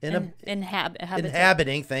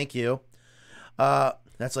 Thank you.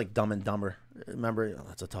 That's like Dumb and Dumber. Remember,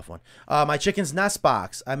 that's a tough one. My chicken's nest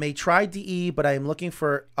box. I may try DE, but I am looking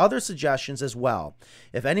for other suggestions as well.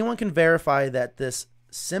 If anyone can verify that this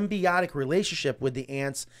symbiotic relationship with the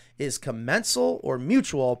ants is commensal or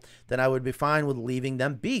mutual, then I would be fine with leaving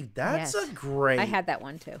them be. That's a great. I had that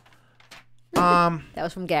one too. That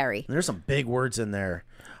was from Gary. There's some big words in there.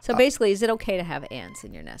 So basically, is it okay to have ants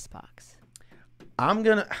in your nest box? I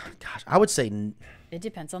would say. It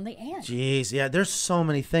depends on the ant. Jeez, yeah, there's so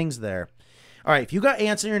many things there. All right, if you got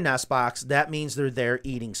ants in your nest box, that means they're there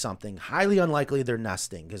eating something. Highly unlikely they're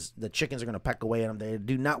nesting because the chickens are going to peck away at them. They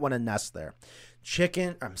do not want to nest there.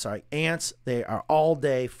 Ants, they are all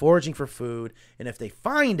day foraging for food, and if they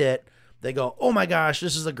find it, they go, oh my gosh,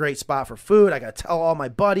 this is a great spot for food. I got to tell all my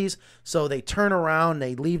buddies. So they turn around,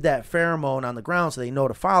 they leave that pheromone on the ground so they know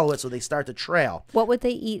to follow it, so they start to trail. What would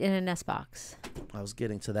they eat in a nest box? I was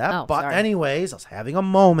getting to that. Sorry. Anyways, I was having a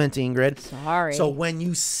moment, Ingrid. Sorry. So when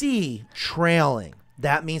you see trailing,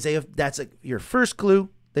 that means your first clue,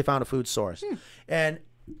 they found a food source. And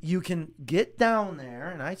you can get down there,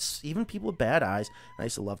 and even people with bad eyes, I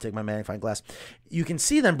used to love taking my magnifying glass, you can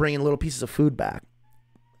see them bringing little pieces of food back.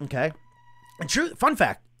 Okay? And fun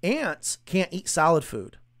fact, ants can't eat solid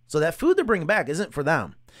food. So that food they're bringing back isn't for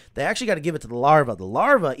them. They actually got to give it to the larva. The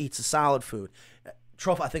larva eats the solid food.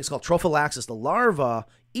 I think it's called trophallaxis. The larva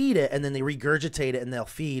eat it, and then they regurgitate it, and they'll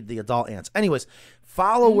feed the adult ants. Anyways,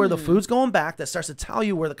 follow where the food's going back. That starts to tell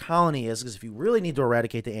you where the colony is, because if you really need to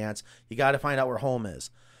eradicate the ants, you got to find out where home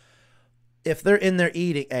is. If they're in there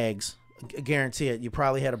eating eggs, guarantee it. You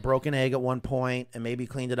probably had a broken egg at one point and maybe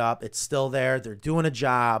cleaned it up. It's still there. They're doing a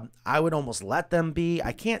job. I would almost let them be.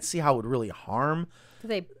 I can't see how it would really harm.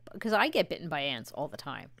 Because I get bitten by ants all the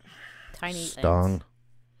time. Tiny Stung. ants.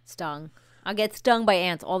 Stung. I get stung by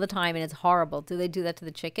ants all the time, and it's horrible. Do they do that to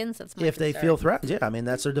the chickens? That's my If they concern. feel threatened, yeah. I mean,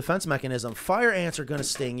 that's their defense mechanism. Fire ants are going to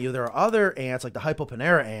sting you. There are other ants, like the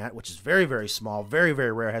Hypoponera ant, which is very, very small, very,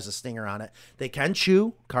 very rare, has a stinger on it. They can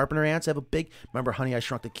chew. Carpenter ants have a big, remember Honey, I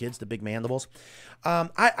Shrunk the Kids, the big mandibles?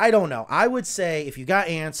 I don't know. I would say if you got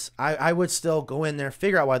ants, I would still go in there,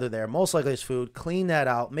 figure out why they're there. Most likely it's food. Clean that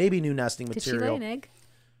out. Maybe new nesting material. Did she lay an egg?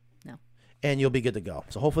 And you'll be good to go.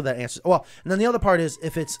 So hopefully that answers. Well, and then the other part is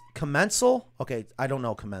if it's commensal. Okay, I don't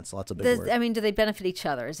know commensal. That's a big word. I mean, do they benefit each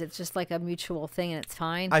other? Is it just like a mutual thing and it's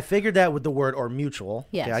fine? I figured that with the word or mutual.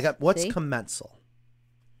 Yes. Okay, I got what's See? commensal.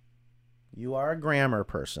 You are a grammar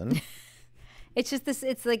person. It's just this.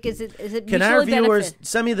 It's like, is it Can our mutually viewers benefit?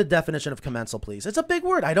 send me the definition of commensal, please? It's a big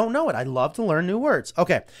word. I don't know it. I love to learn new words.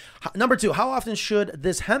 Okay, number 2. How often should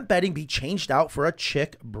this hemp bedding be changed out for a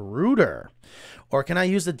chick brooder? Or can I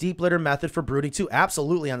use the deep litter method for brooding too?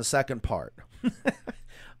 Absolutely, on the second part.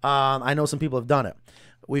 I know some people have done it.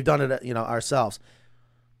 We've done it, ourselves.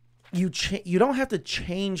 You don't have to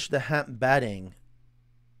change the hemp bedding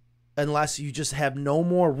unless you just have no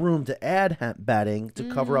more room to add hemp bedding to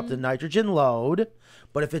cover up the nitrogen load.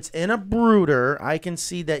 But if it's in a brooder, I can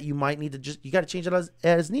see that you might need to you got to change it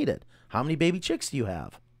as needed. How many baby chicks do you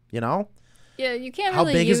have? Yeah, you can't How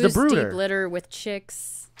really big is use the brooder? deep litter with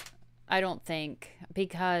chicks, I don't think,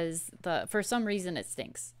 because for some reason it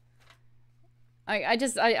stinks.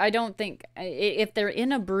 I don't think if they're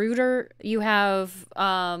in a brooder, you have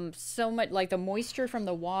so much like the moisture from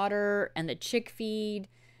the water and the chick feed,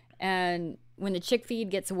 and when the chick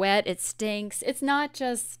feed gets wet, it stinks. It's not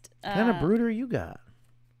just What kind of brooder you got?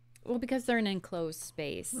 well, because they're in an enclosed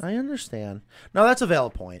space. I understand. No, that's a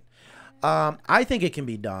valid point. I think it can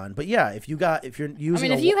be done, but yeah, if you're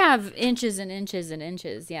using, if you have inches and inches and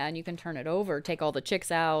inches, yeah, and you can turn it over, take all the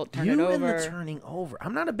chicks out, turn it over. and the turning over.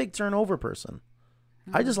 I'm not a big turnover person.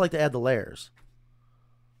 I just like to add the layers.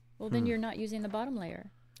 Well, then you're not using the bottom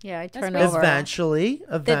layer. Yeah, I That's turn right. over. Eventually.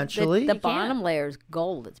 The bottom layer is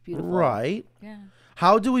gold. It's beautiful. Right. Yeah.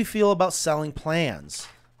 How do we feel about selling plans?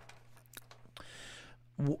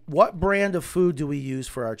 What brand of food do we use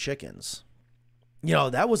for our chickens?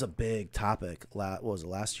 That was a big topic. What was it,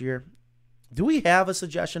 last year? Do we have a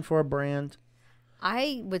suggestion for a brand?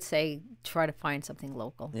 I would say try to find something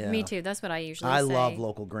local. Yeah. Me too. That's what I usually I say. love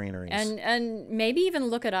local greeneries. And maybe even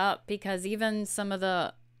look it up, because even some of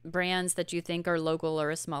the brands that you think are local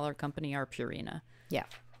or a smaller company are Purina. Yeah.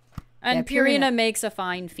 And Yeah, Purina makes a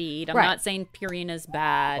fine feed. I'm Right. not saying Purina's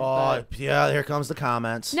bad. Oh, but yeah, here comes the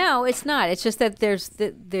comments. No, it's not. It's just that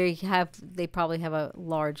they probably have a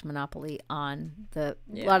large monopoly on a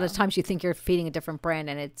lot of times you think you're feeding a different brand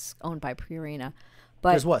and it's owned by Purina.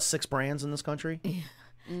 But There's 6 brands in this country?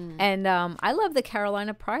 and I love the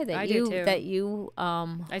Carolina Pride I do too.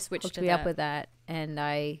 I switched hooked to me up that. with that, and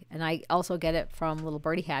I also get it from Little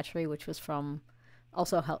Birdie Hatchery, which was from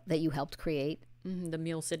that you helped create. the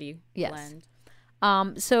Mule City Yes.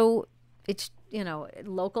 blend. So it's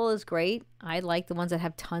local is great. I like the ones that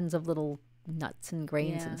have tons of little nuts and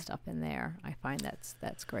grains Yeah. and stuff in there. I find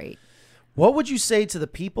that's great. What would you say to the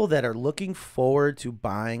people that are looking forward to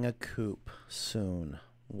buying a coop soon?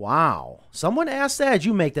 Wow. Someone asked that. Did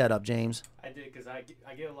you make that up, James? I did, because I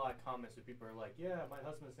get a lot of comments where people are like, yeah, my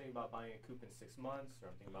husband's thinking about buying a coop in 6 months, or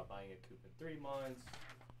I'm thinking about buying a coop in 3 months.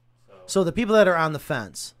 So the people that are on the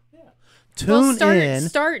fence, Yeah. tune Well, in.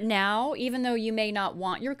 start now, even though you may not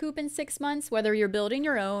want your coop in 6 months, whether you're building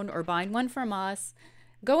your own or buying one from us.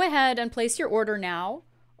 Go ahead and place your order now,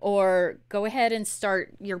 or go ahead and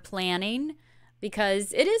start your planning,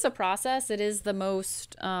 because it is a process. It is the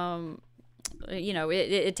most,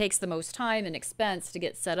 it takes the most time and expense to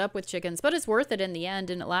get set up with chickens, but it's worth it in the end,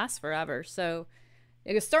 and it lasts forever. So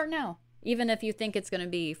you can start now, even if you think it's going to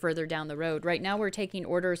be further down the road. Right now, we're taking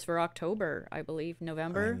orders for October, I believe,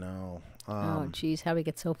 November. I know. Oh, geez, how we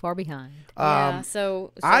get so far behind? Yeah,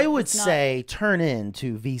 so I would it's not- say turn in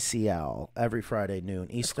to VCL every Friday noon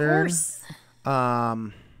Eastern. Of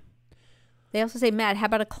course. They also say, Matt, how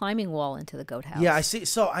about a climbing wall into the goat house? Yeah, I see.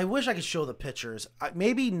 So I wish I could show the pictures.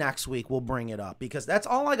 Maybe next week we'll bring it up, because that's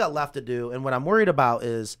all I got left to do. And what I'm worried about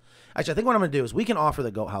is, actually, I think what I'm going to do is we can offer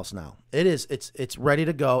the goat house now. It's ready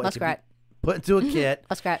to go. Muskrat. put into a kit.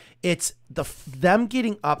 A scrap. It's them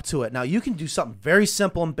getting up to it. Now, you can do something very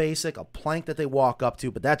simple and basic, a plank that they walk up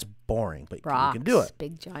to, but that's boring. But Rocks, you can do it.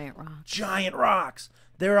 Big giant rocks. Giant rocks.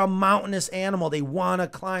 They're a mountainous animal. They want to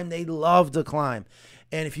climb. They love to climb.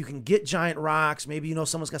 And if you can get giant rocks, maybe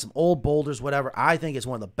someone's got some old boulders, whatever, I think it's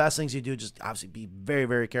one of the best things you do. Just obviously be very,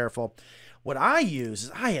 very careful. What I use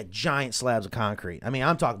is I had giant slabs of concrete. I mean,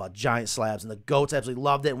 I'm talking about giant slabs, and the goats absolutely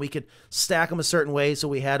loved it. And we could stack them a certain way, so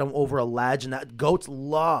we had them over a ledge, and that goats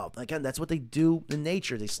loved. Again, that's what they do in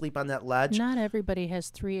nature. They sleep on that ledge. Not everybody has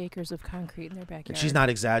 3 acres of concrete in their backyard. And she's not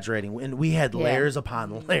exaggerating. And we had layers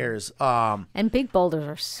upon layers. And big boulders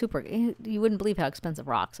are super. You wouldn't believe how expensive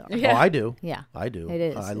rocks are. Yeah. Oh, I do. Yeah, I do. It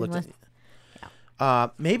is. I looked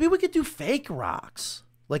at. Maybe we could do fake rocks,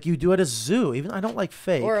 like you do at a zoo. Even I don't like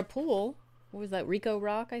fake. Or a pool. What was that? Rico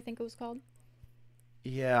Rock, I think it was called.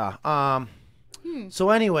 Yeah. So,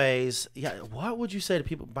 anyways, yeah. What would you say to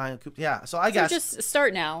people buying a coop? Yeah. So I guess just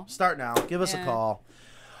start now. Start now. Give us a call.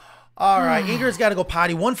 All right, Ingrid's got to go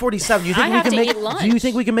potty. 1:47. You think we can make? Do you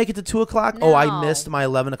think we can make it to 2:00? No. Oh, I missed my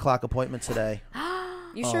 11:00 appointment today.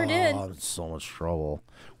 You sure did. Oh, so much trouble.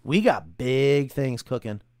 We got big things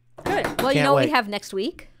cooking. Good. Well, you know what we have next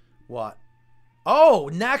week? What? Oh,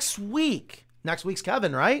 next week. Next week's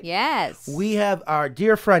Kevin, right? Yes. We have our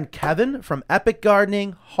dear friend Kevin from Epic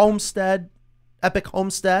Gardening, Epic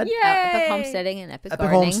Homestead. Yay! Epic Homesteading and Epic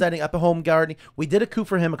Gardening. Epic Home Gardening. We did a coup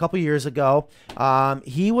for him a couple years ago.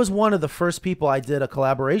 He was one of the first people I did a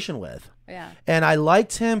collaboration with. Yeah. And I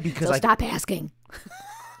liked him because stop asking.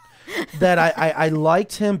 That I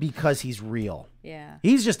liked him because he's real. Yeah.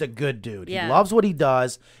 He's just a good dude. Yeah. He loves what he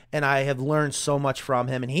does, and I have learned so much from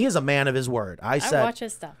him, and he is a man of his word. I watch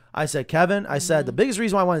his stuff. I said, Kevin, I said, the biggest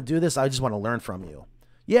reason why I want to do this, I just want to learn from you.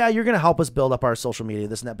 Yeah, you're going to help us build up our social media,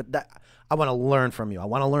 this and that, but I want to learn from you. I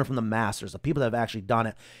want to learn from the masters, the people that have actually done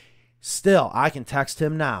it. Still, I can text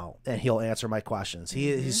him now, and he'll answer my questions.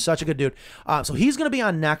 He's such a good dude. So he's going to be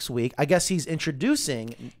on next week. I guess he's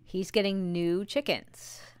introducing. He's getting new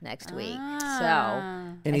chickens next week. So.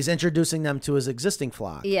 And he's introducing them to his existing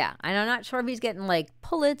flock. Yeah, and I'm not sure if he's getting like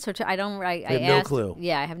pullets or I don't. I have no clue.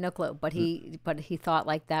 Yeah, I have no clue. But he thought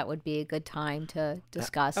like that would be a good time to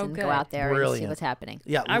discuss and good. go out there and see Brilliant. what's happening.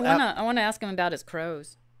 Yeah, I wanna ask him about his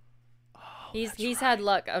crows. He's had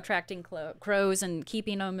luck attracting crows and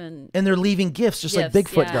keeping them and they're leaving gifts just like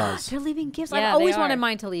Gifts, Bigfoot yeah. does. They're leaving gifts. Yeah, I've always they wanted are.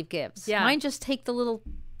 mine to leave gifts. Yeah. Mine just take the little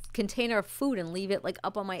container of food and leave it like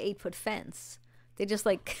up on my 8-foot fence. They just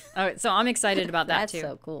like. All right, so I'm excited about that That's too.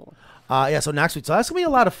 so cool. Yeah, so next week. So that's going to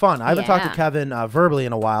be a lot of fun. I haven't talked to Yeah. Kevin verbally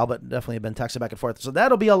in a while, but definitely been texting back and forth. So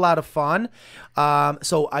that'll be a lot of fun.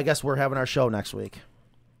 So I guess we're having our show next week.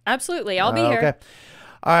 Absolutely, I'll be here. Okay.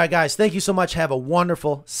 All right, guys. Thank you so much. Have a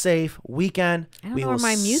wonderful, safe weekend. I don't We know where will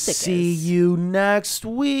my music see is. you next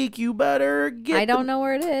week. You better get. I don't know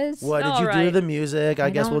where it is. What did All you do to right. the music?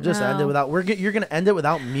 I guess don't we'll just end it know. without. You're gonna end it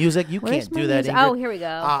without music. You Where's can't my do that, music? Ingrid. Oh, here we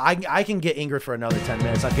go. I can get Ingrid for another 10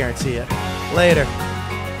 minutes. I guarantee it. Later.